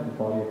sacrament of the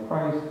body of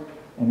Christ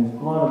and his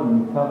blood of the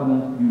new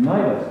covenant.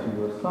 Unite us to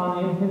your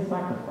Son in his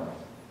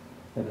sacrifice,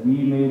 that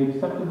we, made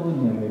acceptable in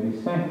him, may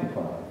be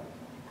sanctified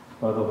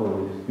by the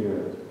Holy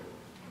Spirit.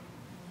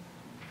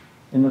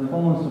 In the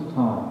fullness of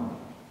time,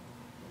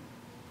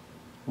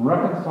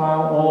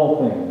 reconcile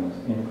all things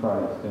in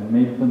Christ and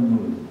make them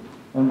new,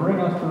 and bring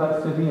us to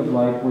that city of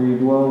light where you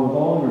dwell with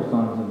all your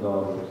sons and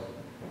daughters.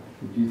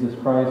 Through Jesus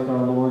Christ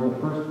our Lord, the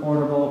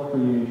firstborn of all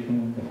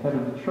creation, the head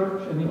of the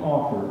church and the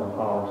author of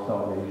our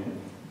salvation,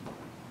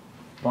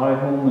 by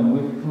whom and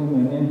with whom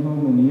and in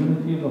whom in the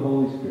unity of the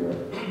Holy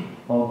Spirit,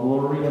 all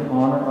glory and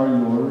honor are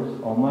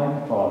yours,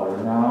 Almighty Father,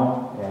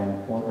 now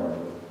and forever.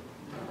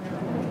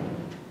 Amen.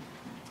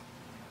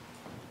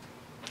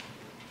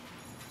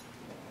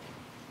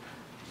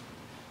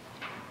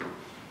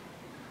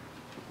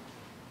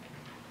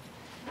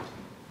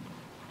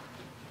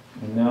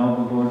 And now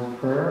the Lord's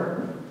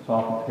Prayer. It's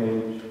off the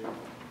page,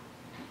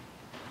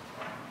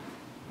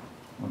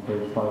 on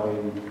page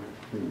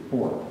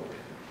 584.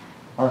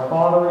 Our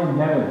Father in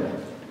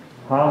heaven,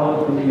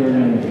 hallowed be your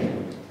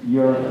name.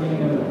 Your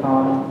kingdom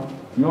come,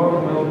 your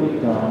will be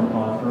done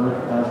on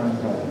earth as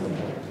in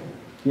heaven.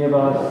 Give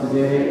us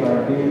today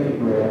our daily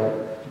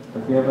bread.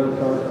 Forgive us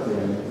our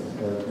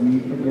sins, as we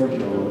forgive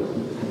those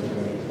who sin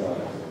against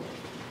us.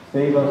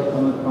 Save us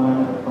from the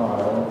time of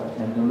trial,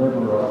 and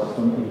deliver us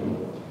from evil.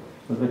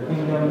 For the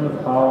kingdom,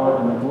 the power,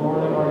 and the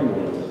glory are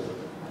yours,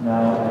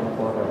 now and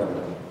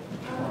forever.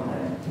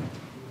 Amen.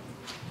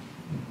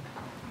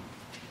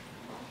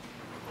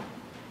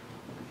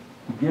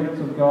 The gifts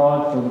of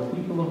God for the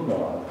people of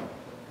God.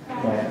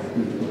 Thanks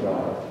be to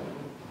God.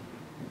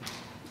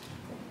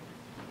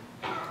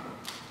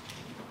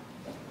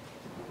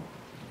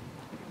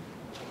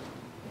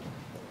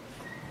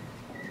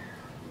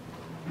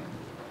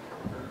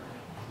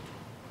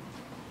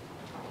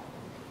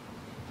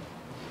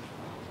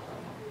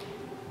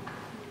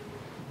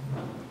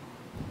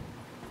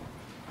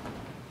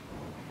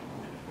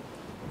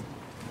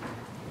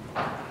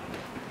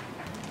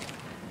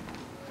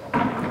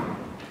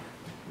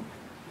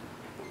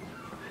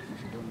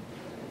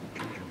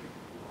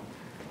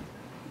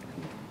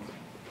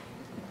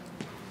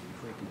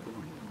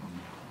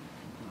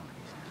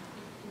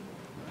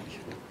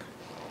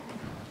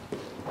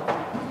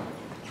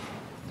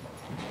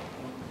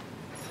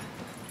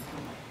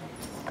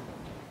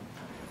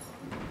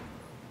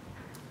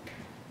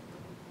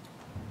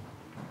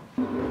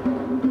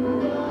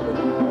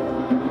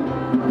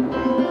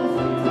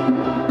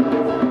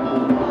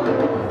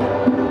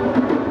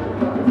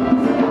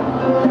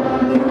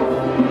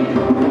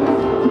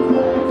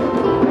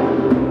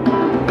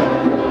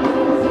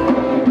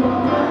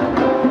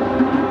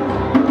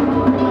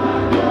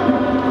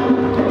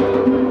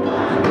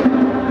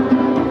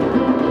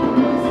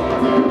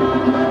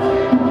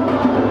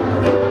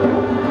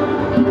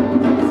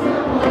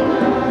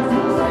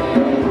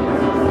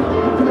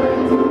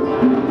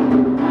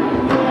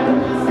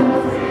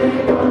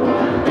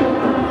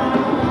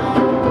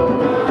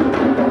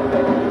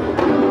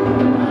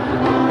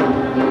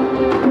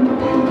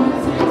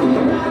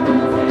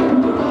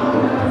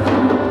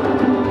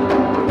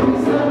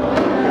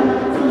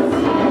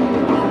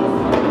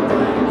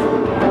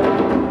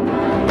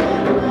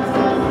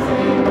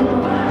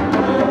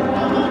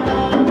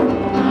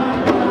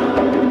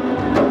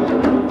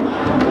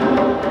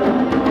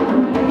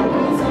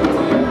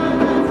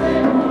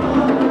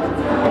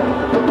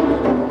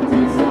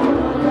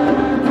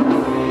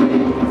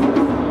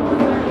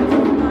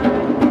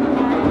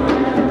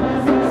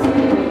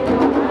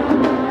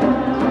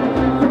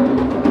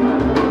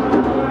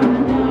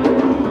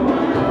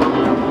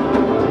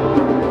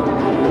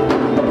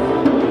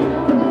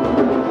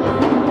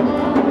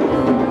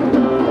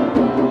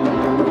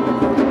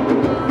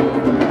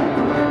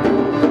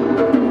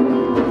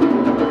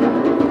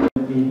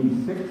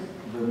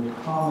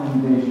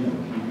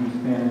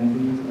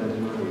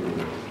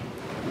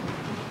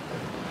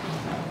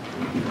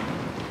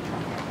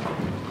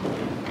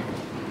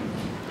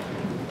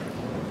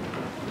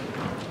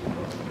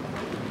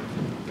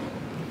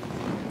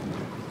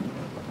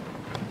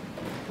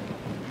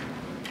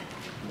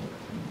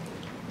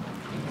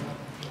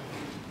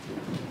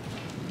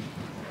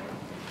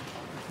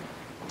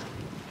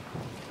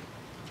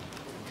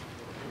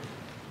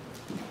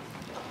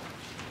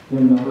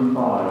 Hymn number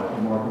 5,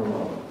 Immortal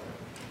Love.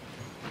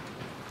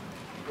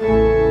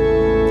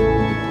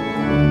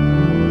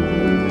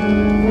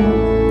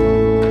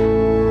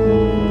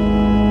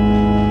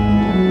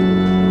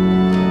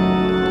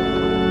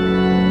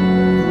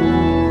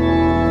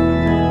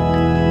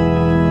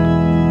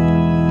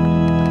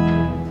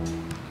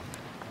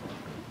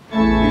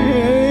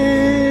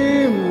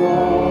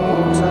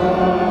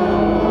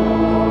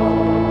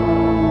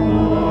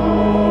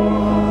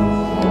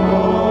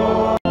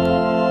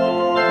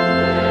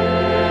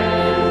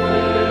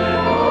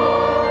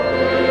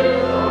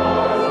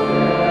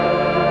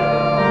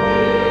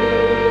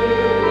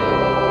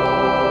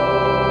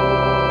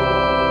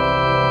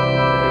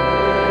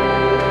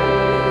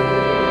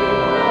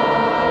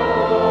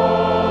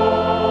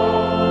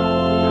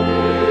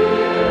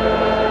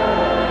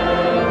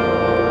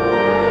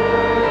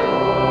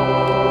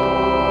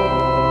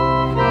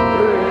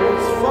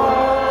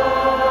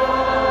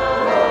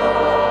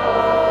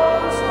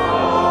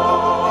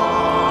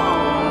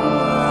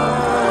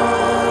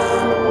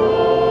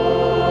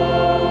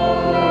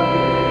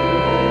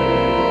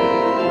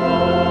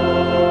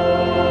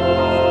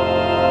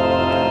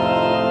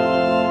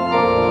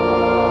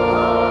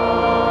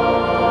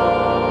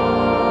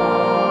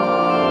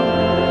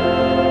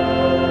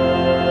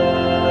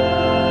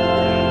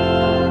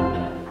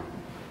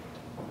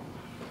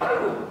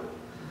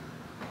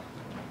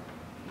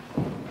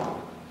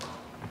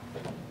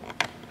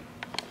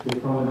 The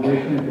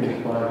Congregation,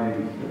 page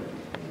 586.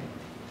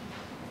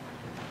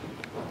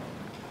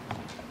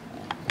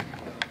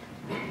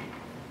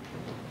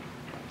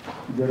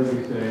 Together we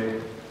say,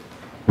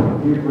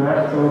 "We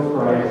grant, O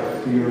Christ,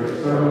 to your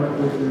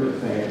servant with your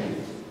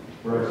saints,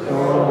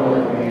 restore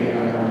and aid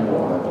and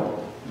more,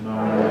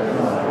 nor let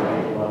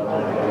none but thy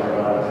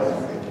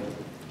everlasting.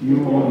 You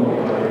only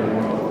are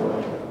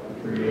immortal,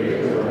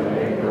 creator and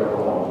maker of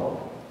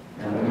all,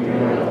 and we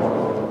are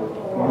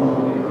mortal,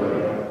 formerly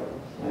great,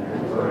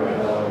 and forever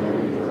shall be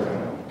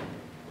eternal.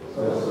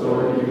 So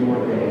did you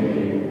ordain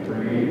me,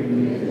 created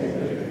these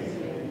things.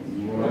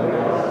 You are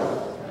us,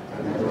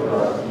 and to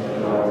us you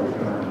shall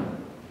return.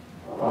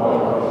 All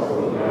of us go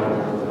down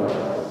to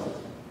dust,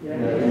 yet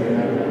even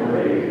at the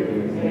grave we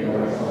make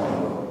our song.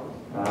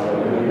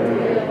 Hallelujah,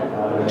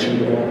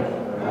 hallelujah,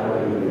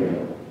 hallelujah.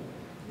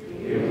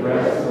 Give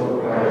rest, O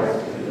Christ,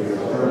 to your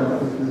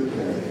servants through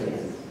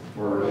saints,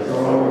 for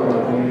restore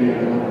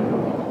obedience and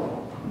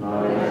all,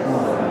 not a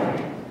sign,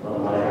 but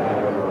life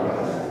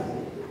everlasting.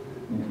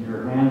 Into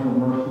your hands, O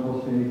merciful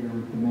Savior,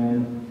 we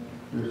commend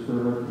your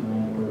servant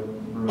Manfred,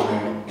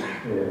 Bruno,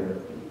 there.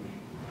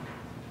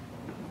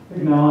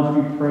 Acknowledge,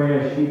 we pray,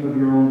 a sheep of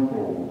your own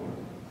fold,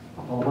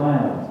 a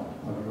lamb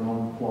of your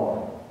own flock,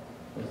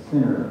 a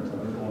sinner of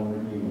your own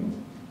redeeming.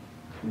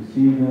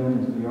 Receive them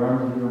into the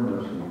arms of your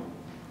mercy,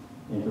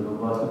 into the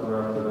blessed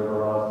rest of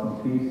everlasting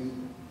peace,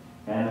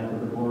 and into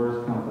the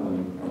glorious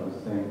company of the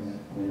saints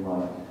in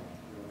light.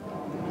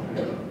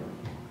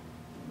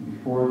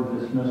 Before the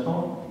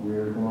dismissal, we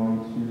are going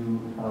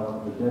to have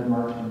the Dead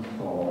March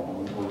installed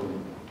on the organ.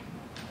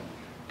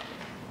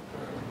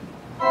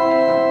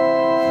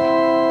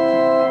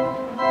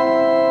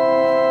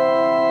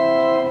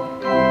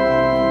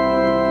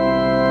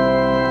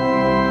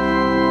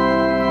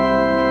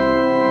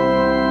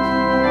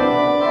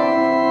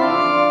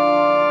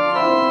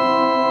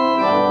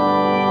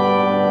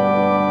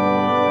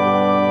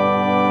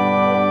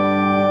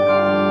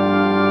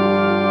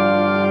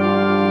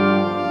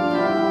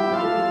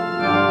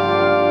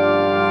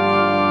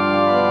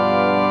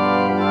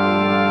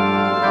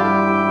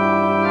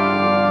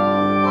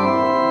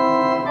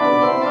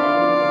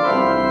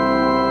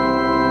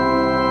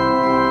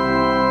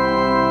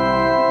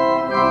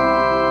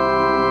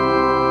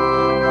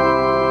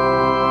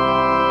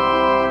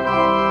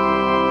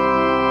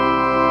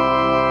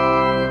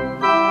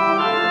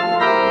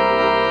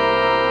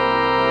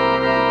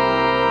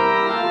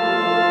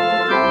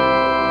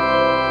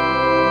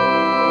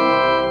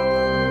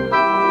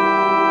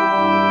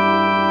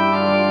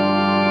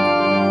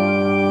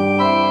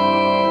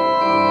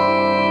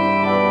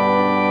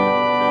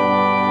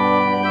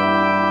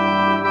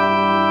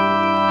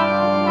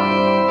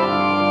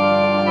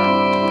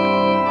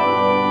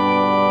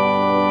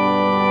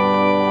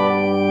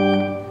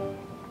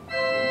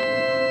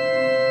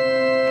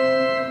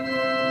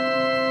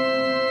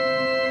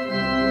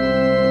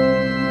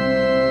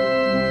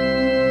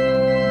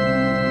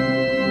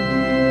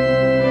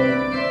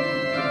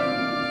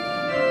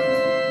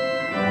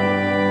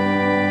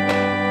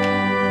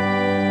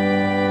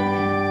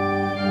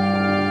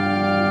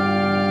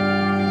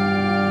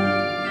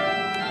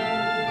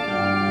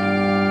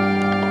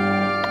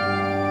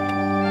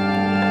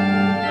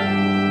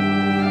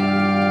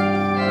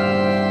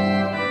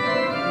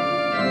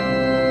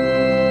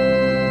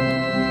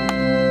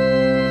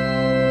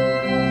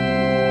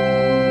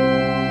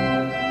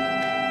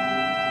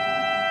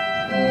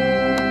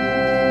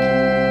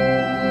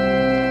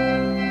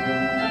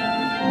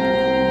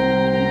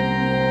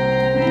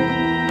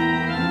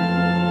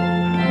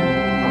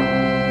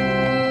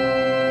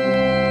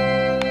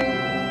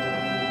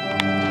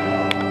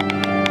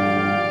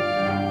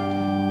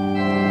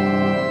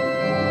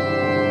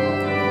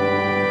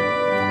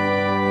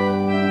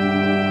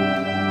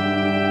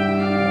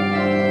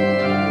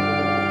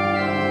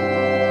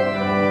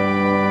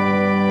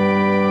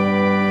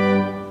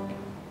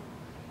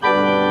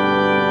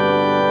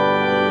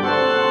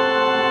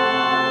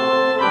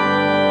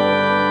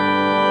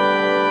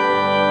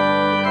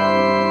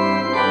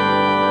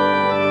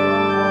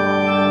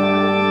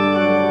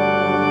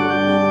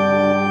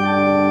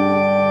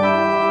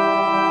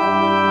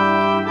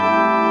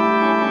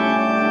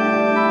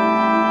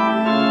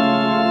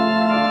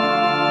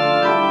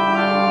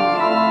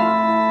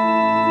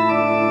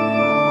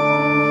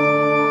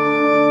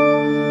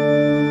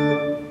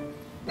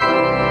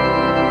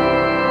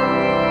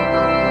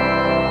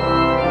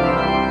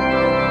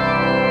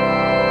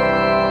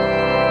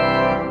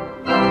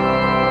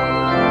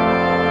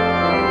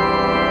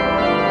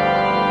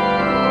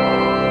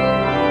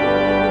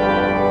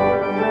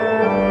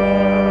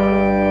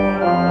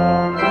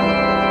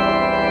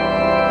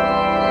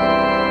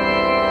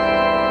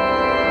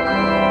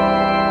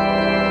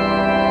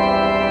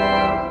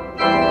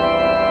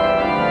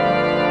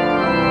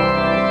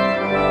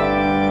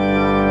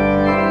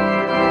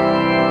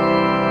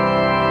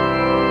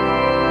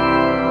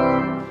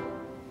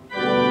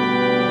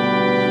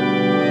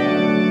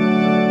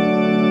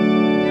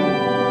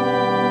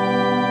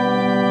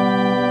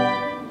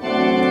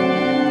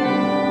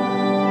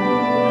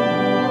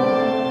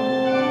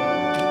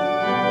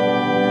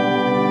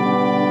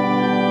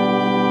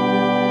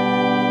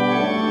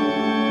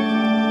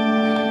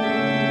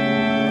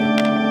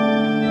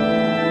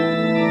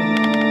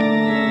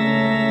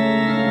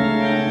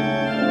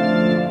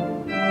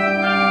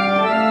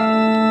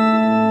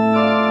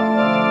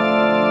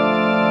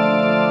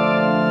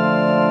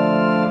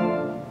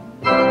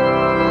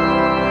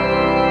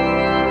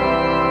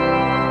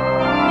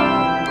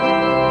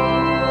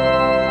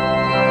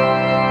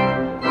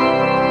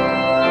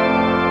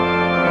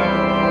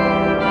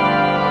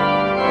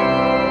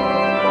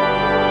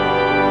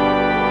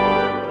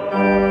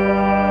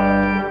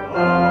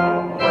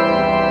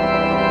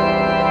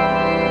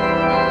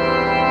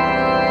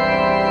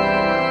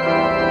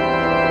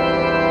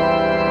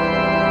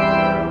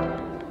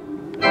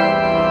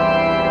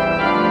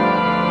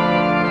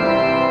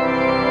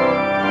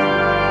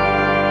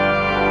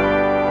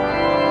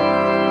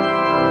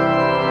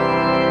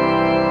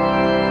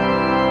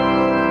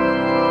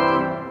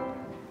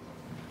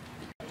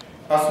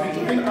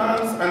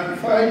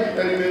 gather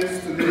the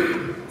elements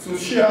today to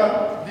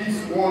share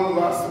this one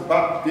last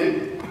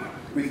birthday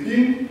with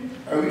him.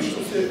 I wish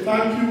to say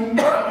thank you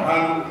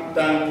and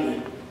thank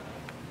you.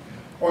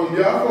 On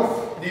behalf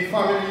of the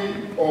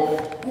family of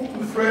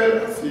Uncle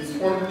Fred, as he's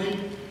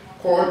fondly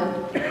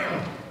called,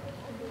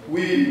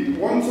 we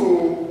want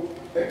to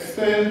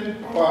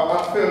extend our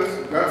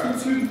heartfelt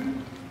gratitude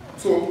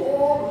to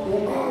all who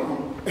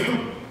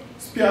have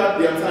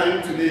spared their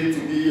time today to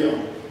be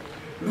here.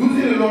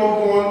 Losing a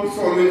loved one is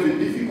always a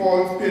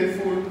difficult,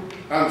 painful,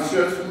 and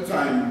stressful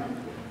time.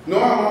 No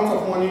amount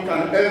of money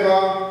can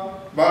ever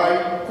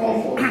buy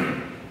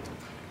comfort.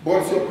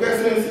 But your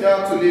presence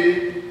here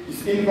today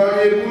is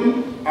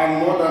invaluable and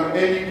more than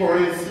any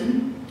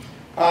currency.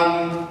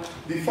 And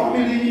the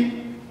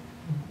family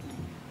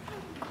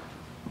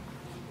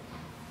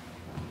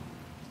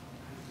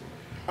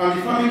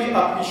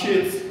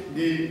appreciates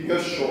the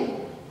gesture.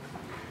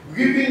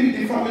 Grieving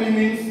the family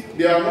means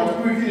they are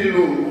not grieving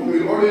alone and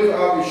will always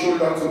have a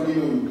shoulder to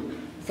lean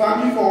on.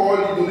 Thank you for all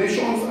the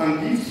donations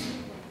and gifts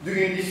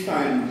during this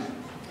time.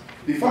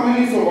 The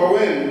family is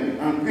overwhelmed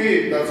and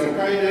pray that your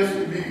kindness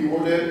will be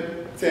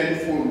rewarded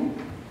tenfold.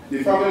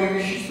 The family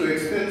wishes to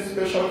extend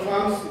special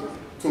thanks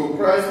to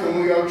Christ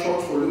Memorial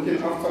Church for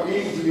looking after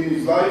him during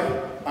his life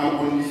and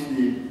on this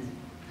day.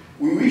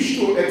 We wish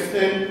to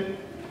extend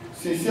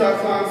sincere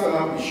thanks and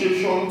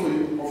appreciation to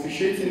the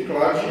officiating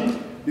clergy,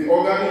 the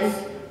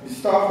organist, the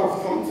staff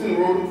of Thompson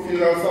Road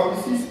Funeral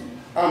Services,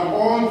 and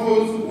all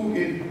those who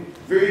in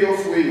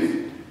various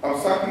ways have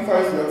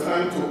sacrificed their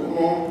time to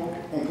honor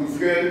Uncle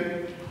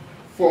Fred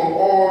from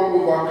all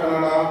over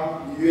Canada,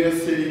 the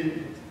USA,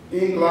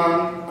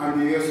 England,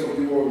 and the rest of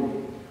the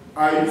world.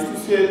 I used to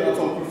say that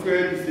Uncle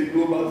Fred is a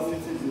global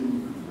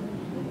citizen.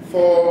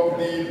 For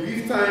the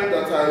brief time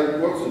that I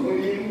got to know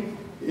him,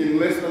 in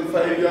less than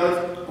 5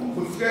 years,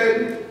 Uncle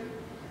Fred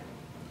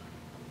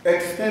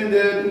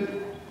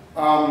extended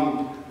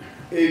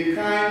a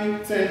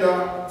kind,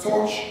 tender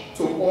touch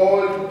to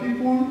all the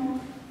people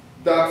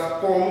that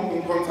come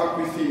in contact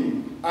with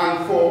him.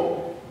 And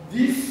for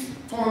this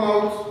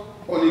turnout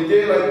on a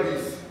day like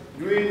this,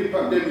 during the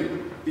pandemic,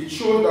 it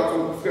shows that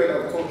Uncle Fred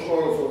has touched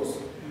all of us.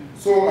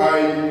 So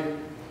I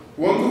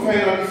want to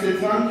finally say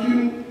thank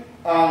you,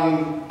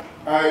 and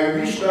I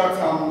wish that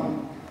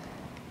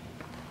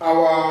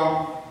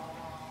our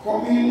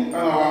coming and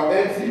our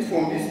exit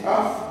from this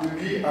earth will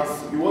be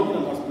as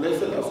rewarding and as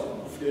blessed as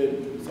Uncle Fred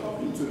is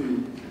happening today.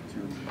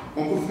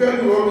 Uncle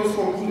Fred will always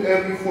conclude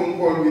every phone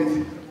call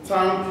with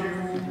thank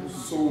you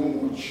so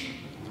much.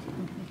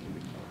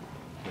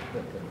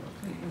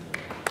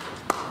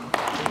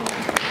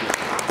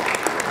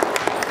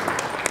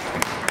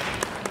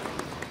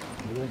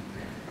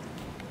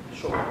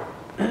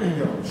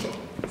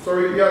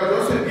 Sorry,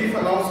 just a brief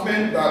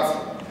announcement that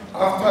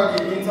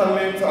after the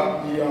interment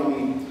at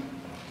the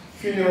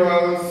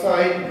funeral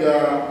site,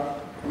 there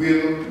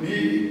will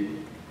be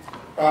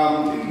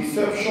a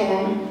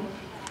reception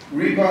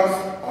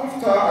repast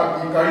after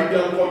at the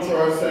Caribbean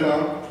Cultural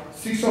Center,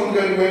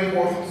 600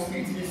 Wentworth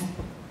Street East,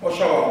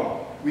 Oshawa.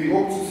 We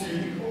hope to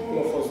see all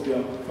of us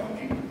there.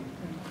 Thank you.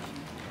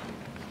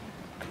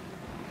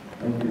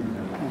 Thank you.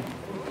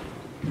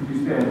 Would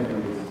you stand,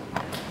 please?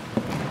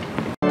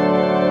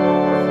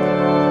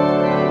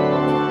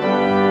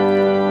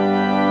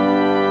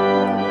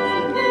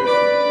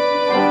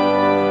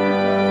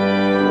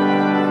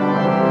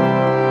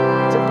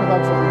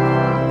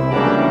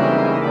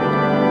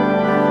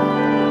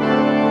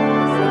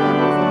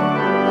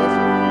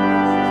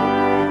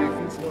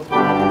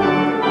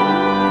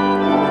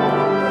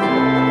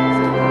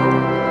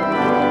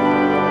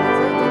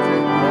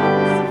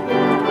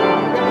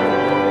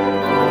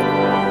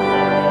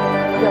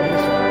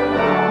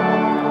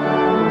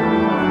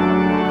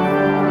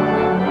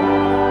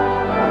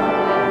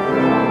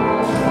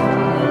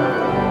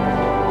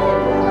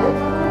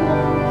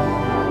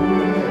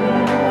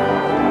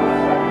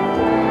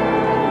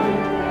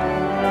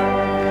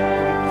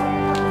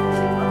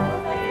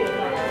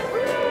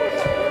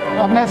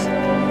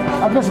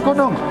 Agnes, ikut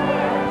dong.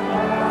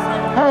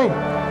 Hei,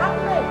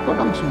 ikut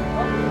dong sini.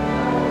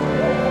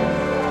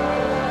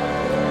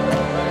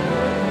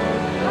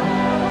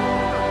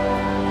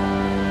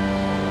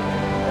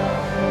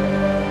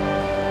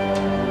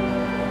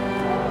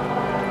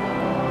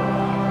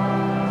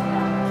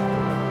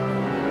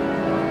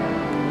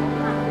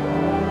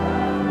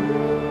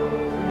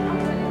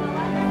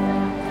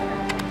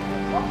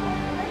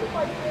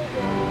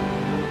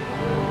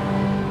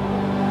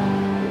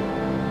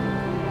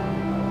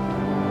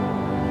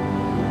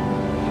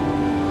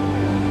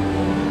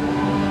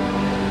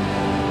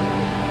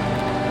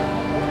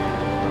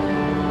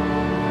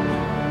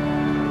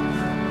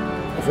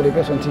 Voor de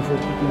best aan het zien voor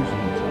het toekomst.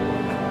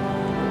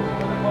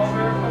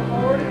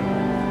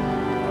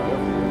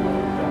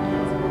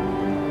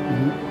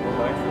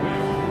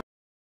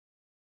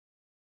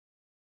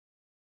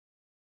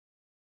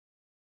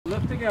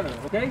 Lift together,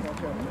 okay?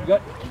 You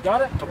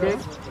got it? Okay.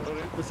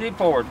 Proceed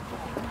forward.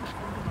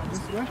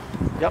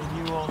 Yep.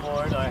 In you, O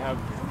Lord, I have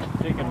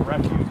taken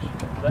refuge.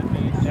 Let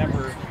me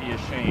never be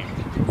ashamed.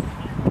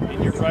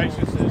 In your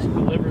righteousness,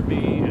 deliver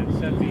me and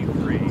set me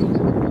free.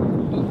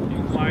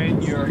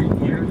 Incline your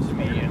ear to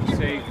me and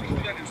save me.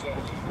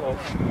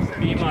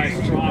 Be my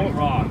strong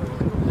rock,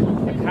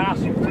 a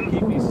castle to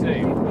keep me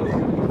safe.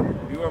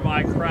 You are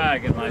my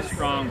crag and my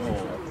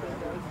stronghold.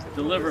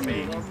 Deliver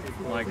me,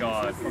 my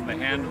God, from the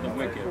hand of the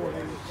wicked,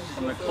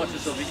 from the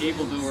clutches of the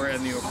evildoer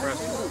and the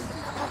oppressor.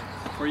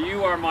 For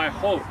you are my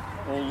hope,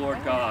 O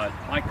Lord God,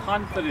 my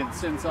confidence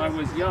since I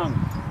was young.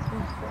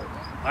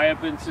 I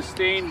have been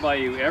sustained by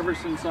you ever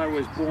since I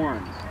was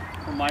born.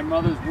 From my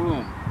mother's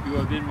womb, you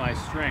have been my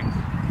strength.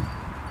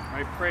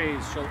 My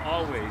praise shall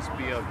always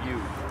be of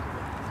you.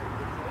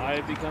 I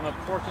have become a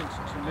portent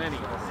to many,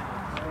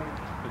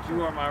 but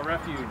you are my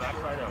refuge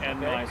and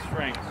my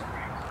strength.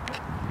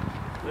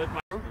 Let my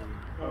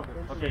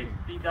okay,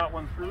 feed that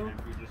one through and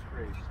be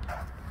disgraced.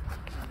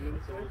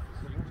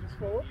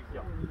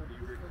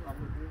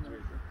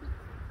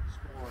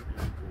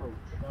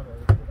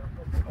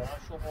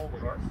 Shall hold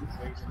us.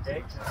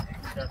 Okay,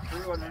 that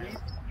through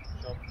underneath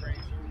shall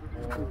praise you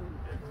more and more.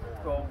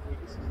 Go.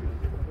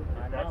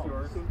 That's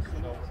yours.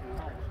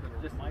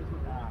 Just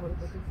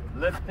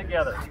lift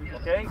together.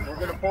 Okay, we're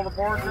going to pull the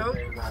boards out.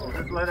 We'll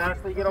just let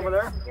Ashley get over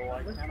there.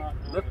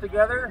 Lift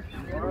together.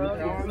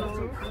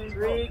 1, 2,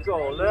 3,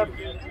 go. Lift.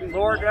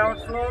 Lower down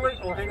slowly.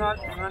 Oh, hang on.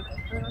 Hang on.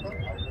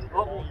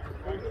 Oh.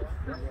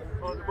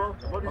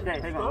 Okay,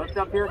 hang on. Lift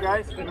up here,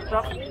 guys. Lift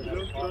up.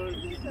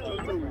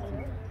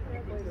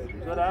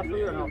 Good,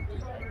 Ashley, or no?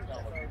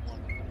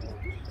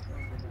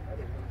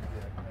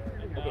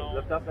 Okay,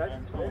 lift up, guys.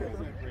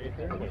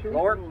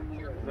 Lower.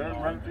 Then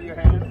run through your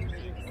hands.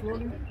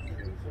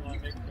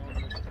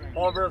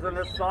 Pulvers on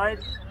this side.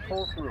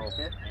 Pull through,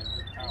 okay?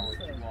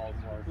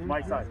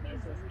 My side.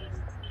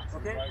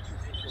 Okay?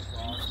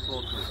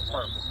 Pull through.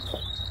 Perfect.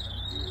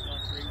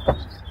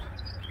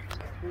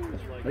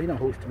 Are you not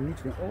hosting me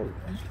tonight? Oh.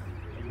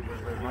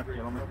 Very much,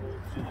 gentlemen.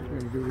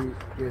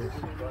 Yes.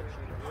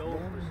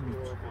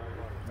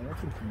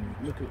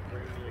 Look at.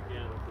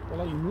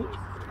 Well, you mute?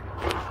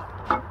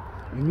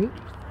 You mute?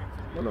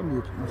 Well, I'm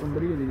mute.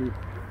 Somebody in it.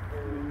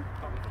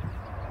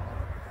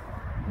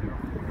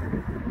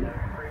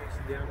 Praise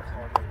Him on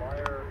the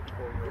lyre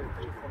for your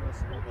faithfulness,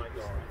 O my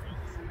God.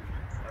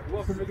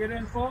 Welcome to get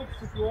in, folks,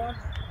 if you want.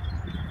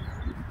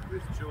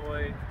 With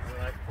joy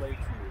will I play to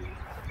you,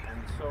 and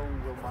so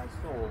will my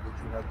soul which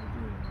you have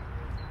redeemed.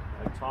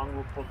 My tongue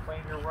will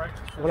proclaim your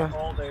righteousness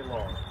all day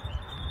long.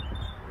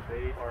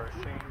 They are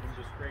ashamed and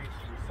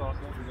disgraced who sought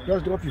you.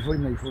 Just drop your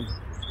phone, my phone.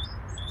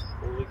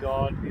 Holy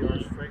God, be our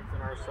strength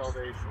and our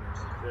salvation,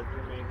 that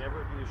we may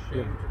never be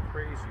ashamed to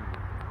praise you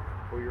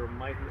for your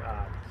mighty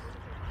acts.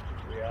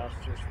 We ask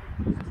this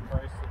in Jesus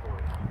Christ the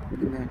Lord.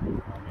 Amen.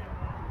 Amen.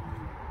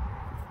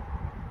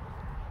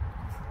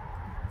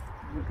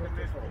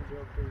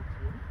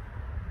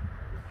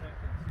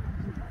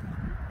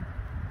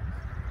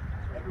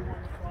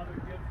 Everyone the Father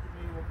gives to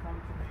me will come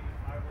to me.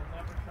 I will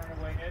never turn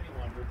away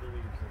anyone who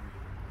believes in me.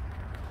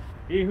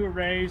 He who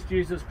raised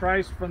Jesus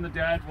Christ from the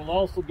dead will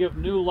also give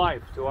new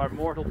life to our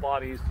mortal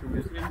bodies through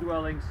his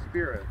indwelling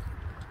Spirit.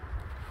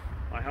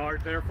 My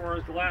heart therefore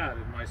is glad,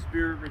 and my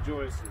spirit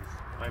rejoices.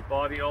 My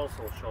body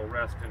also shall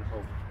rest in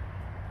hope.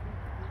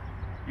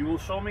 You will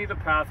show me the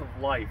path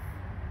of life.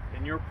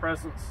 In your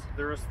presence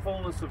there is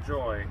fullness of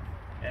joy,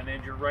 and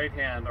in your right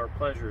hand are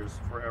pleasures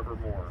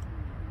forevermore.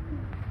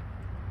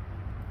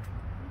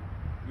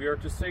 We are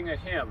to sing a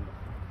hymn,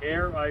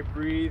 Air I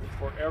Breathe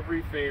for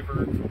Every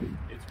Favor.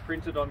 It's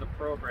printed on the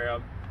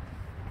program.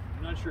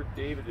 I'm not sure if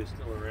David is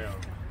still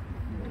around.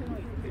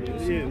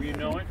 You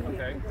know it?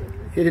 Okay.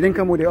 He didn't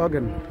come with the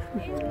organ.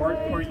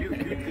 Or you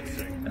could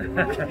sing.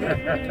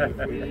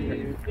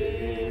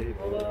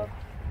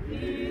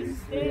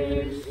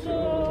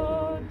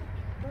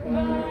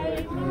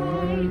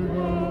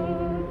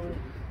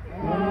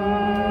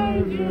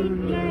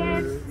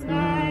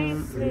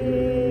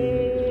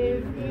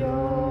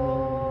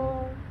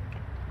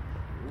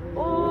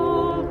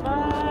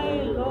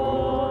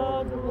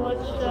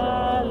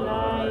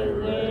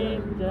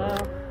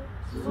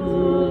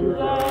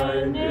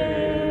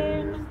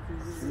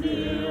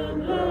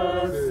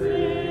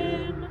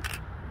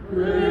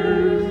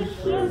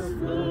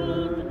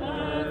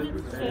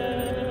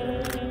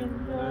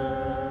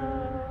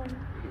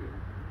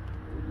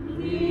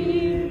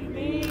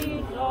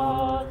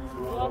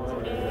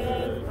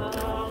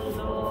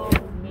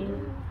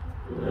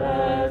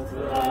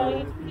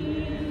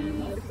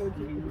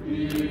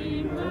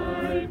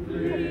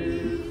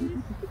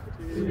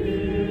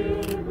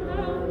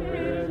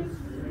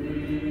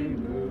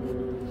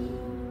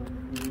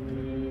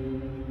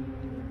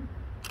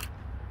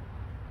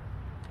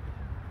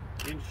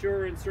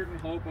 Sure and certain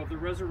hope of the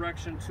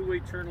resurrection to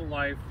eternal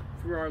life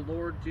through our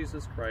Lord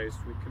Jesus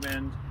Christ, we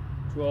commend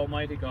to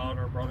Almighty God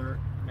our brother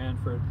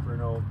Manfred,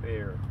 Bruno,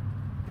 BAYER.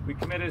 We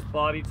commit his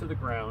body to the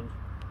ground,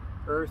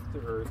 earth to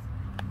earth,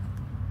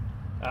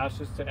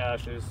 ashes to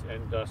ashes,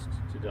 and dust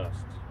to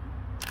dust.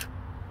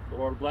 The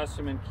Lord bless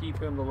him and keep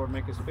him. The Lord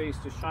make his face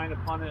to shine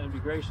upon him and be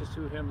gracious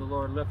to him. The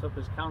Lord lift up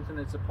his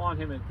countenance upon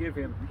him and give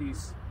him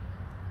peace.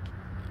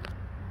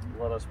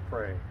 Let us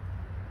pray.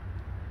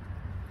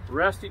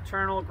 Rest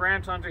eternal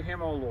grant unto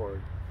him, O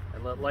Lord,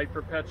 and let light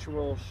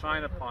perpetual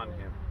shine upon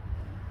him.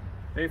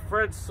 May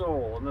Fred's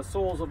soul and the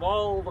souls of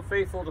all the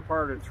faithful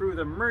departed through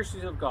the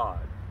mercies of God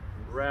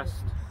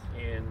rest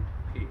in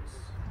peace.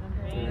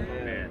 Amen.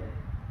 Amen.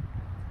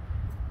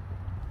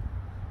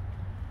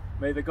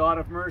 May the God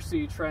of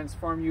mercy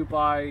transform you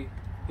by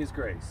his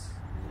grace.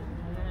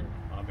 Amen.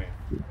 Amen.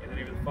 In the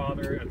name of the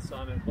Father, and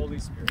Son, and Holy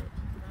Spirit.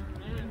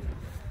 Amen.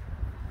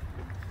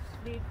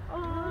 Sleep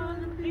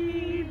on,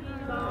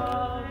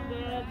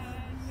 beloved,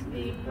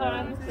 sleep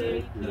and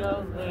take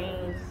your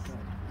rest.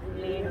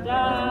 Lay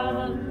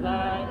down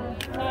thy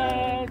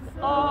head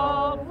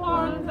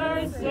upon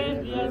thy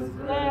Savior's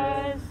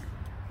breast.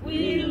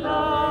 We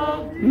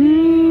love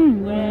thee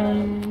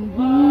well,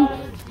 but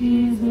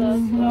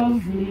Jesus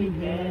loves thee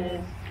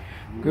best.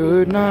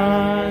 Good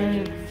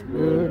night,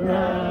 good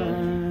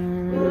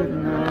night, good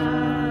night.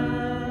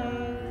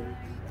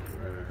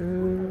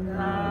 Good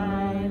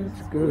night,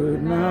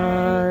 good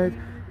night,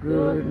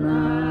 good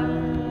night.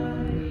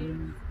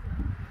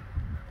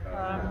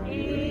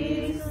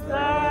 Is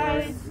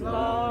thy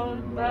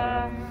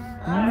slumber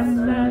as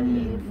an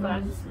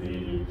infant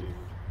sleep,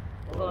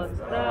 but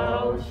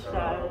thou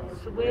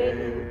shalt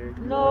wake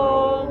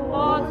no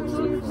more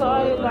to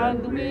toil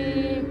and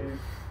weep.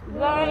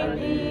 Thine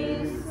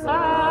is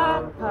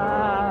a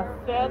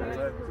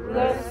perfect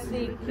rest,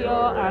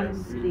 secure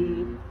and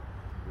sleep.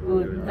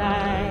 Good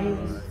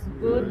night,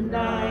 good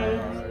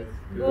night,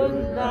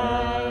 good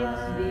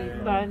night,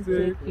 sleep and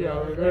take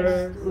your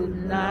rest. Good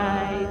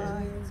night,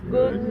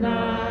 good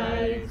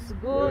night,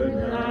 good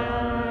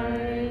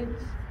night.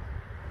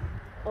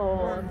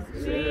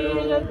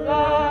 Until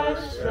the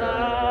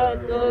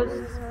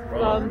shadows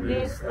from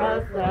this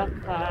earth are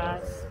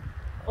cast,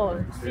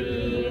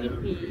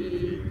 until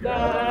he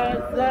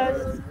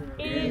gathers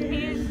in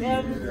his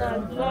heavens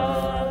at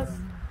last,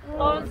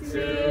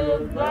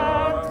 until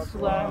that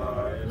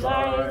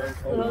twilight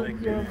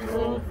of your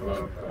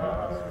perfect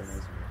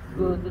past.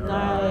 Good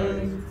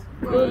night,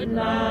 good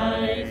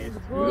night,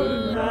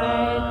 good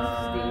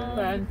night, sleep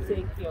and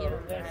take your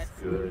rest.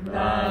 Good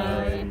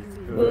night,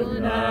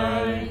 good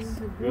night,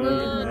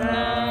 good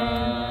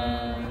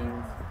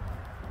night.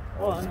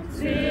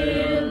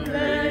 Until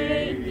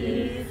the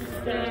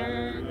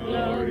eastern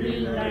glory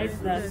lights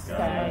the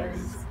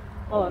skies,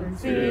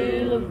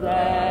 until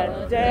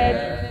the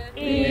dead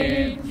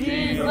in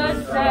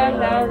Jesus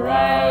shall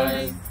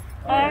arise,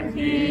 and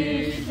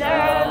he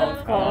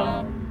shall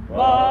come,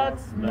 but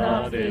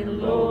not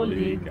in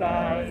lowly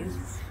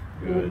guise.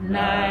 Good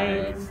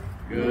night,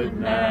 good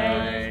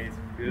night,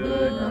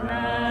 good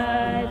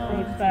night.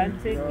 Sleep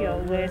and take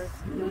your rest.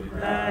 Good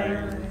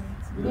night,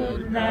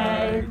 good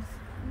night,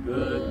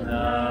 good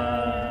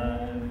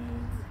night.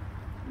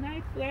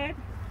 Night, Fred.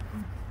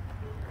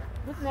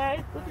 Good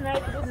night, good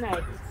night, good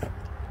night.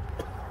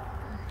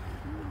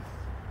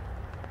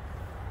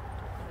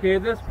 Okay,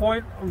 at this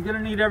point, I'm going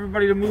to need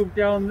everybody to move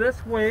down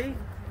this way.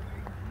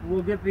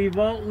 We'll get the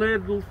vault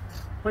lid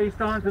placed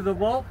onto the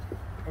vault,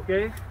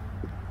 okay?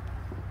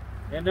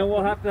 And then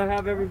we'll have to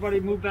have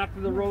everybody move back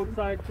to the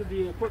roadside so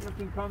the equipment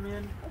can come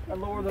in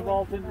and lower the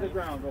vault into the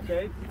ground,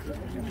 okay?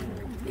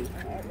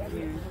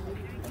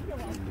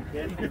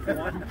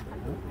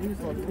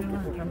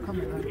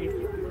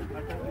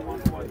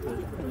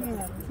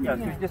 Yes,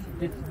 you just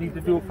need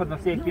to do it for the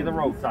safety of the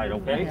roadside,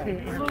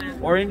 okay?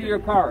 Or into your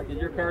car. Get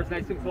your cars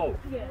nice and close.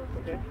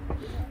 Okay?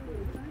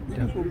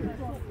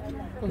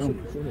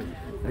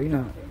 Are you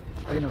not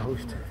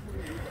host?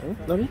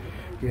 Lovey?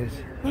 Yes.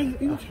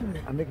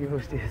 I'm making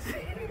host, yes.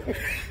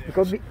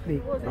 Because me,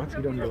 box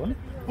you don't go.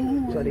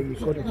 So they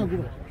record it.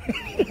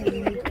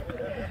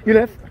 You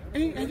left?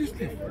 I just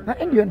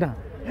left. And you're down.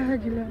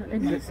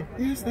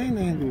 Yes, I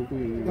know.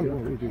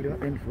 You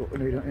don't end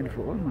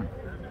for all, man.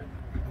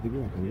 You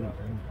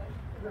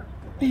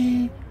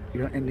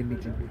don't end the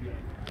meeting.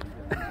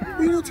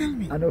 You don't tell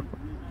me. I know.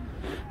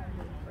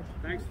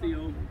 Thanks,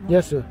 Theo.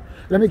 Yes, sir.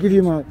 Let me give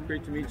you my...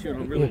 Great to meet you,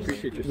 and I really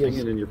appreciate your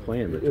singing and your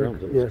playing the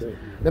drums. Yes.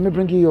 Let me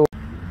bring you your...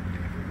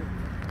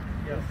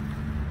 Yes.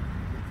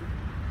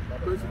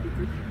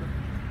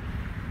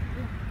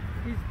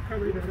 He's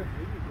probably the...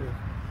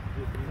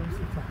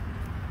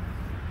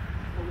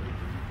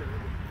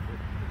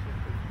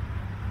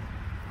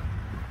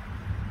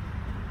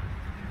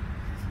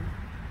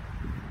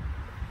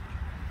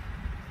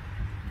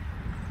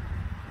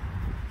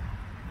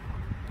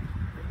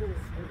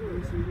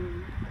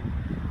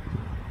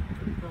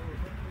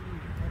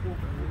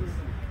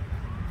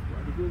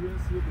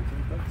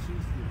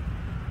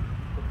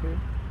 Okay.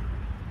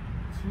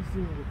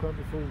 Tuesday will come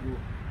before we go.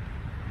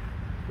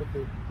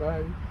 Okay,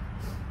 bye.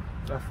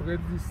 I forget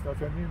this, that's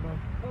your name, man.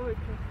 Oh,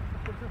 okay.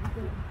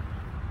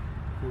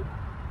 Cool.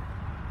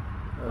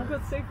 I'm going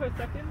to stay for a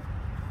second.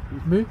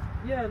 With me?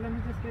 Yeah, let me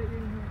just get you in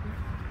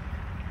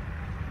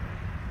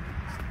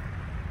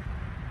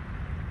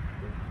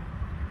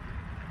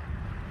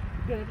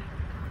here. Good.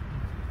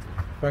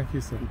 Thank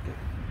you, sir.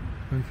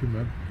 Thank you,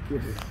 man.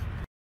 Yes.